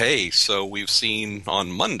 hey, so we've seen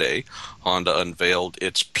on Monday, Honda unveiled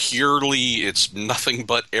it's nothing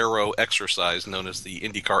but aero exercise known as the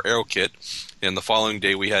IndyCar Aero Kit. And the following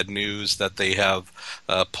day we had news that they have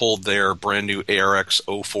pulled their brand new ARX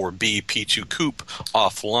 04B P2 Coupe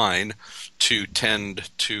offline to tend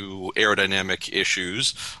to aerodynamic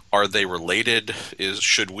issues. Are they related?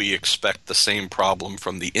 Should we expect the same problem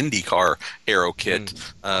from the IndyCar Aero Kit?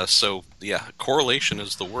 So, yeah, correlation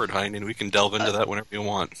is the word, Hein, and we can delve into that whenever you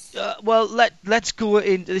want. Well, let's go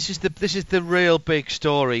in. This is the real big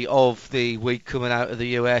story of the week coming out of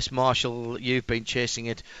the US. Marshall, you've been chasing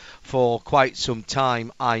it for quite some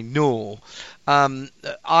time, I know.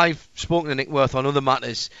 I've spoken to Nick Worth on other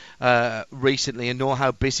matters recently and know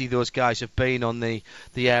how busy those guys have been on the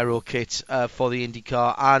aero kit for the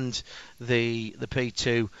IndyCar and the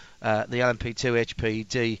P2, the LMP2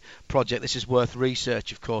 HPD project. This is Worth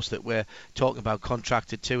Research, of course, that we're talking about,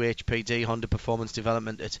 contracted to HPD, Honda Performance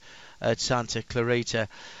Development at Santa Clarita.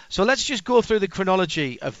 So let's just go through the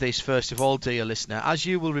chronology of this first of all, dear listener. As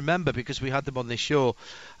you will remember, because we had them on this show,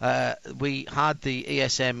 we had the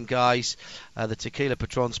ESM guys, the Tequila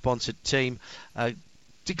Patron sponsored team,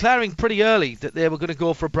 declaring pretty early that they were going to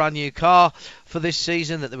go for a brand new car for this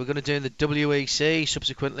season, that they were going to do in the WEC,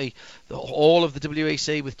 subsequently all of the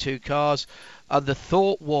WEC with two cars. And the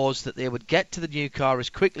thought was that they would get to the new car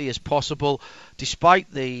as quickly as possible,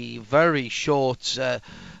 despite the very short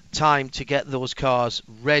time to get those cars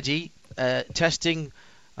ready. Testing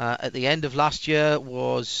at the end of last year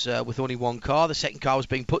was with only one car. The second car was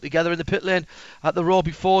being put together in the pit lane at the Raw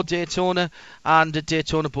before Daytona, and at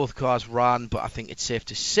Daytona both cars ran, but I think it's safe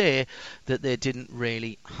to say that they didn't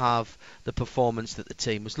really have the performance that the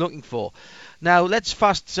team was looking for. Now let's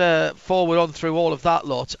fast forward on through all of that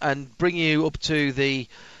lot and bring you up to the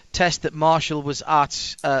test that Marshall was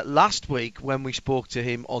at last week when we spoke to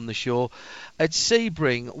him on the show at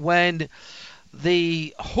Sebring, when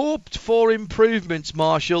the hoped for improvements,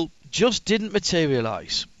 Marshall, just didn't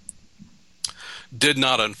materialise. Did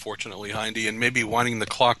not, unfortunately, Hindy, and maybe winding the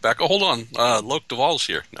clock back. Oh, hold on. Loke Duvall's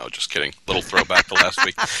here. No, just kidding. Little throwback to last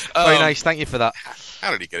week. Very nice. Thank you for that.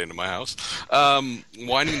 How did he get into my house?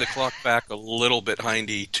 Winding the clock back a little bit,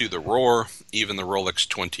 Hindy, to the Roar, even the Rolex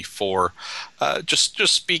 24. Just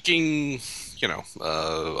speaking,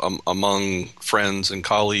 among friends and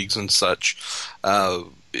colleagues and such,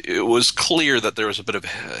 it was clear that there was a bit of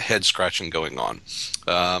head scratching going on.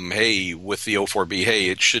 Hey, with the 04B, hey,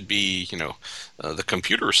 it should be, the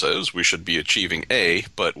computer says we should be achieving A,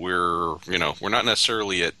 but we're not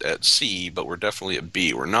necessarily at C, but we're definitely at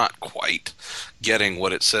B. We're not quite getting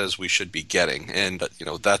what it says we should be getting. And,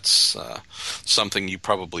 that's something you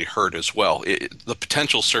probably heard as well. The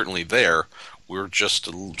potential's certainly there. We're just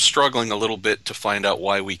struggling a little bit to find out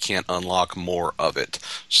why we can't unlock more of it.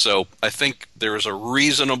 So I think there is a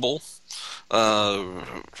reasonable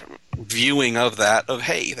viewing of that, of,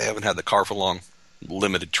 hey, they haven't had the car for long,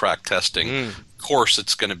 limited track testing. Of course,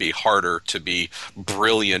 it's going to be harder to be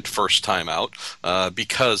brilliant first time out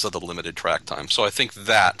because of the limited track time. So I think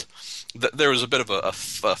that there was a bit of a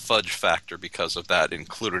fudge factor because of that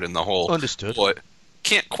included in the whole. Understood. Boy,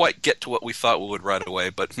 can't quite get to what we thought we would right away,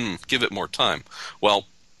 but give it more time. Well,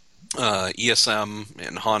 ESM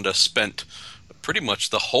and Honda spent pretty much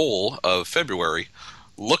the whole of February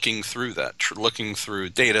looking through that, looking through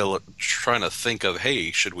data, trying to think of, hey,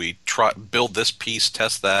 should we build this piece,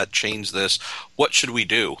 test that, change this? What should we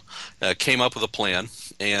do? Came up with a plan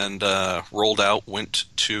and rolled out, went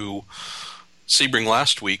to Sebring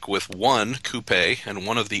last week with one coupe and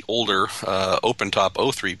one of the older open-top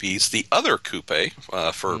 03Bs. The other coupe,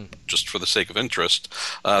 just for the sake of interest,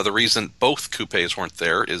 the reason both coupes weren't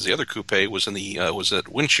there is the other coupe was at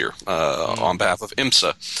Windshear on behalf of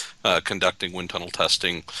IMSA, conducting wind tunnel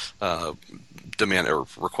testing, demand or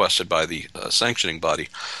requested by the sanctioning body.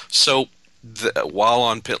 So while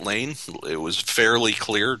on pit lane, it was fairly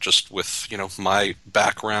clear, just with my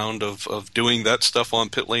background of doing that stuff on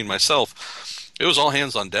pit lane myself. It was all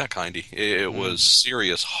hands on deck, Hindy. It was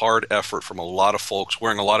serious, hard effort from a lot of folks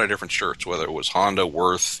wearing a lot of different shirts, whether it was Honda,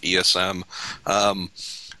 Worth, ESM.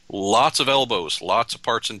 Lots of elbows, lots of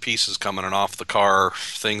parts and pieces coming off the car,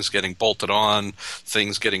 things getting bolted on,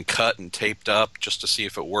 things getting cut and taped up just to see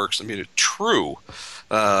if it works. I mean, it's true.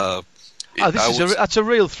 That's a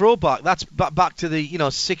real throwback. That's back to the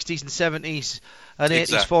 60s and 70s. And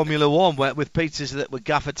 80s Formula One, with pizzas that were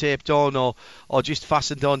gaffer taped on or just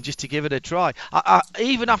fastened on just to give it a try.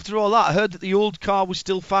 Even after all that, I heard that the old car was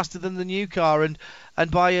still faster than the new car, and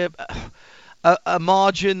by a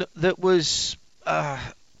margin that was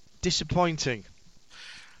disappointing.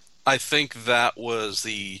 I think that was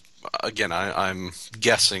again, I'm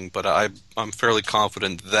guessing, but I'm fairly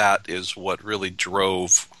confident that is what really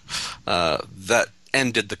drove that.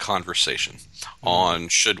 Ended the conversation on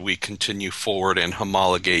should we continue forward and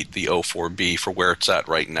homologate the 04B for where it's at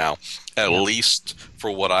right now. At least for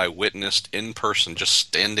what I witnessed in person, just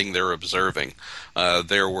standing there observing,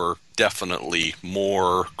 there were definitely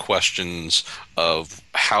more questions of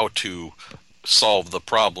how to solve the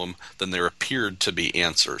problem than there appeared to be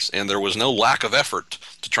answers. And there was no lack of effort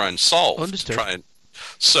to try and solve. Understood.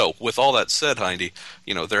 So, with all that said, Hindy,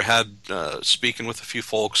 there had, speaking with a few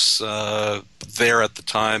folks there at the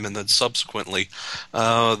time and then subsequently,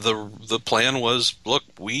 the plan was, look,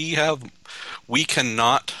 we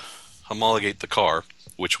cannot homologate the car,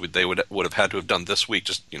 which they would have had to have done this week,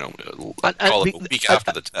 just, call it a week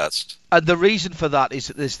after the test. And the reason for that is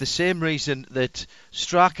that there's the same reason that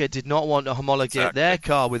Straka did not want to homologate their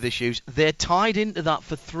car with issues. They're tied into that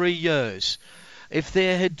for 3 years. If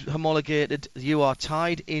they had homologated, you are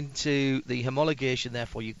tied into the homologation,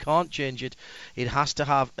 therefore you can't change it. It has to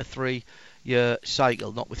have a 3-year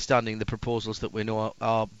cycle, notwithstanding the proposals that we know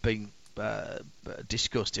are being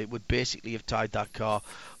discussed. It would basically have tied that car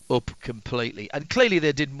up completely. And clearly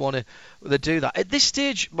they didn't want to do that. At this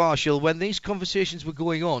stage, Marshall, when these conversations were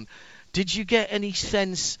going on, did you get any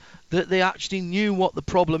sense that they actually knew what the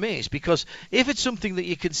problem is? Because if it's something that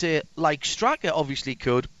you can say, like Straka obviously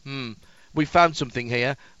could, we found something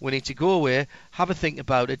here, we need to go away, have a think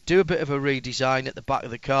about it, do a bit of a redesign at the back of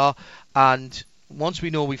the car, and once we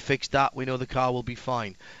know we fixed that, we know the car will be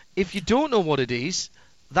fine. If you don't know what it is,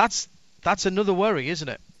 that's another worry, isn't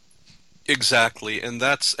it? Exactly, and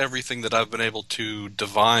that's everything that I've been able to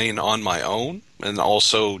divine on my own, and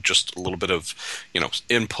also just a little bit of,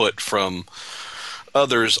 input from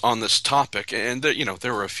others on this topic. And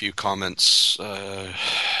there were a few comments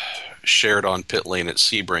shared on Pit Lane at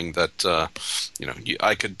Sebring that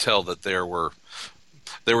I could tell that there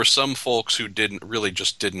were some folks who did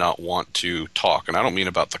not want to talk, and I don't mean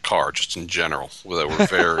about the car, just in general, that were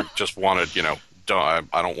very just wanted,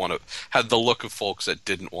 I don't want to, had the look of folks that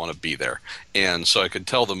didn't want to be there. And so I could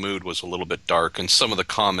tell the mood was a little bit dark, and some of the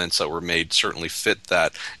comments that were made certainly fit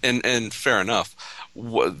that. And fair enough.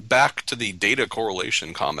 Back to the data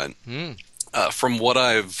correlation comment. From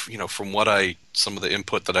some of the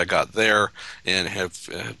input that I got there and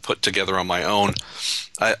have put together on my own,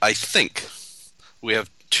 I think we have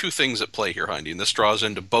two things at play here, Hindy, and this draws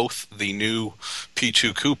into both the new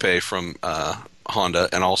P2 Coupe from Honda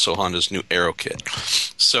and also Honda's new Aero Kit.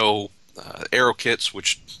 So Aero Kits,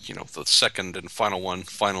 which the second and final one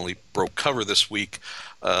finally broke cover this week.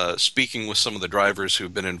 Speaking with some of the drivers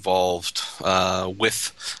who've been involved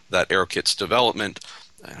with that Aero Kit's development,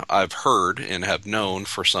 I've heard and have known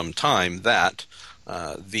for some time that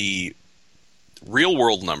the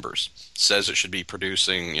real-world numbers says it should be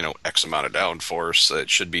producing, X amount of downforce. It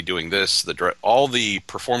should be doing this. All the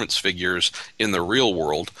performance figures in the real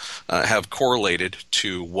world have correlated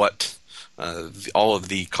to what all of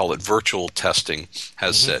the, call it virtual testing,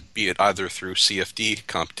 has said, be it either through CFD,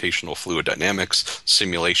 computational fluid dynamics,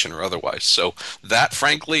 simulation, or otherwise. So that,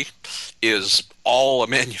 frankly, is all a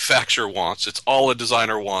manufacturer wants. It's all a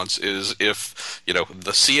designer wants, is if,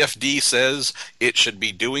 the CFD says it should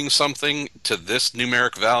be doing something to this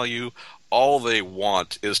numeric value, all they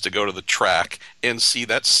want is to go to the track and see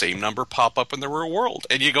that same number pop up in the real world.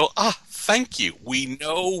 And you go, thank you. We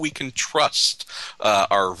know we can trust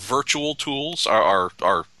our virtual tools,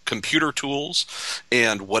 our computer tools,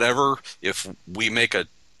 and whatever. If we make a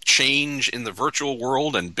change in the virtual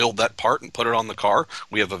world and build that part and put it on the car,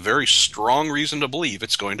 we have a very strong reason to believe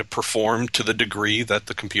it's going to perform to the degree that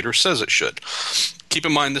the computer says it should. Keep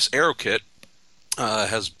in mind, this Aero Kit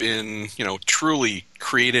has been, truly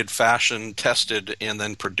created, fashioned, tested, and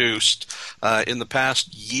then produced in the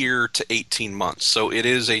past year to 18 months. So it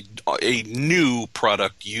is a new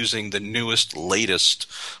product using the newest,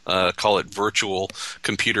 latest, call it virtual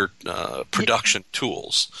computer production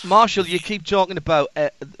tools. Marshall, you keep talking about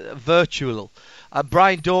virtual.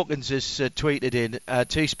 Brian Dawkins has tweeted in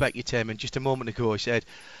T-Spec Entertainment just a moment ago. He said,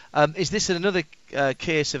 is this another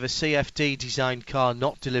case of a CFD designed car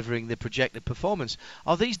not delivering the projected performance?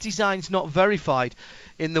 Are these designs not verified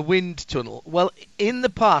in the wind tunnel? Well, in the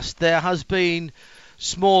past there has been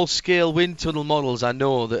small scale wind tunnel models, I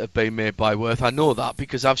know, that have been made by Worth. I know that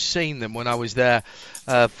because I've seen them when I was there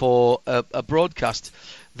for a broadcast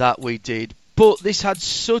that we did. But this had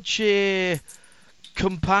such a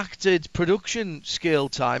compacted production scale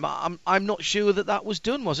time. I'm not sure that was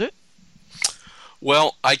done, was it?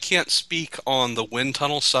 Well, I can't speak on the wind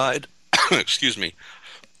tunnel side, excuse me,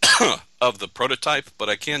 of the prototype, but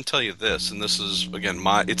I can tell you this, and this is, again,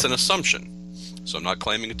 it's an assumption, so I'm not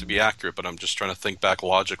claiming it to be accurate, but I'm just trying to think back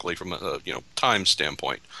logically from a time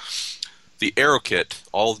standpoint. The Aero Kit,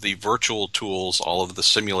 all of the virtual tools, all of the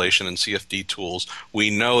simulation and CFD tools,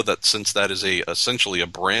 we know that since that is essentially a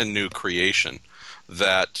brand new creation,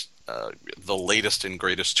 that the latest and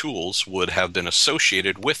greatest tools would have been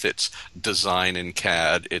associated with its design in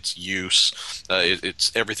CAD, its use, it's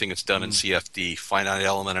everything it's done in CFD, finite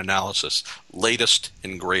element analysis, latest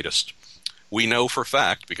and greatest. We know for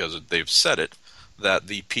fact, because they've said it, that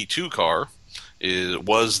the P2 car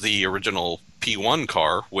was the original P1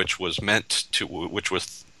 car, which was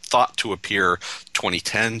thought to appear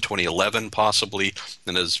 2010, 2011 possibly,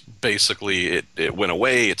 and as basically it went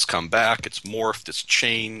away, it's come back, it's morphed, it's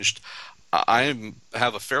changed. I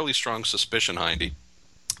have a fairly strong suspicion, Hindy,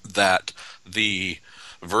 that the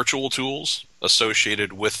virtual tools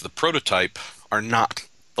associated with the prototype are not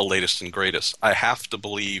the latest and greatest. I have to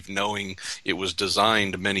believe, knowing it was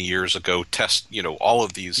designed many years ago, all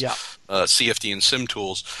of these CFD and sim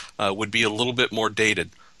tools would be a little bit more dated.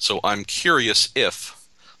 So I'm curious if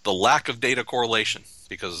the lack of data correlation,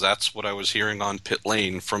 because that's what I was hearing on Pit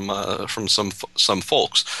Lane from some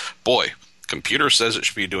folks. Boy, computer says it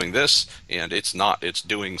should be doing this, and it's not. It's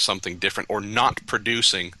doing something different, or not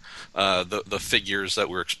producing the figures that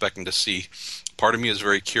we're expecting to see. Part of me is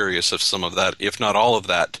very curious if some of that, if not all of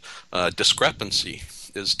that, discrepancy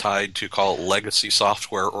is tied to, call it, legacy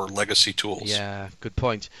software or legacy tools. Yeah, good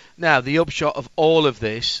point. Now, the upshot of all of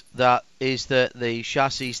this that is that the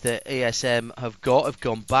chassis that ESM have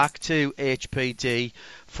gone back to HPD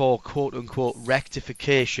for quote-unquote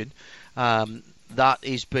rectification. That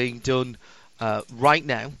is being done right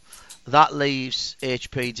now. That leaves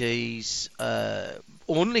HPD's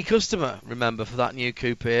only customer, remember, for that new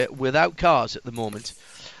coupe without cars at the moment.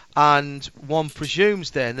 And one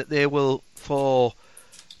presumes then that they will, for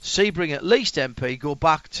Sebring at least, MP, go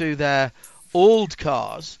back to their old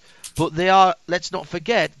cars. But they are, let's not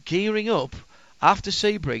forget, gearing up after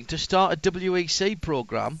Sebring to start a WEC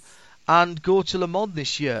programme and go to Le Mans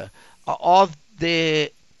this year. Are they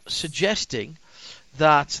suggesting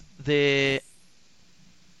that they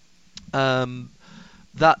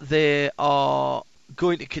are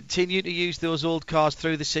going to continue to use those old cars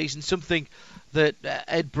through the season? Something that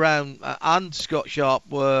Ed Brown and Scott Sharp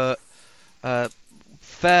were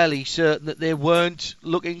fairly certain that they weren't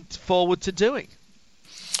looking forward to doing.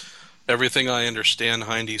 Everything I understand,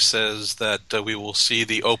 Hindy says that we will see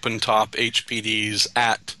the open-top HPDs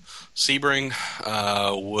at Sebring.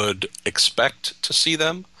 Would expect to see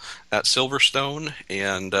them at Silverstone,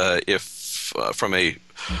 and if from a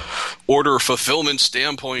order fulfillment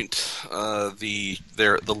standpoint, the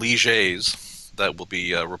Ligiers that will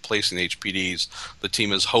be replacing the HPDs, the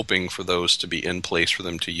team is hoping for those to be in place for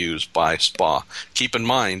them to use by Spa. Keep in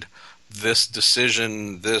mind, this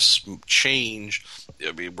decision, this change,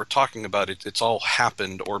 I mean, we're talking about it, it's all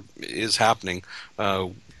happened or is happening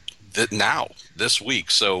now, this week.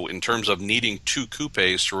 So in terms of needing two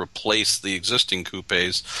coupes to replace the existing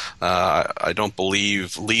coupes, I don't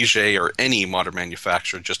believe Ligier or any modern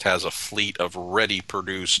manufacturer just has a fleet of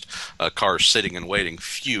ready-produced cars sitting and waiting.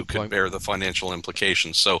 Few could bear the financial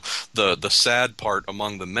implications. So the sad part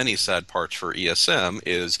among the many sad parts for ESM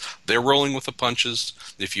is they're rolling with the punches.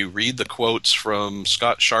 If you read the quotes from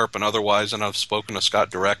Scott Sharp and otherwise, and I've spoken to Scott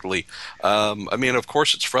directly, I mean, of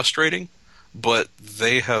course it's frustrating, but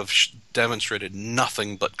they have demonstrated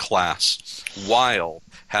nothing but class while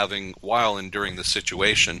enduring the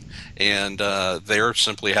situation, and they're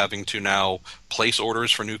simply having to now place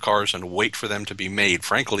orders for new cars and wait for them to be made,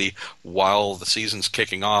 frankly, while the season's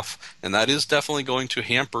kicking off, and that is definitely going to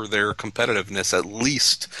hamper their competitiveness, at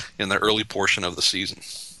least in the early portion of the season.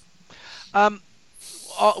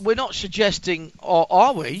 We're not suggesting, or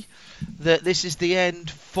are we, that this is the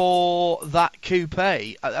end for that coupe?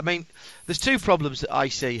 I mean, there's two problems that I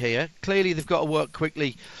see here. Clearly, they've got to work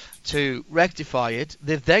quickly to rectify it.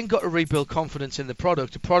 They've then got to rebuild confidence in the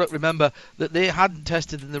product. A product, remember, that they hadn't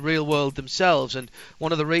tested in the real world themselves. And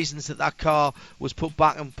one of the reasons that car was put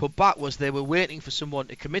back was they were waiting for someone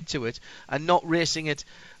to commit to it and not racing it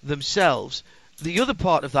themselves. The other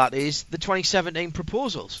part of that is the 2017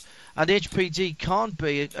 proposals. And HPD can't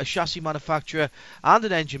be a chassis manufacturer and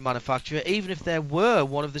an engine manufacturer, even if there were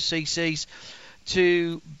one of the CCs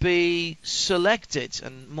to be selected,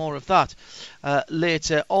 and more of that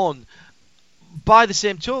later on. By the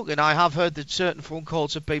same token, I have heard that certain phone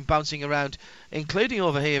calls have been bouncing around, including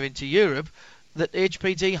over here into Europe, that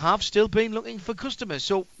HPD have still been looking for customers.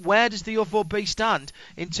 So where does the O4B stand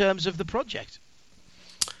in terms of the project?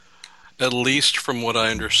 At least from what I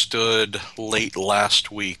understood late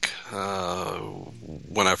last week,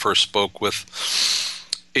 when I first spoke with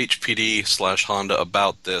HPD/Honda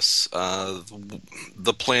about this,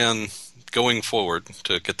 the plan going forward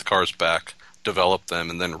to get the cars back, develop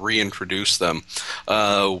them, and then reintroduce them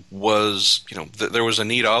was, there was a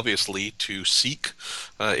need, obviously, to seek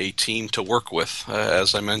a team to work with.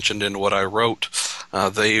 As I mentioned in what I wrote,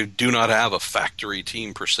 they do not have a factory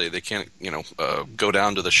team per se. They can't, go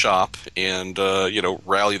down to the shop and,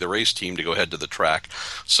 rally the race team to go head to the track.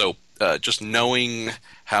 So just knowing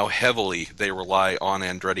how heavily they rely on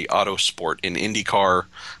Andretti Autosport in IndyCar,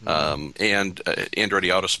 and Andretti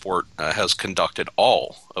Autosport has conducted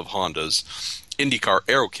all of Honda's IndyCar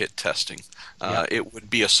AeroKit testing. It would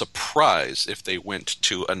be a surprise if they went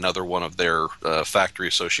to another one of their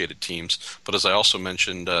factory-associated teams. But as I also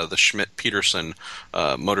mentioned, the Schmidt-Peterson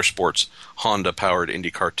Motorsports Honda-powered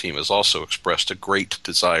IndyCar team has also expressed a great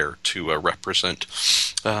desire to represent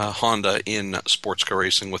Honda in sports car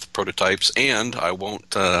racing with prototypes. And I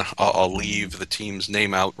won't, I'll leave the team's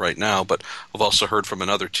name out right now, but I've also heard from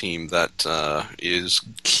another team that is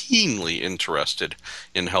keenly interested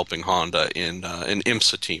in helping Honda, in an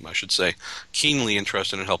IMSA team, I should say, keenly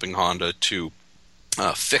interested in helping Honda to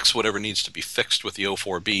fix whatever needs to be fixed with the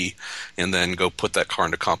O4B and then go put that car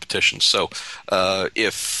into competition. So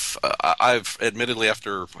if I've admittedly I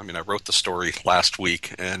wrote the story last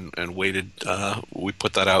week and waited, we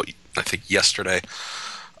put that out, I think, yesterday.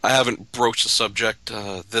 I haven't broached the subject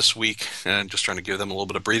this week, and just trying to give them a little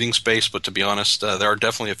bit of breathing space. But to be honest, there are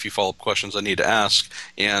definitely a few follow-up questions I need to ask,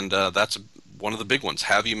 and that's one of the big ones.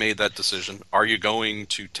 Have you made that decision? Are you going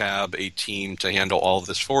to tab a team to handle all of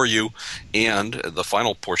this for you? And the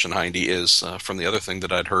final portion, Hindy, is from the other thing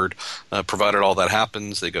that I'd heard, provided all that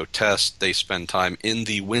happens, they go test, they spend time in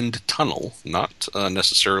the wind tunnel, not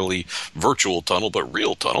necessarily virtual tunnel, but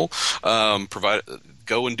real tunnel,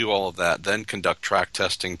 go and do all of that, then conduct track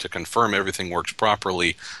testing to confirm everything works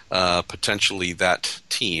properly. Potentially that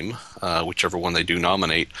team, whichever one they do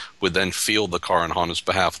nominate, would then field the car on Honda's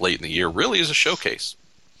behalf late in the year, really as a showcase.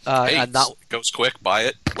 Hey, and that it goes quick, buy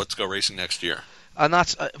it, let's go racing next year. And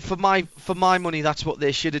that's for my money. That's what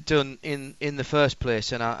they should have done in the first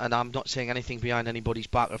place. And I'm not saying anything behind anybody's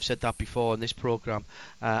back. I've said that before in this program.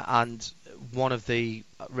 And one of the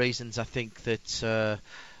reasons I think that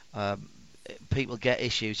people get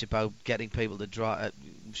issues about getting people to drive,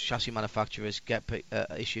 chassis manufacturers get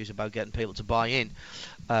issues about getting people to buy in,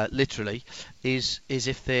 literally, is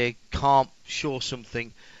if they can't show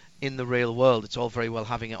something in the real world. It's all very well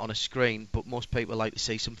having it on a screen, but most people like to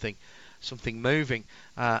see something moving,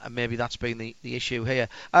 and maybe that's been the issue here.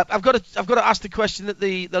 I've got to ask the question that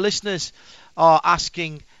the listeners are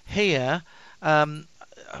asking here.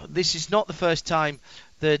 This is not the first time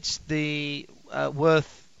that the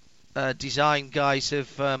Worth design guys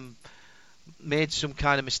have made some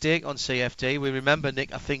kind of mistake on CFD. We remember,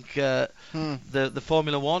 Nick, I think the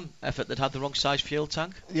Formula One effort that had the wrong size fuel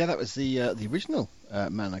tank. Yeah, that was the original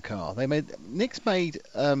Manor car. Nick's made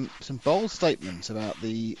some bold statements about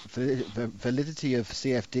the validity of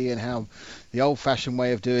CFD and how the old-fashioned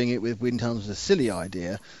way of doing it with wind tunnels was a silly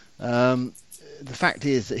idea. The fact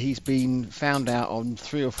is that he's been found out on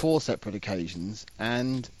 3 or 4 separate occasions,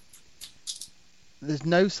 and there's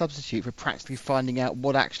no substitute for practically finding out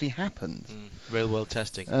what actually happened. Real world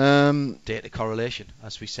testing, data correlation,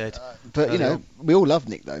 as we said. But we all love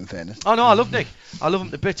Nick, though. In fairness. Oh no, I love Nick. I love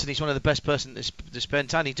him to bits, and he's one of the best person to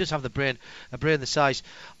spend time. He does have a brain the size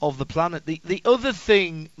of the planet. The other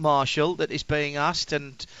thing, Marshall, that is being asked,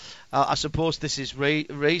 and I suppose this is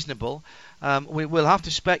reasonable. We will have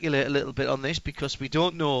to speculate a little bit on this because we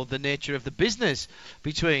don't know the nature of the business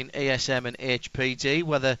between ESM and HPD,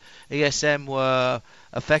 whether ESM were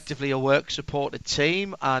effectively a work-supported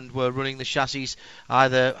team and were running the chassis,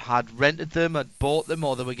 either had rented them, had bought them,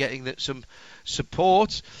 or they were getting some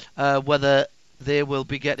support, whether they will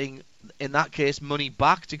be getting, in that case, money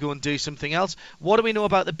back to go and do something else. What do we know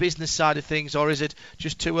about the business side of things, or is it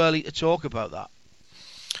just too early to talk about that?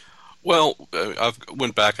 Well, I've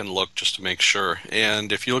went back and looked just to make sure,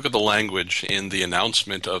 and if you look at the language in the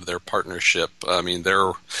announcement of their partnership, I mean,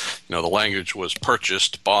 the language was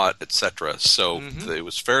purchased, bought, etc. So it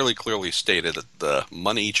was fairly clearly stated that the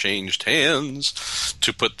money changed hands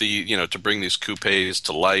to put to bring these coupes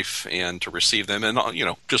to life and to receive them. And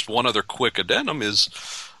just one other quick addendum is,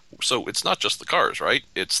 so it's not just the cars, right?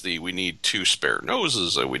 It's we need 2 spare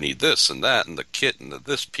noses, we need this and that, and the kit and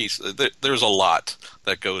this piece. There's a lot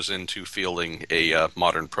that goes into fielding a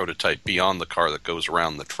modern prototype beyond the car that goes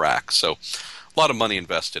around the track. So a lot of money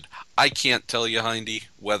invested. I can't tell you, Hindy,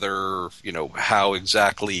 whether, how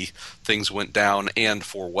exactly things went down and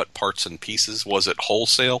for what parts and pieces. Was it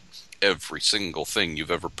wholesale? Every single thing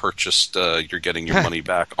you've ever purchased, you're getting your money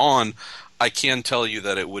back on. I can tell you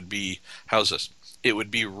that it would be, how's this? It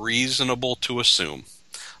would be reasonable to assume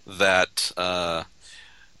that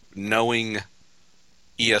knowing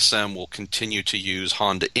ESM will continue to use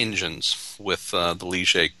Honda engines with the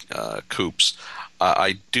Ligier coupes,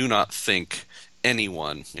 I do not think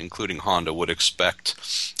anyone, including Honda, would expect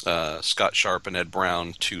Scott Sharp and Ed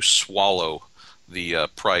Brown to swallow the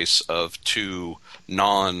price of 2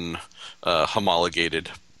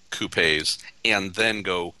 non-homologated coupes and then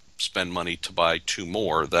go spend money to buy 2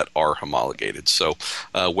 more that are homologated. So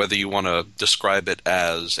whether you want to describe it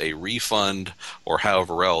as a refund or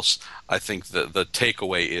however else, I think the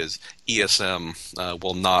takeaway is ESM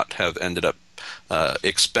will not have ended up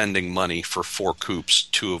expending money for 4 coupes,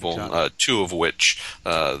 2 of them, 2 of which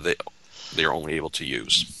they are only able to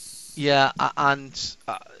use. Yeah, and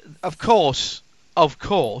of course,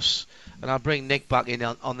 and I'll bring Nick back in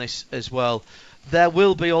on this as well. There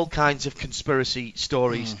will be all kinds of conspiracy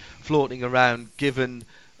stories floating around, given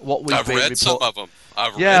what we've been read some of them.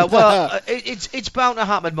 It's bound to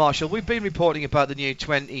happen, Marshall. We've been reporting about the new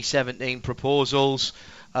 2017 proposals.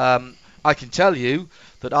 I can tell you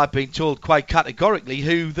that I've been told quite categorically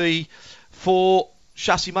who the 4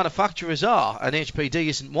 chassis manufacturers are, and HPD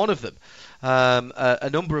isn't one of them. A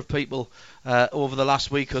number of people over the last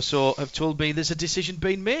week or so have told me there's a decision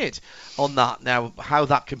being made on that. Now, how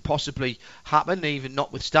that can possibly happen, even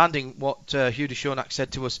notwithstanding what Hugh de Schoenack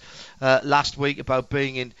said to us last week about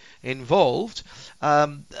being involved,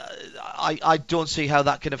 I don't see how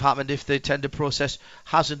that could have happened if the tender process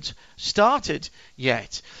hasn't started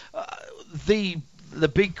yet. The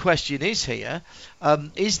big question is here,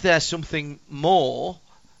 is there something more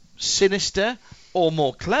sinister or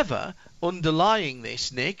more clever underlying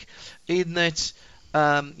this, Nick, in that,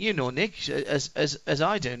 Nick, as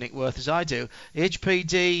I do, Nick Worth, as I do,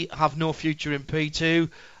 HPD have no future in P2.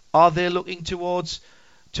 Are they looking towards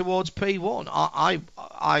P1?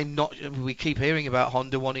 I'm not. We keep hearing about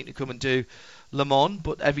Honda wanting to come and do Le Mans,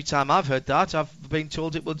 but every time I've heard that, I've been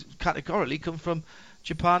told it will categorically come from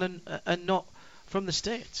Japan and not from the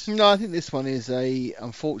States. No, I think this one is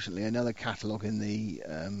unfortunately another catalogue in the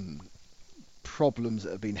problems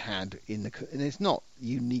that have been had and it's not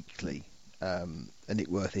uniquely a Nick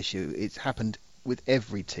Worth issue. It's happened with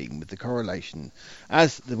every team, with the correlation,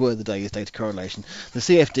 as the word of the day is data correlation, the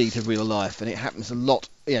CFD to real life, and it happens a lot.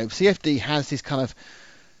 CFD has this kind of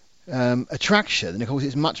attraction, and of course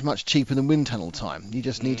it's much cheaper than wind tunnel time. You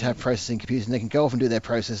just need to have processing computers, and they can go off and do their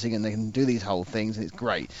processing, and they can do these whole things, and it's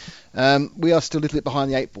great. We are still a little bit behind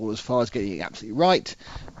the 8 ball as far as getting it absolutely right.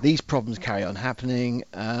 These problems carry on happening,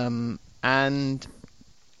 and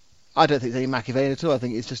I don't think they're Machiavellian at all. I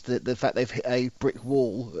think it's just the fact they've hit a brick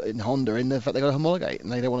wall in Honda, in the fact they've got to homologate,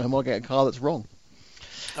 and they don't want to homologate a car that's wrong.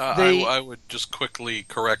 I would just quickly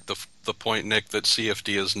correct the point, Nick, that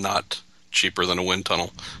CFD is not cheaper than a wind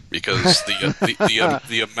tunnel, because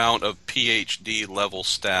the amount of PhD level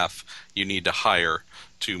staff you need to hire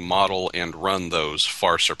to model and run those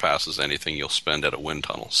far surpasses anything you'll spend at a wind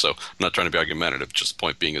tunnel. So I'm not trying to be argumentative, just the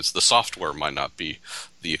point being is the software might not be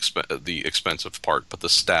the expensive part, but the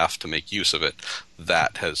staff to make use of it,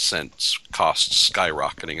 that has sent costs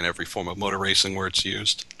skyrocketing in every form of motor racing where it's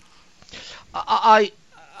used.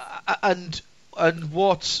 And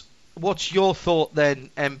what's your thought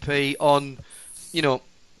then, MP, on,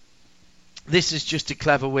 this is just a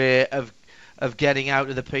clever way of getting out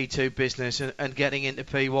of the P2 business and getting into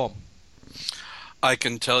P1? I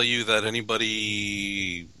can tell you that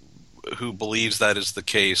anybody who believes that is the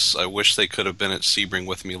case, I wish they could have been at Sebring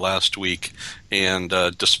with me last week, and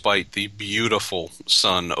despite the beautiful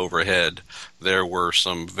sun overhead, there were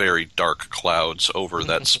some very dark clouds over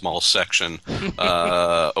that small section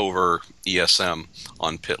over ESM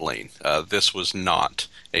on pit lane. This was not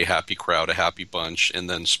a happy crowd, a happy bunch. And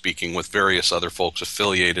then speaking with various other folks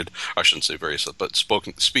affiliated, I shouldn't say various, but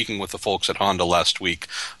speaking with the folks at Honda last week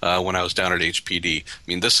when I was down at HPD, I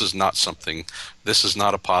mean, this is not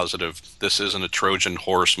a positive. This isn't a Trojan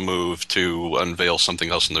horse move to unveil something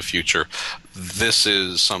else in the future. This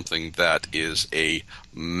is something that is a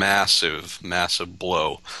massive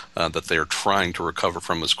blow that they're trying to recover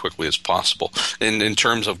from as quickly as possible. And in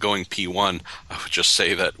terms of going P1, I would just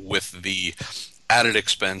say that with the added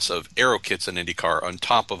expense of aero kits in IndyCar on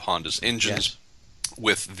top of Honda's engines,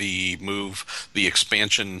 with the move, the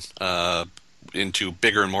expansion into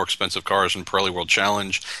bigger and more expensive cars in Pirelli World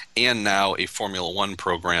Challenge, and now a Formula One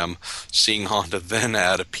program, seeing Honda then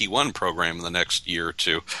add a P1 program in the next year or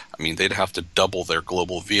two, I mean, they'd have to double their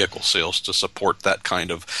global vehicle sales to support that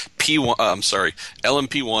kind of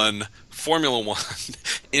LMP1, Formula One,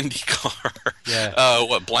 IndyCar,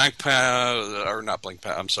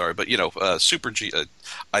 Super G.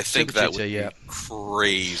 I think that would be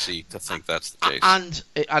crazy to think that's the case. And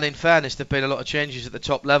in fairness, there've been a lot of changes at the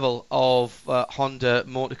top level of Honda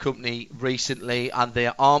Motor Company recently, and they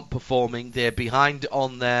aren't performing. They're behind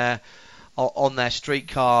on their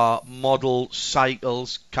streetcar model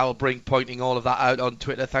cycles. Carol Brink pointing all of that out on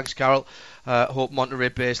Twitter. Thanks, Carol. Hope Monterey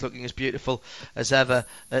Bay is looking as beautiful as ever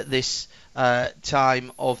at this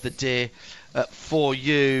time of the day for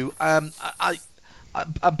you.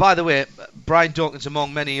 By the way, Brian Dawkins,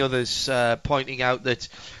 among many others, pointing out that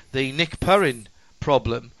the Nick Perrin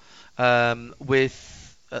problem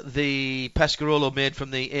with the Pescarolo made from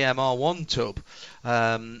the AMR1 tub,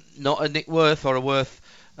 not a Nick Worth or a Worth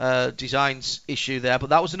designs issue there, but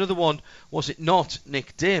that was another one, was it not,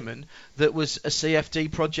 Nick Damon, that was a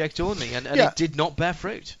CFD project only, and it did not bear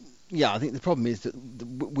fruit. Yeah, I think the problem is that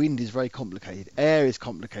wind is very complicated, air is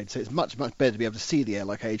complicated, so it's much better to be able to see the air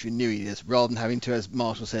like Adrian Newey does, rather than having to, as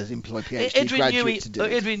Marshall says, employ PhD graduates to do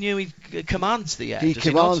it. Adrian Newey commands the air. He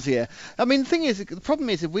commands the air. I mean, the thing is, the problem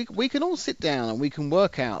is, if we can all sit down and we can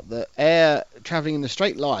work out that air travelling in a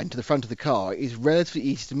straight line to the front of the car is relatively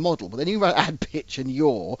easy to model, but then you add pitch and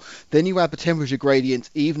yaw, then you add the temperature gradients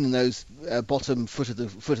even in those bottom foot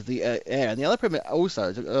of the air. And the other problem also,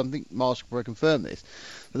 I think Marshall will confirm this,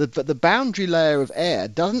 but the boundary layer of air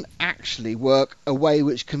doesn't actually work a way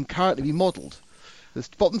which can currently be modelled. The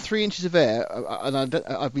bottom 3 inches of air, and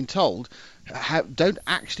I've been told, don't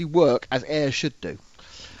actually work as air should do.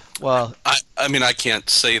 Well, I mean, I can't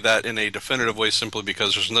say that in a definitive way simply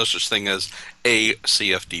because there's no such thing as a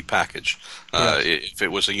CFD package. If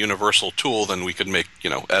it was a universal tool, then we could make,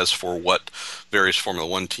 as for what various Formula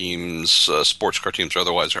One teams, sports car teams, or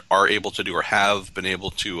otherwise are able to do or have been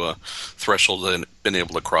able to threshold and been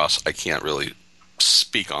able to cross. I can't really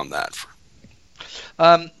speak on that.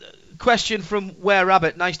 Question from Ware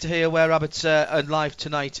Rabbit. Nice to hear Ware Rabbit's live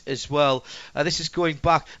tonight as well. This is going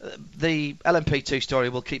back. The LMP2 story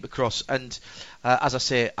we'll keep across. And as I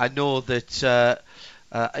say, I know that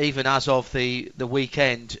even as of the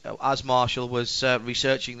weekend, as Marshall was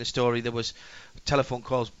researching the story, there was telephone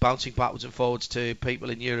calls bouncing backwards and forwards to people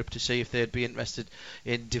in Europe to see if they'd be interested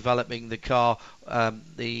in developing the car,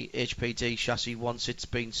 the HPD chassis, once it's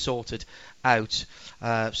been sorted out.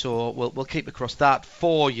 So we'll keep across that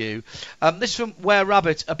for you. This from Ware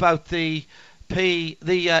Rabbit about the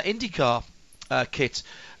IndyCar kit.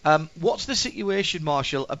 What's the situation,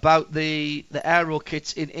 Marshall, about the aero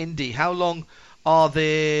kits in Indy? How long are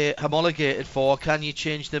they homologated for? Can you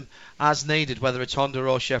change them as needed, whether it's Honda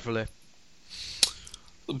or Chevrolet?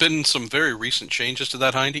 Been some very recent changes to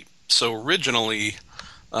that, Hindy. So originally,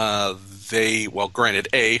 granted,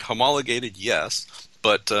 homologated, yes,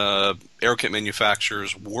 but aerokit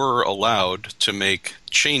manufacturers were allowed to make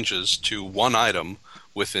changes to one item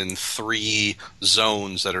within 3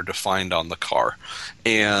 zones that are defined on the car.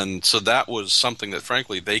 And so that was something that,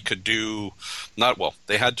 frankly, they could do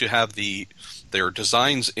they had to have their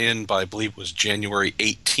designs in by, I believe, was January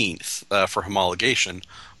 18th for homologation.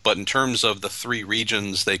 But in terms of the 3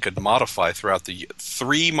 regions they could modify throughout the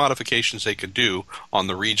 3 modifications they could do on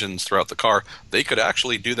the regions throughout the car, they could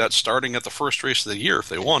actually do that starting at the first race of the year if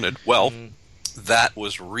they wanted. Well, that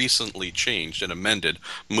was recently changed and amended,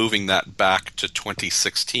 moving that back to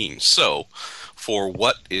 2016. So for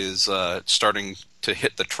what is starting to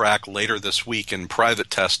hit the track later this week in private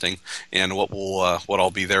testing, and what I'll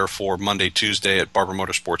be there for Monday, Tuesday at Barber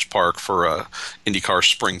Motorsports Park for IndyCar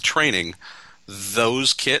spring training,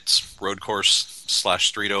 those kits, road course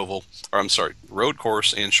road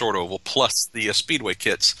course and short oval, plus the Speedway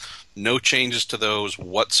kits, no changes to those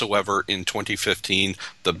whatsoever in 2015.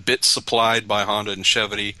 The bits supplied by Honda and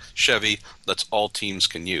Chevy, that's all teams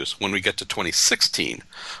can use. When we get to 2016,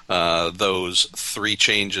 those 3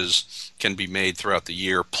 changes can be made throughout the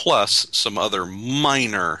year, plus some other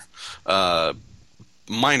minor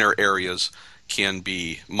areas can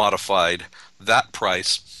be modified. That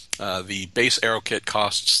price, the base aero kit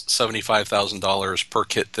costs $75,000 per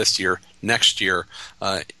kit this year. Next year,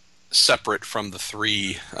 separate from the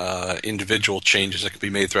 3 individual changes that can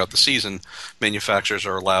be made throughout the season, manufacturers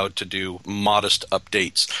are allowed to do modest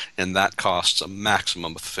updates, and that costs a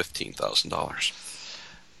maximum of $15,000.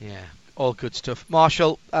 Yeah. All good stuff.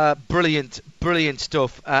 Marshall, brilliant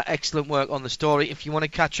stuff. Excellent work on the story. If you want to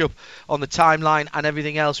catch up on the timeline and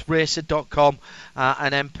everything else, racer.com,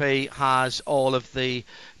 and MP has all of the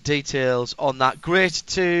details on that. Great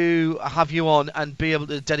to have you on and be able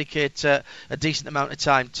to dedicate a decent amount of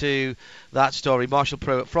time to that story. Marshall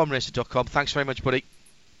Pruitt from racer.com. Thanks very much, buddy.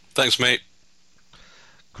 Thanks, mate.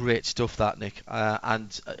 Great stuff, that, Nick.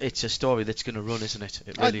 And it's a story that's going to run, isn't it?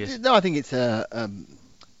 It really is. No, I think it's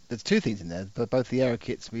there's 2 things in there, but both the aero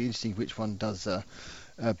kits will be interesting which one does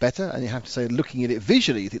better, and you have to say, looking at it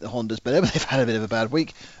visually, you think the Honda's better, but they've had a bit of a bad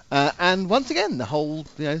week. And once again, the whole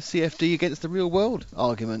CFD against the real world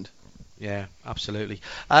argument. Yeah, absolutely.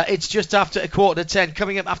 It's just after 10:15.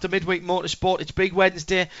 Coming up after Midweek Motorsport, it's Big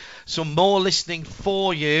Wednesday. Some more listening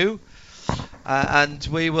for you. And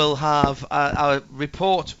we will have our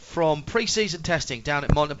report from pre-season testing down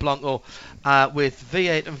at Monte Blanco with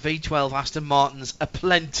V8 and V12 Aston Martins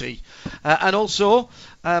aplenty. And also,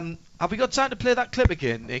 have we got time to play that clip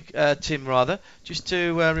again, Nick? Tim, rather, just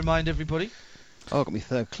to remind everybody? Oh, got me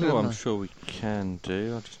third clue. Oh, I'm sure we can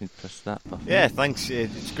do. I just need to press that button. Yeah, thanks.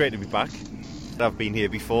 It's great to be back. I've been here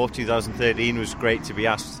before. 2013 was great to be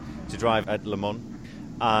asked to drive at Le Mans.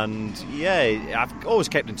 And yeah, I've always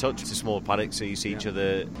kept in touch. It's a small paddock, so you see each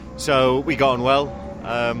other. So we got on well.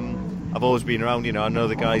 I've always been around. I know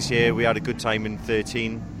the guys here. We had a good time in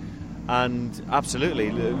 13, and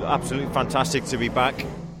absolutely fantastic to be back.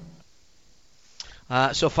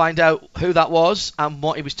 So find out who that was and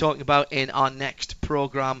what he was talking about in our next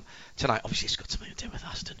programme tonight. Obviously, it's got something to do with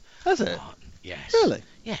Aston. Has it? Martin. Yes. Really?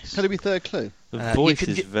 Yes. Can it be third clue? The voice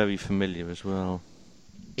is very familiar as well.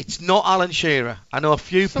 It's not Alan Shearer. I know a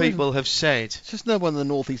few people have said. It's just no one in the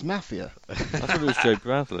North East Mafia. I thought it was Joe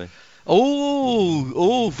Bradley.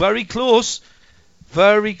 Oh, very close.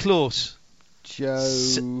 Very close. Joe.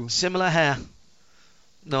 Similar hair.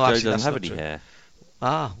 No, Joe actually, doesn't that's have not any true. hair.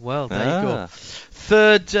 Ah, well, there you go.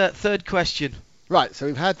 Third question. Right, so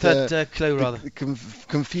we've had Third clue, rather. the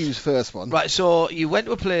confused first one. Right, so you went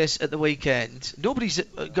to a place at the weekend. Nobody's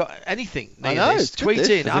got anything. I know, This. it's good Tweet this.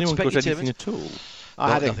 in. Has anyone got anything at all?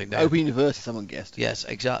 I had nothing an there. Open University, someone guessed. Yes,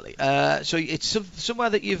 exactly. So it's somewhere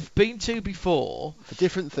that you've been to before. For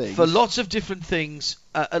different things. For lots of different things,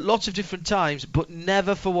 at lots of different times, but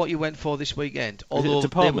never for what you went for this weekend. Although a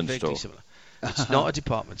department they were vaguely store? similar. It's not a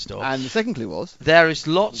department store. And the second clue was? There is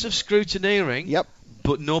lots of scrutineering, Yep.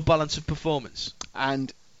 but no balance of performance.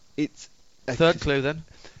 And it's... Third clue then.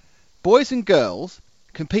 Boys and girls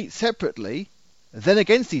compete separately, then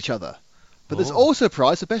against each other. But there's also a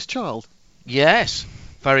prize for best child. Yes.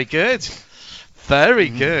 Very good. Very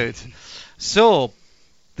good. So,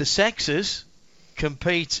 the sexes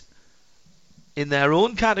compete in their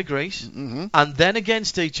own categories and then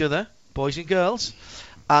against each other, boys and girls,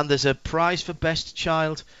 and there's a prize for best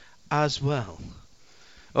child as well.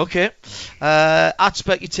 Okay. At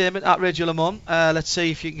Specutainment, at Radio Le Mans, let's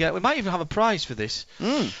see if you can get... We might even have a prize for this. If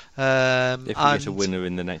we get a winner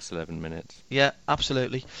in the next 11 minutes. Yeah,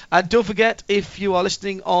 absolutely. And don't forget, if you are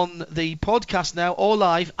listening on the podcast now or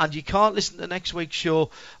live and you can't listen to next week's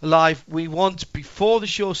show live, we want, before the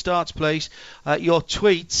show starts, please, your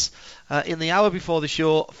tweets in the hour before the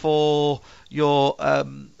show for your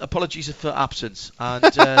apologies for absence, and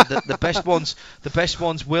the best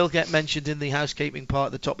ones will get mentioned in the housekeeping part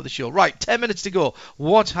at the top of the show. Right, 10 minutes to go.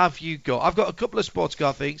 What have you got? I've got a couple of sports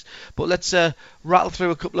car things, but let's rattle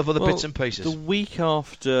through a couple of other bits and pieces. The week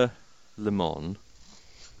after Le Mans,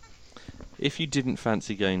 if you didn't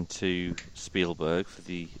fancy going to Spielberg for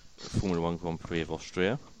the Formula 1 Grand Prix of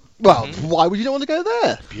Austria, well, why would you not want to go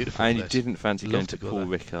there? Beautiful. and place. you didn't fancy Love going to to go Paul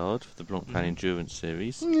there. Ricard for the Blancpain Endurance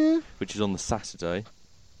Series, which is on the Saturday,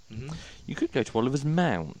 you could go to Oliver's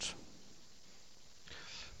Mount.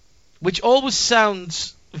 Which always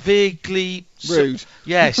sounds vaguely... Rude.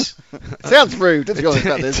 Yes. Sounds rude, let's be honest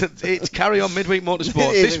about this. It's Carry On Midweek Motorsport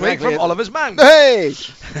It is, this week exactly. from Oliver's Mount. Hey!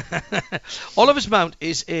 Oliver's Mount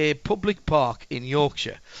is a public park in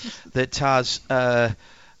Yorkshire that has... A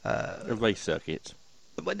race circuit.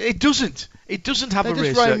 But it doesn't have They're a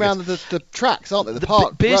race just running circuit. around the tracks, aren't they? The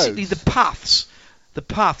park basically roads. the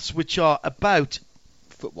paths which are about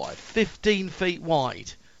Foot wide. 15 feet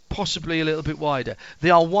wide, possibly a little bit wider.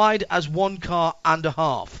 They are wide as one car and a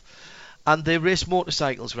half, and they race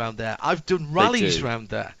motorcycles round there. I've done rallies round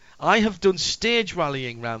there. I have done stage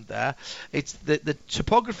rallying round there. It's the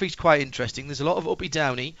topography is quite interesting. There's a lot of uppy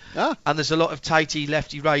downy, and there's a lot of tighty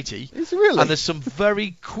lefty righty. Is it really? And there's some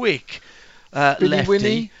very quick Billy lefty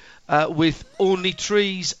Winnie? with only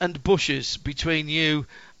trees and bushes between you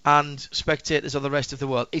and spectators of the rest of the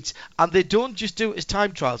world. And they don't just do it as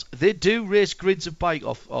time trials. They do race grids of bike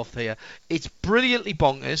off here. It's brilliantly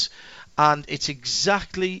bonkers, and it's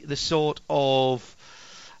exactly the sort of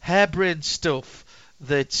harebrained stuff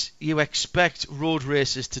that you expect road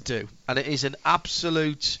racers to do, and it is an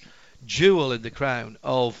absolute jewel in the crown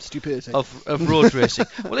of stupidity of road racing.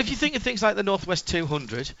 Well, if you think of things like the Northwest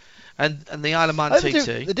 200 and the Isle of Man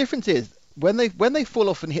TT, the difference is when they fall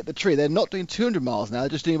off and hit the tree, they're not doing 200 miles now. They're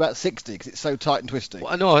just doing about 60 because it's so tight and twisty.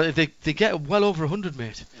 well, I know they get well over 100,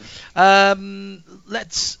 mate.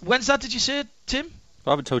 When's that? Did you say, Tim? I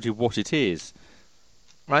haven't told you what it is.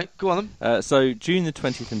 Right, go on then. So June the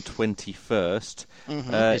 20th and 21st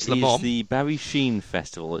It's Le is Mans. the Barry Sheen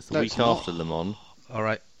Festival. It's the No, week it's not. after Le Mans. All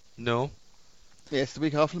right. No. Yes, the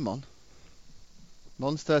week after Le Mans.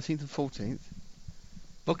 Mans 13th and 14th.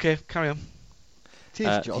 Okay, carry on. It is,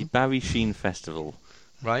 The John. Barry Sheen Festival.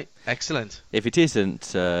 Right, excellent. If it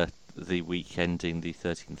isn't the week ending the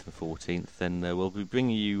 13th and 14th, then we'll be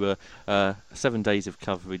bringing you 7 days of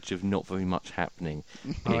coverage of not very much happening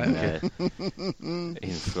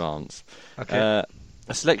in France. Okay.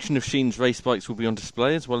 A selection of Sheen's race bikes will be on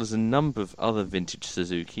display, as well as a number of other vintage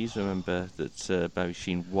Suzukis. Remember that Barry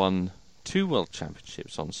Sheen won 2 World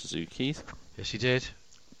Championships on Suzukis. Yes, he did.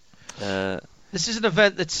 This is an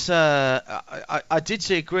event that's... I did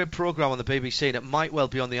see a great programme on the BBC, and it might well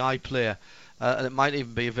be on the iPlayer and it might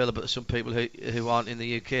even be available to some people who aren't in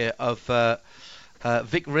the UK, of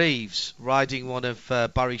Vic Reeves riding one of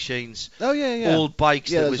Barry Sheen's old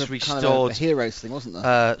bikes that was restored. Kind of a Heroes thing, wasn't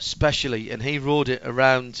there? Specially, and he rode it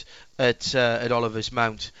around at Oliver's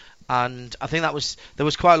Mount. And I think there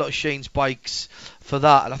was quite a lot of Sheen's bikes for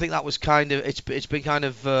that, and I think that was kind of it's been kind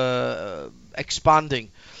of expanding.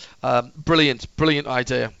 Brilliant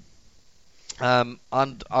idea.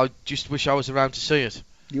 And I just wish I was around to see it.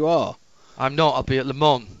 You are. I'm not. I'll be at Le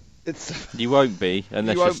Mans. You won't be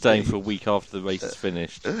unless you're staying for a week after the race is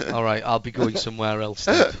finished. All right, I'll be going somewhere else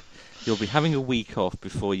then. You'll be having a week off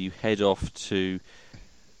before you head off to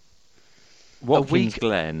Watkins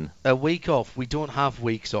Glen. A week off. We don't have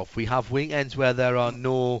weeks off. We have weekends where there are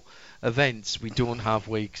no events. We don't have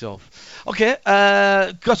weeks off. Okay,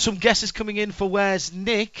 got some guesses coming in for where's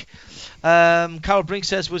Nick. Carol Brink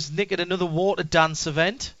says, was Nick at another water dance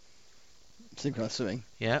event? Synchronized swimming.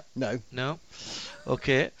 Yeah. No.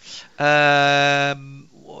 Okay.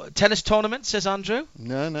 Tennis tournament, says Andrew.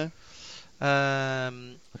 No. I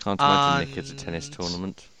can't imagine Nick at a tennis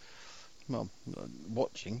tournament. Well,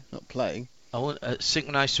 watching, not playing. I want a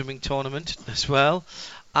synchronized swimming tournament as well.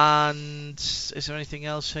 And is there anything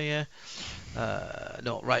else here?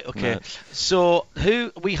 No. Right. Okay. No. So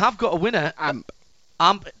we have got a winner. Amp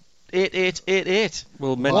 8888.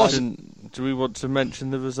 We'll do we want to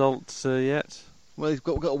mention the results yet? Well, we've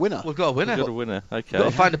got a winner. We've got a winner. We've got a winner. Okay. Got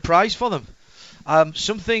to find a prize for them.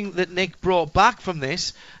 Something that Nick brought back from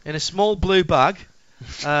this in a small blue bag.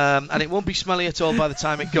 And it won't be smelly at all by the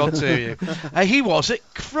time it got to you. He was at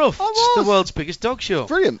Crufts, the world's biggest dog show.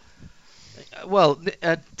 Brilliant. Well,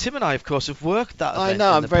 Tim and I, of course, have worked that event. I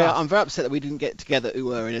know. I'm very upset that we didn't get together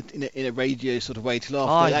in a radio sort of way till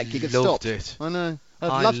after that gig had loved stopped. It. I know.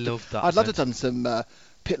 I loved that. I'd love to have done some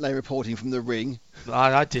pit lane reporting from the ring.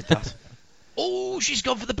 I did that. Oh, she's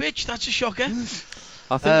gone for the bitch. That's a shocker.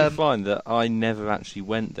 I think you'll find that I never actually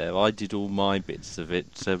went there. I did all my bits of it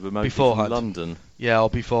remotely beforehand. from London. Yeah, or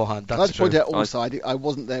beforehand. That's I'd true. point out also I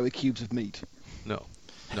wasn't there with cubes of meat. No,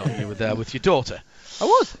 you were there with your daughter. I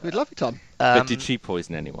was. We had a lovely time. But did she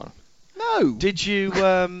poison anyone? No. Did you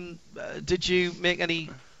make any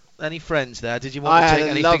friends there? Did you want to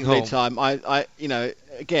take anything home? I had a lovely time. I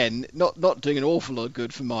again, not doing an awful lot of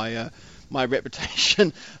good for my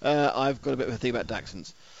reputation. I've got a bit of a thing about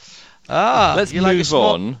Dachshunds. Let's move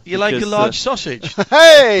on. You like a large sausage?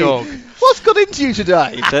 Hey! Dog. What's got into you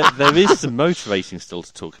today? There is some motor racing still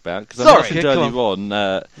to talk about, because I mentioned earlier on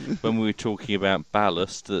when we were talking about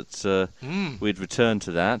ballast that we'd return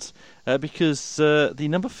to that because the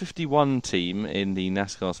number 51 team in the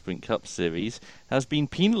NASCAR Sprint Cup Series has been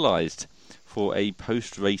penalised for a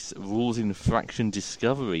post-race rules infraction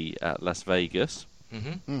discovery at Las Vegas.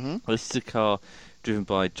 This is a car driven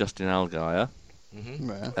by Justin Allgaier.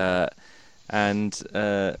 And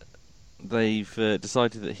they've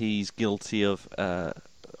decided that he's guilty of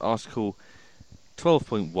Article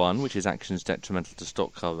 12.1, which is actions detrimental to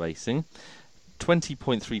stock car racing,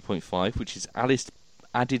 20.3.5, which is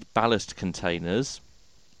added ballast containers,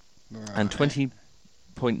 and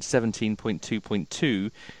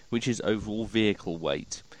 20.17.2.2, which is overall vehicle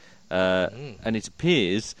weight. And it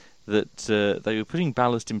appears that they were putting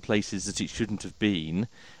ballast in places that it shouldn't have been,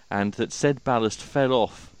 and that said ballast fell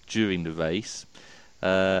off during the race,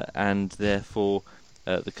 and therefore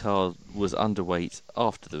the car was underweight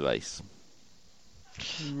after the race.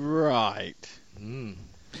 Right.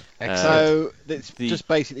 Excellent. So it's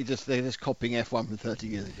they're just copying F1 from 30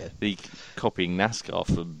 years ago. The copying NASCAR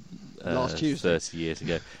from last Tuesday. 30 years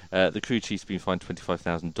ago. The crew chief's been fined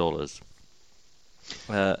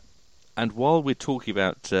 $25,000. And while we're talking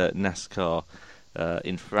about NASCAR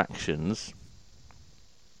infractions,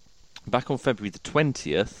 back on February the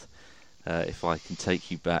 20th, if I can take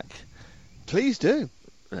you back... Please do.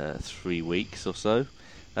 3 weeks or so,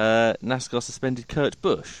 NASCAR suspended Kurt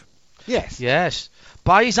Busch. Yes.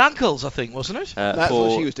 By his ankles, I think, wasn't it? That's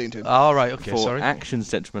what she was doing to him. Oh, right, okay, for sorry. actions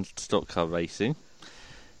detrimental to stock car racing,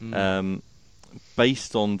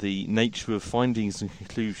 based on the nature of findings and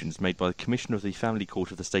conclusions made by the Commissioner of the Family Court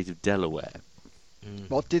of the State of Delaware.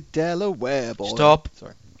 What did Delaware, boy? Stop.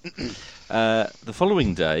 Sorry. The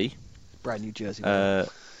following day, Brand New Jersey.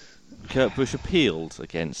 Kurt Busch appealed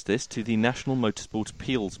against this to the National Motorsport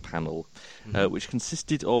Appeals Panel, which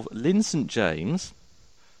consisted of Lynn St. James,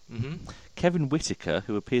 Kevin Whitaker,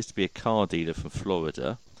 who appears to be a car dealer from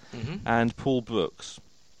Florida, and Paul Brooks.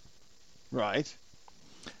 Right.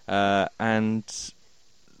 And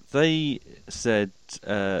they said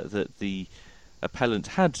that the appellant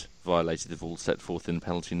had violated the rules set forth in the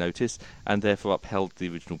penalty notice and therefore upheld the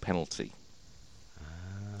original penalty.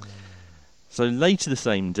 So later the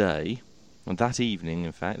same day, on that evening,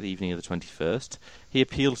 in fact, the evening of the 21st, he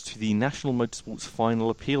appealed to the National Motorsport's final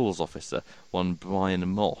appeals officer, one Brian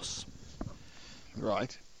Moss.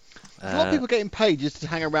 Right. A lot of people getting paid just to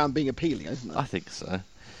hang around being appealing, isn't it? I think so.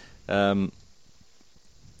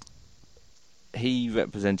 He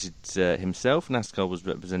represented himself. NASCAR was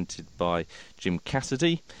represented by Jim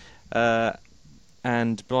Cassidy.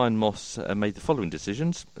 And Brian Moss made the following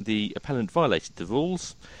decisions. The appellant violated the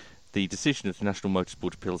rules. The decision of the National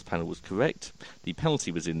Motorsport Appeals Panel was correct. The penalty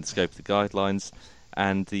was in the scope of the guidelines.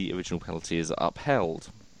 And the original penalty is upheld.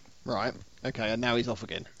 Right. Okay, and now he's off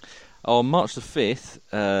again. On March the 5th,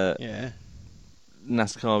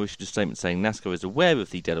 NASCAR issued a statement saying NASCAR is aware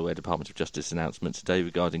of the Delaware Department of Justice announcement today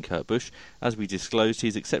regarding Kurt Busch. As we disclosed, he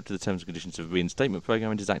has accepted the terms and conditions of the reinstatement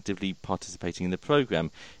program and is actively participating in the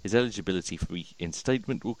program. His eligibility for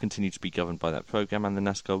reinstatement will continue to be governed by that program, and the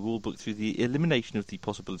NASCAR rulebook, through the elimination of the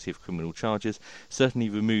possibility of criminal charges, certainly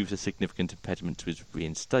removes a significant impediment to his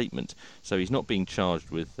reinstatement. So he's not being charged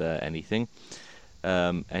with anything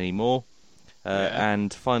anymore.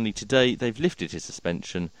 And finally today, they've lifted his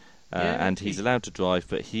suspension. And he's allowed to drive,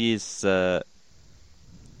 but he is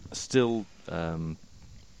still a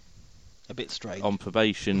bit strange on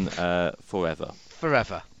probation forever.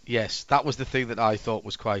 Forever, yes. That was the thing that I thought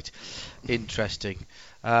was quite interesting.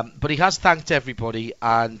 But he has thanked everybody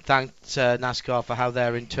and thanked NASCAR for how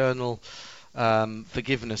their internal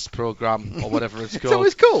forgiveness program, or whatever it's called. So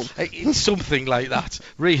it's called? It's something like that.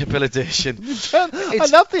 Rehabilitation. I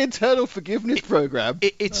love the internal forgiveness program.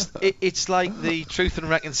 It's like the Truth and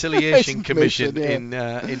Reconciliation Commission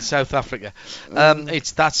in South Africa.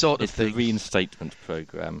 It's that sort of thing. It's the reinstatement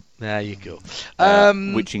program. There you go.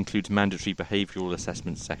 Which includes mandatory behavioural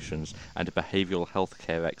assessment sessions and a behavioural health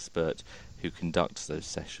care expert who conducts those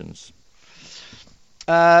sessions.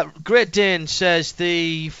 Great Dane says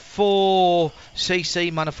the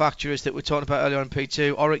 4cc manufacturers that we talked about earlier on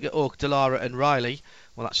P2, Orica, Oak, Dallara and Riley,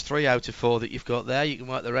 well, that's 3 out of 4 that you've got there. You can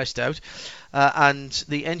work the rest out. And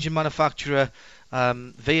the engine manufacturer,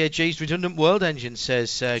 VAG's Redundant World Engine,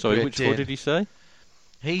 says Sorry, Great which Dane. one did he say?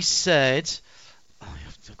 He said...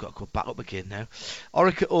 I've got to go back up again now.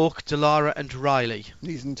 Orica, Oak, Dallara and Riley.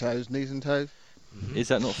 Knees and toes. Mm-hmm. Is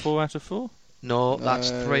that not 4 out of 4? No,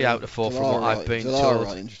 that's 3 out of 4 from what I've been told.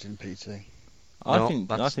 Right, interesting, PT. I think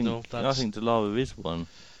Dallara is one.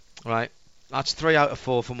 Right, that's 3 out of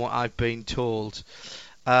 4 from what I've been told.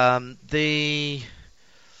 Now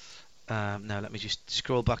let me just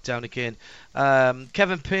scroll back down again.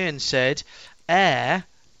 Kevin Payne said, Air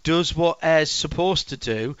does what Air's supposed to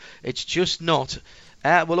do. It's just not.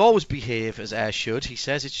 Air will always behave as Air should, he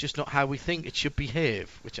says. It's just not how we think it should behave,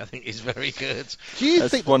 which I think is very good. Do you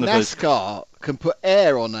think that NASCAR can put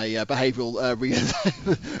Air on a behavioural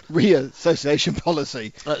reassociation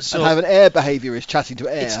policy and have an Air behaviourist chatting to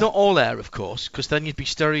Air? It's not all Air, of course, because then you'd be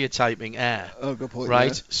stereotyping Air. Oh, good point. Right?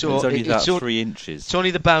 Yeah. So it's only that 3 inches. It's only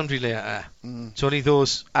the boundary layer Air. It's only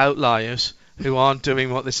those outliers who aren't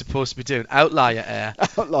doing what they're supposed to be doing. Outlier Air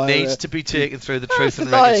needs to be taken through the Truth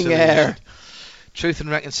and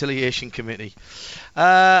Reconciliation Committee.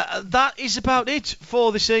 That is about it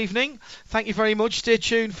for this evening. Thank you very much. Stay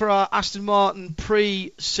tuned for our Aston Martin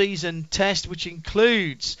pre-season test, which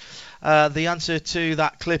includes the answer to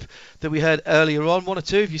that clip that we heard earlier on. One or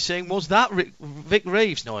two of you saying, was that Vic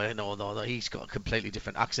Reeves? No, he's got a completely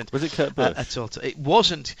different accent. Was it Kurt Busch? At all. It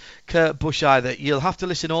wasn't Kurt Busch either. You'll have to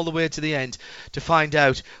listen all the way to the end to find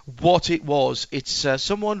out what it was. It's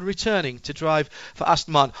someone returning to drive for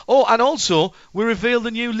Aston Martin. Oh, and also, we revealed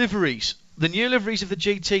the new liveries. The new liveries of the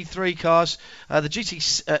GT3 cars, the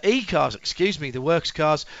GT cars, the works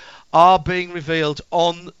cars, are being revealed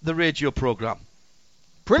on the radio programme.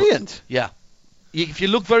 Brilliant. Yeah. If you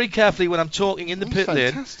look very carefully when I'm talking in the pit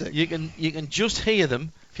lane, you can just hear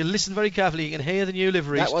them. If you listen very carefully, you can hear the new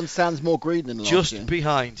liveries. That one sounds more green than last just year.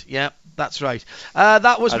 Behind. Yeah, that's right.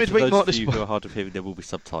 That was Midweek Motorsport. For those of you who are hard of hearing, there will be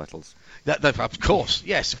subtitles. Of course,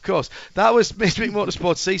 yes, of course. That was Midweek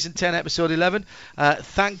Motorsport Season 10, Episode 11.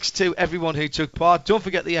 Thanks to everyone who took part. Don't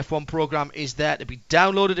forget the F1 programme is there to be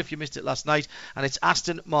downloaded if you missed it last night, and it's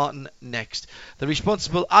Aston Martin next. The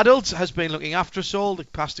responsible adult has been looking after us all. The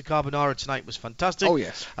pasta carbonara tonight was fantastic. Oh,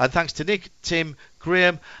 yes. And thanks to Nick, Tim,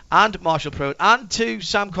 Graham and Marshall Pruitt, and to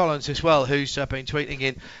Sam Collins as well, who's been tweeting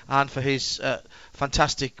in, and for his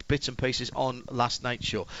fantastic bits and pieces on last night's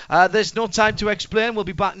show. There's no time to explain. We'll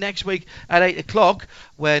be back next week at 8 o'clock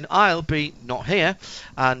when I'll be not here,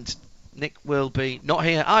 and Nick will be not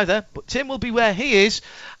here either, but Tim will be where he is,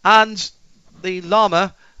 and the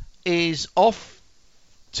llama is off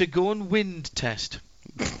to go and wind test.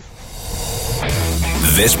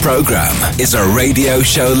 This program is a Radio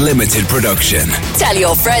Show Limited production. Tell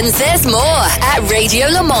your friends there's more at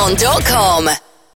radiolemans.com.